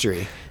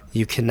history.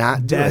 You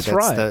cannot do it.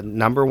 That's the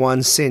number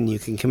one sin you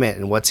can commit.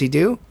 And what's he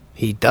do?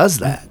 He does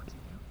that.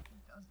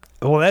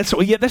 Well, that's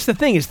the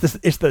thing. It's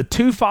the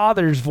two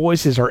fathers'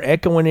 voices are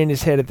echoing in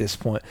his head at this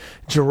point.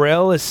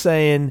 Jor-El is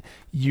saying,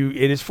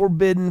 it is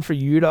forbidden for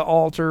you to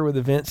alter with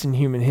events in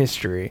human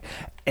history.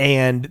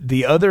 And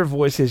the other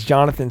voice is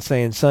Jonathan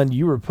saying, son,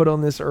 you were put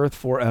on this earth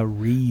for a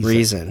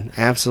reason.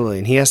 Absolutely.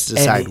 And he has to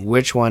decide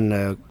which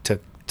one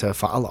to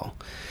follow.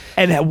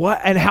 And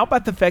how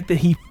about the fact that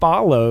he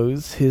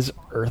follows his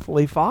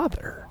earthly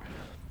father?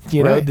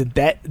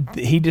 That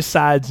he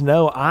decides,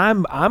 no,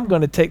 I'm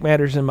going to take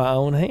matters in my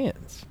own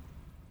hands.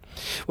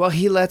 Well,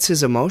 he lets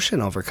his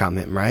emotion overcome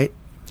him, right?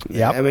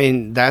 Yeah, I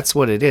mean, that's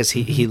what it is.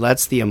 He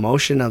lets the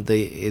emotion of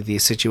the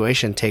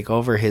situation take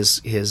over his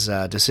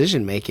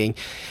decision making,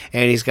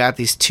 and he's got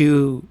these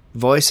two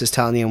voices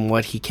telling him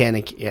what he can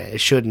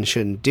and should and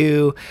shouldn't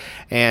do,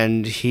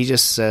 and he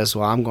just says,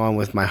 well, I'm going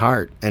with my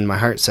heart, and my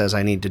heart says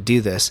I need to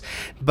do this.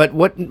 But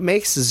what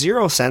makes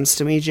zero sense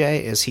to me,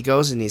 Jay, is he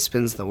goes and he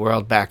spins the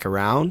world back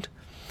around,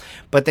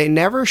 but they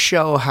never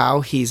show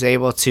how he's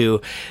able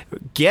to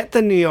get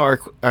the New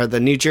York or the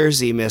New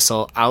Jersey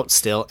missile out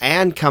still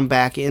and come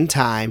back in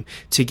time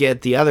to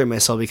get the other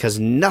missile, because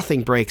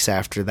nothing breaks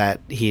after that.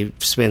 He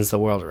spins the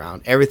world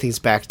around. Everything's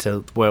back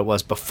to where it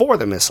was before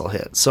the missile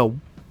hit. So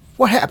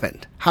what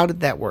happened? How did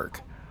that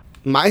work?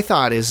 My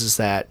thought is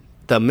that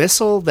the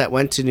missile that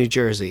went to New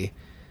Jersey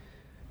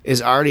is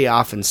already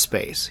off in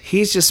space.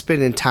 He's just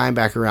spinning time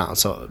back around,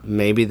 so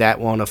maybe that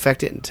won't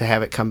affect it to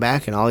have it come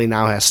back, and all he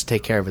now has to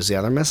take care of is the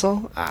other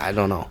missile. I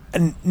don't know.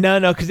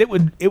 No, because it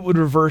would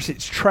reverse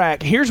its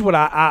track. Here's what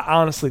I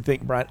honestly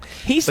think, Brian.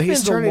 He's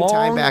turning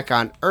time back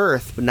on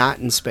Earth, but not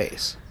in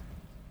space.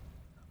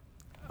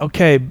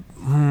 okay,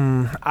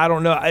 I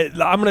don't know.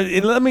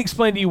 Let me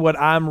explain to you what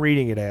I'm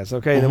reading it as.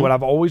 Okay, and what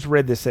I've always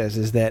read this as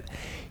is that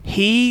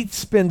he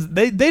spends.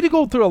 They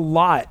go through a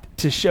lot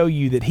to show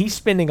you that he's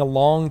spending a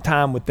long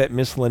time with that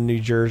missile in New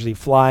Jersey,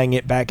 flying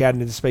it back out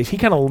into the space. He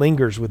kind of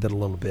lingers with it a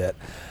little bit.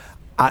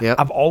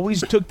 I've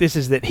always took this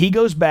as that he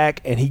goes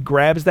back and he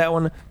grabs that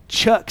one,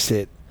 chucks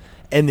it,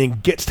 and then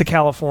gets to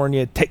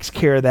California, takes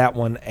care of that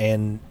one,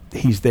 and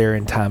he's there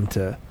in time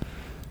to,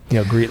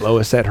 greet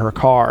Lois at her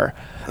car.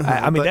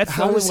 I mean, that's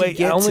the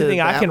only thing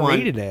I can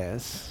read it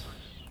as.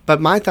 But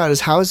my thought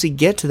is, how does he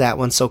get to that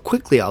one so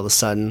quickly all of a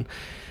sudden,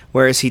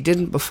 whereas he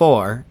didn't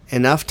before?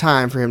 Enough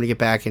time for him to get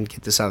back and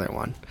get this other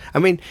one. I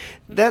mean,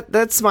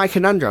 that's my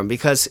conundrum,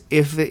 because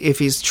if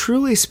he's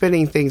truly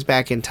spinning things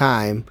back in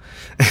time,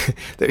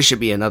 there should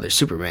be another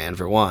Superman,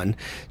 for one,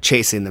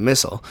 chasing the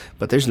missile,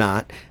 but there's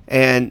not.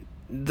 And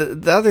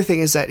the other thing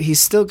is that he's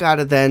still got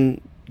to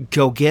then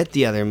go get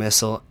the other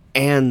missile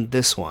and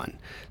this one.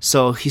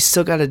 So he's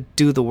still got to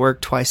do the work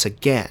twice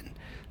again.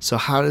 So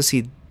how does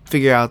he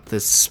figure out the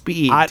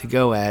speed to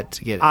go at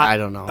to get it? I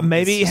don't know.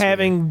 Maybe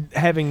having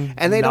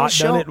and they not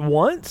done it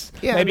once.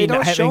 Yeah, maybe they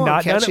don't having show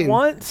not catching, done it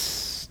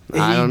once.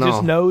 I don't know. He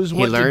just knows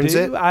what he learns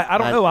to do. It. I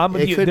don't know.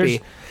 It could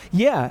be.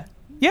 Yeah.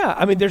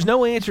 I mean, there's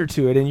no answer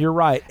to it, and you're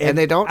right. And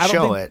they don't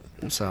show it.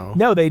 So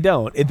no, they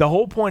don't. The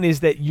whole point is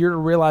that you're to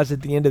realize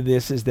at the end of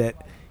this is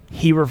that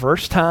he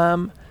reversed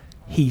time.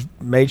 He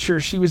made sure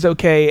she was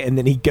okay, and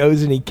then he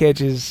goes and he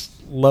catches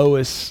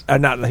Lois.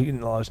 Not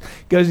Lois.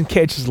 Goes and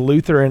catches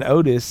Luther and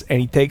Otis, and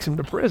he takes them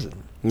to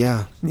prison.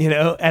 Yeah.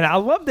 And I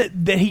love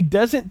that he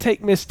doesn't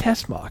take Miss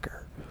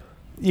Tessmacher.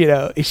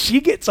 If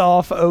she gets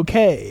off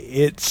okay,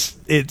 it's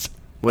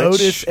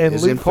Otis and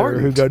Luther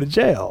important. Who go to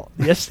jail.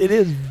 Yes, it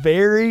is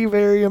very,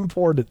 very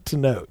important to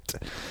note.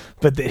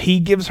 But that he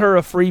gives her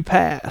a free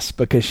pass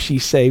because she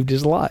saved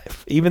his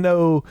life. Even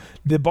though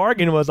the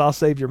bargain was, I'll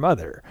save your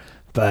mother.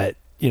 But,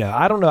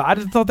 I don't know. I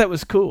just thought that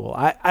was cool.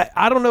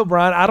 I don't know,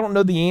 Brian. I don't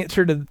know the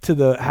answer to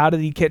the how did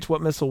he catch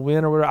what missile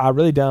when or whatever. I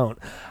really don't.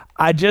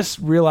 I just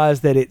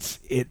realized that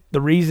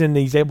the reason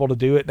he's able to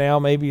do it now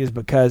maybe is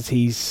because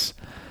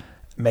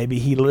maybe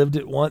he lived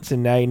it once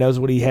and now he knows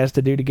what he has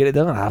to do to get it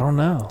done. I don't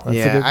know.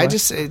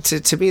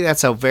 To me,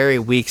 that's a very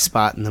weak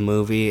spot in the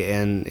movie,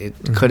 and it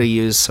could have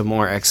used some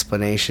more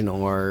explanation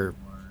or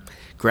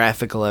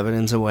graphical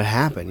evidence of what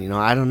happened.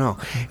 I don't know.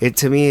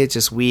 To me, it's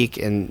just weak,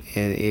 and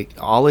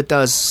all it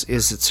does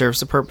is it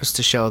serves the purpose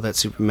to show that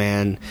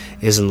Superman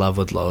is in love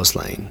with Lois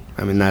Lane.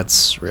 I mean,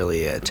 that's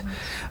really it.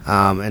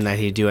 And that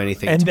he'd do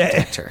anything to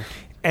protect her.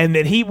 And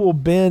that he will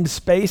bend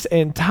space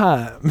and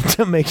time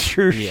to make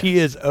sure she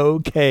is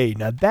okay.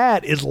 Now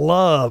that is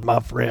love,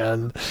 my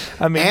friend.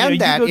 I mean, and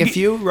if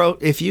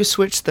you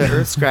switch the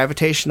Earth's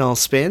gravitational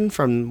spin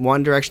from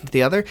one direction to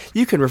the other,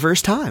 you can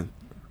reverse time.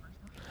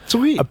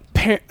 Sweet.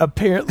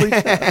 Apparently,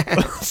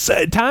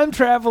 so. Time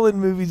travel in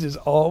movies is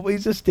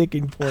always a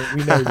sticking point.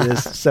 We know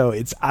this, so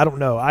I don't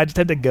know. I just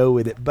had to go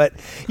with it. But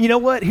you know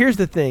what? Here's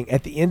the thing.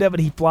 At the end of it,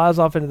 he flies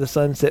off into the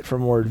sunset for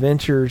more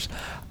adventures.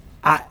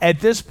 At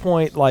this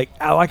point, like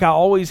I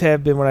always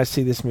have been when I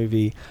see this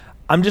movie,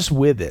 I'm just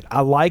with it.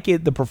 I like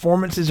it. The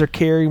performances are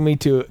carrying me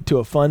to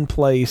a fun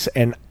place,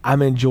 and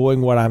I'm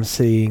enjoying what I'm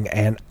seeing,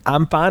 and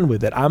I'm fine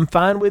with it. I'm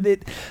fine with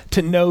it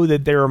to know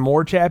that there are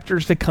more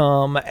chapters to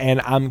come,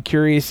 and I'm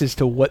curious as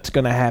to what's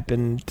going to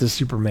happen to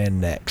Superman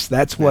next.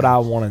 That's what I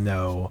want to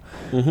know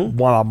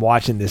while I'm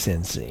watching this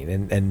end scene,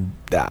 and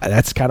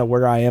that's kind of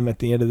where I am at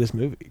the end of this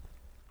movie.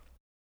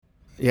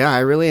 Yeah, I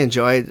really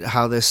enjoyed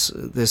how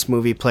this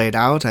movie played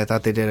out. I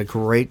thought they did a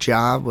great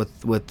job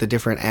with the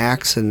different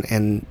acts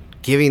and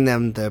giving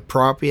them the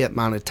appropriate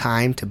amount of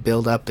time to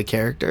build up the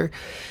character.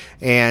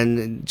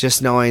 And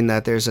just knowing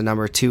that there's a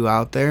number 2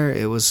 out there,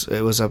 it was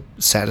a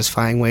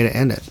satisfying way to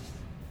end it.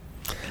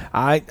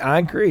 I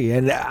agree.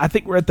 And I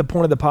think we're at the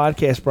point of the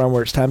podcast, Brian,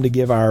 where it's time to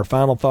give our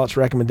final thoughts,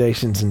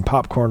 recommendations, and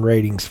popcorn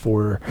ratings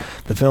for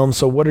the film.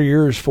 So what are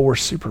yours for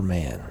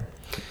Superman?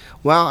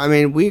 Well, I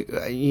mean,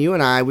 you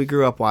and I, we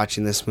grew up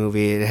watching this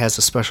movie. It has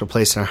a special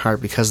place in our heart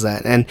because of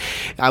that. And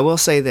I will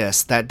say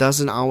this, that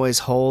doesn't always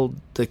hold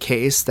the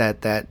case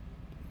that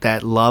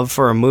love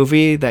for a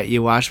movie that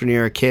you watch when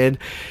you're a kid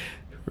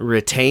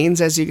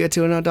retains as you get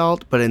to an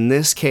adult, but in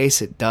this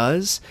case it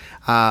does.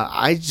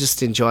 I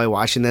just enjoy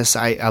watching this.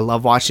 I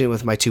love watching it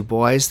with my 2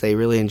 boys. They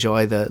really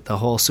enjoy the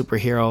whole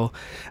superhero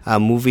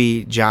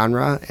movie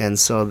genre, and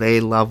so they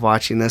love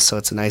watching this, so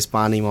it's a nice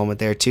bonding moment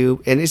there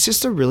too. And it's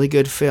just a really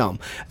good film.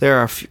 There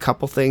are a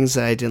couple things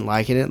that I didn't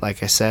like in it.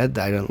 Like I said,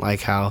 I didn't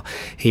like how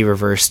he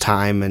reversed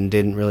time and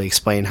didn't really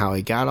explain how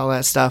he got all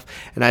that stuff,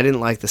 and I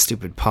didn't like the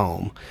stupid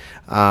poem.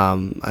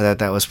 I thought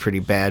that was pretty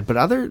bad, but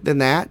other than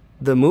that,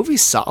 the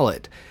movie's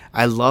solid.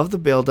 I love the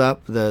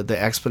build-up, the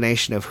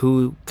explanation of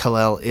who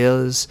Kal-El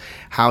is,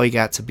 how he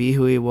got to be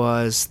who he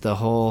was, the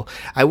whole...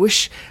 I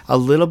wish a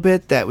little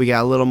bit that we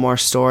got a little more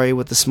story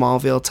with the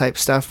Smallville type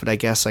stuff, but I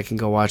guess I can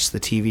go watch the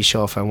TV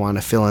show if I want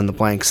to fill in the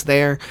blanks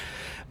there.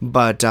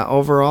 But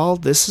overall,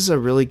 this is a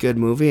really good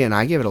movie, and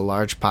I give it a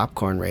large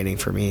popcorn rating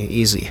for me,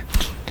 easy.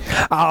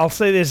 I'll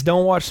say this: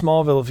 don't watch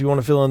Smallville if you want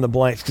to fill in the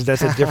blanks, because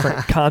that's a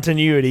different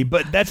continuity.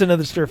 But that's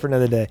another story for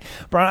another day.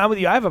 Brian, I'm with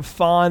you. I have a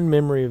fond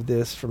memory of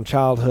this from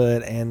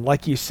childhood, and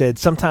like you said,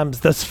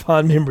 sometimes those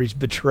fond memories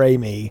betray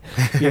me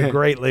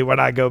greatly when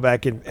I go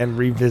back and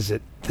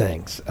revisit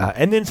things.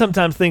 And then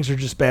sometimes things are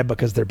just bad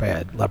because they're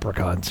bad.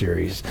 Leprechaun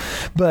series,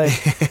 but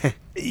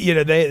that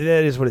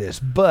is what it is.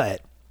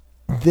 But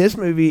this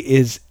movie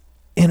is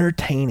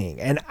entertaining,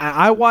 and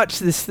I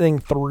watched this thing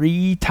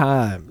 3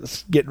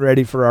 times getting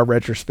ready for our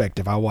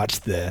retrospective. I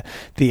watched the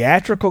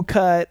theatrical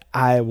cut,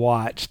 I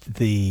watched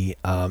the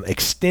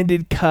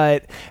extended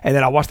cut, and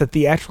then I watched the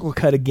theatrical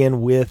cut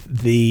again with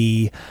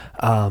the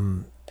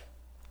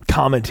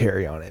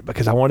commentary on it,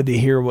 because I wanted to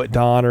hear what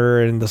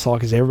Donner and the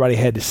Salkins, everybody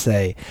had to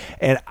say.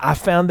 And I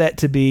found that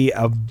to be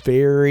a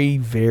very,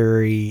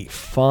 very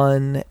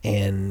fun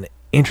and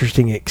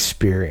interesting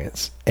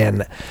experience.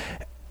 And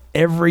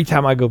every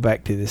time I go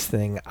back to this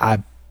thing,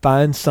 I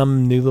find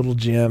some new little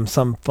gem,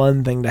 some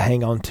fun thing to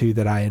hang on to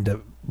that I end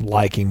up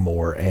liking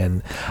more.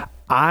 And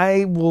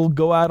I will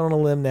go out on a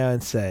limb now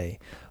and say,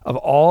 of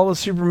all the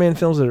Superman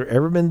films that have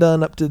ever been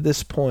done up to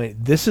this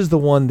point, this is the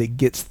one that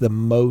gets the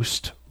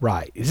most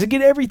right. It doesn't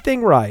get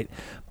everything right,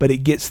 but it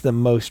gets the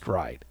most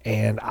right.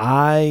 And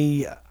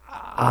I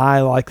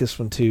like this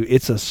one too.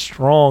 It's a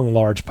strong,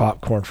 large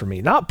popcorn for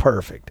me. Not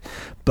perfect,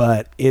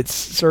 but it's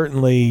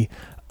certainly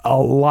a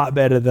lot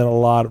better than a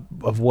lot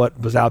of what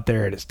was out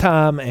there at its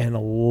time and a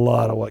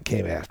lot of what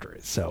came after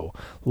it. So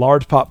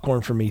large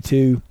popcorn for me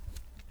too.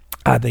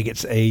 I think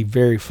it's a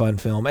very fun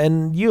film,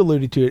 and you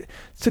alluded to it.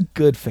 It's a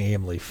good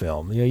family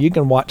film. You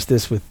can watch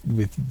this with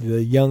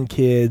the young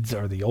kids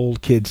or the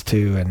old kids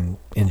too, and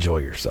enjoy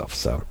yourself.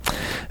 So,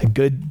 a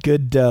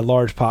good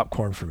large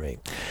popcorn for me.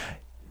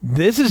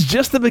 This is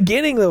just the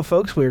beginning, though,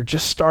 folks. We're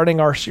just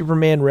starting our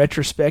Superman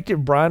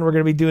retrospective. Brian, we're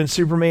going to be doing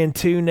Superman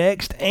 2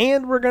 next,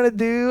 and we're going to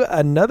do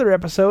another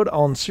episode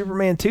on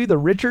Superman 2, the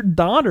Richard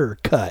Donner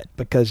cut,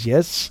 because,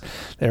 yes,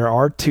 there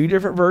are 2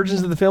 different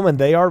versions of the film, and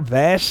they are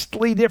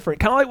vastly different.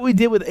 Kind of like we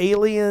did with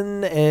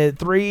Alien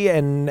 3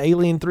 and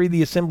Alien 3,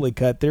 the Assembly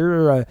Cut.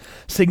 There are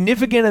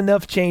significant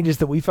enough changes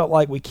that we felt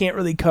like we can't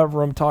really cover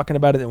them talking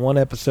about it in one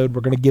episode.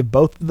 We're going to give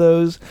both of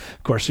those.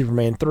 Of course,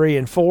 Superman 3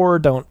 and 4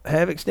 don't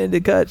have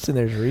extended cuts, and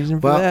there's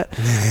reason for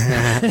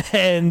that.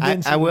 And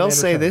I will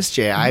say this,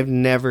 Jay, I've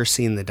never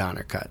seen the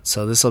Donner cut,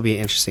 so this will be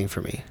interesting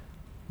for me.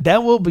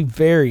 That will be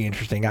very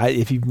interesting.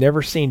 If you've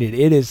never seen it,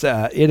 it is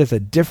a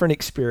different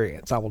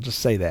experience. I will just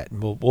say that.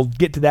 And we'll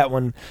get to that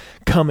one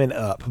coming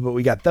up. But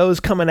we got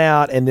those coming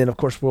out, and then of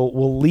course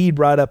we'll lead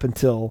right up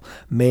until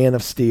Man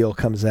of Steel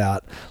comes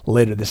out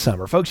later this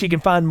summer. Folks, you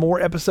can find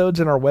more episodes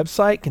on our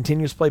website,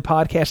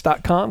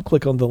 continuousplaypodcast.com.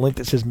 Click on the link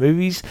that says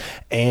movies,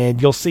 and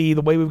you'll see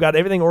the way we've got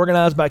everything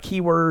organized by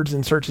keywords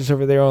and searches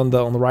over there on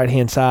the right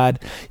hand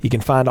side. You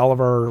can find all of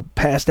our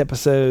past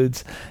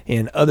episodes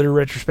and other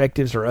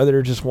retrospectives or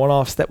other just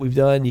one-offs that we've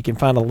done. You can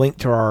find a link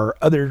to our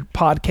other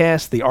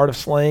podcast, The Art of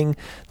Slaying,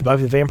 the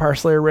Buffy the Vampire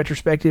Slayer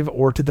retrospective,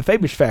 or to the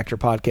Fabish Factor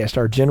podcast,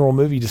 our general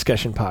movie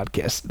discussion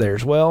podcast there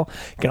as well.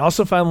 You can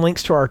also find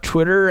links to our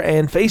Twitter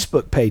and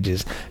Facebook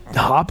pages.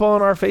 Hop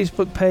on our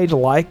Facebook page,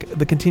 like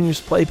the Continuous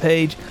Play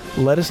page.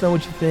 Let us know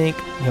what you think.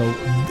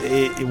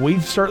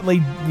 We've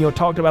certainly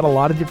talked about a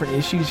lot of different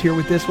issues here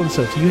with this one.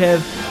 So if you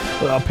have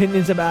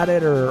opinions about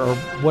it or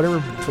whatever,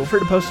 feel free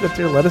to post it up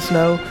there. Let us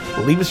know.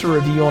 Leave us a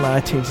review on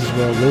iTunes as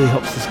well. It really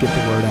helps us get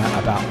the word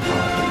out about the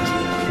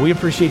podcast. We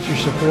appreciate your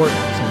support.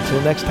 So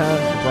until next time,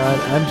 for Brian,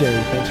 I'm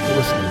Jay. Thanks for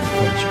listening to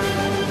Film Strip.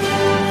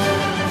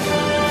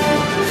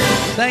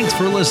 Thanks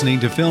for listening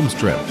to Film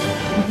Strip.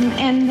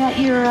 And that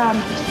you're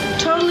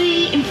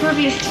totally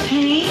impervious to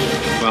pain.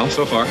 Well,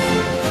 so far.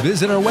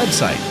 Visit our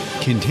website,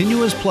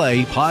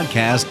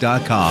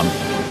 continuousplaypodcast.com,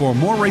 for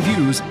more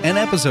reviews and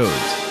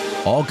episodes.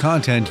 All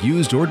content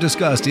used or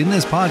discussed in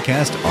this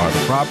podcast are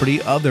the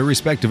property of their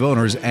respective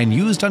owners and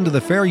used under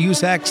the Fair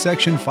Use Act,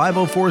 Section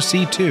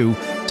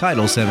 504C2,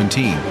 Title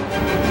 17.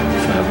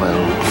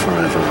 Farewell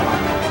forever.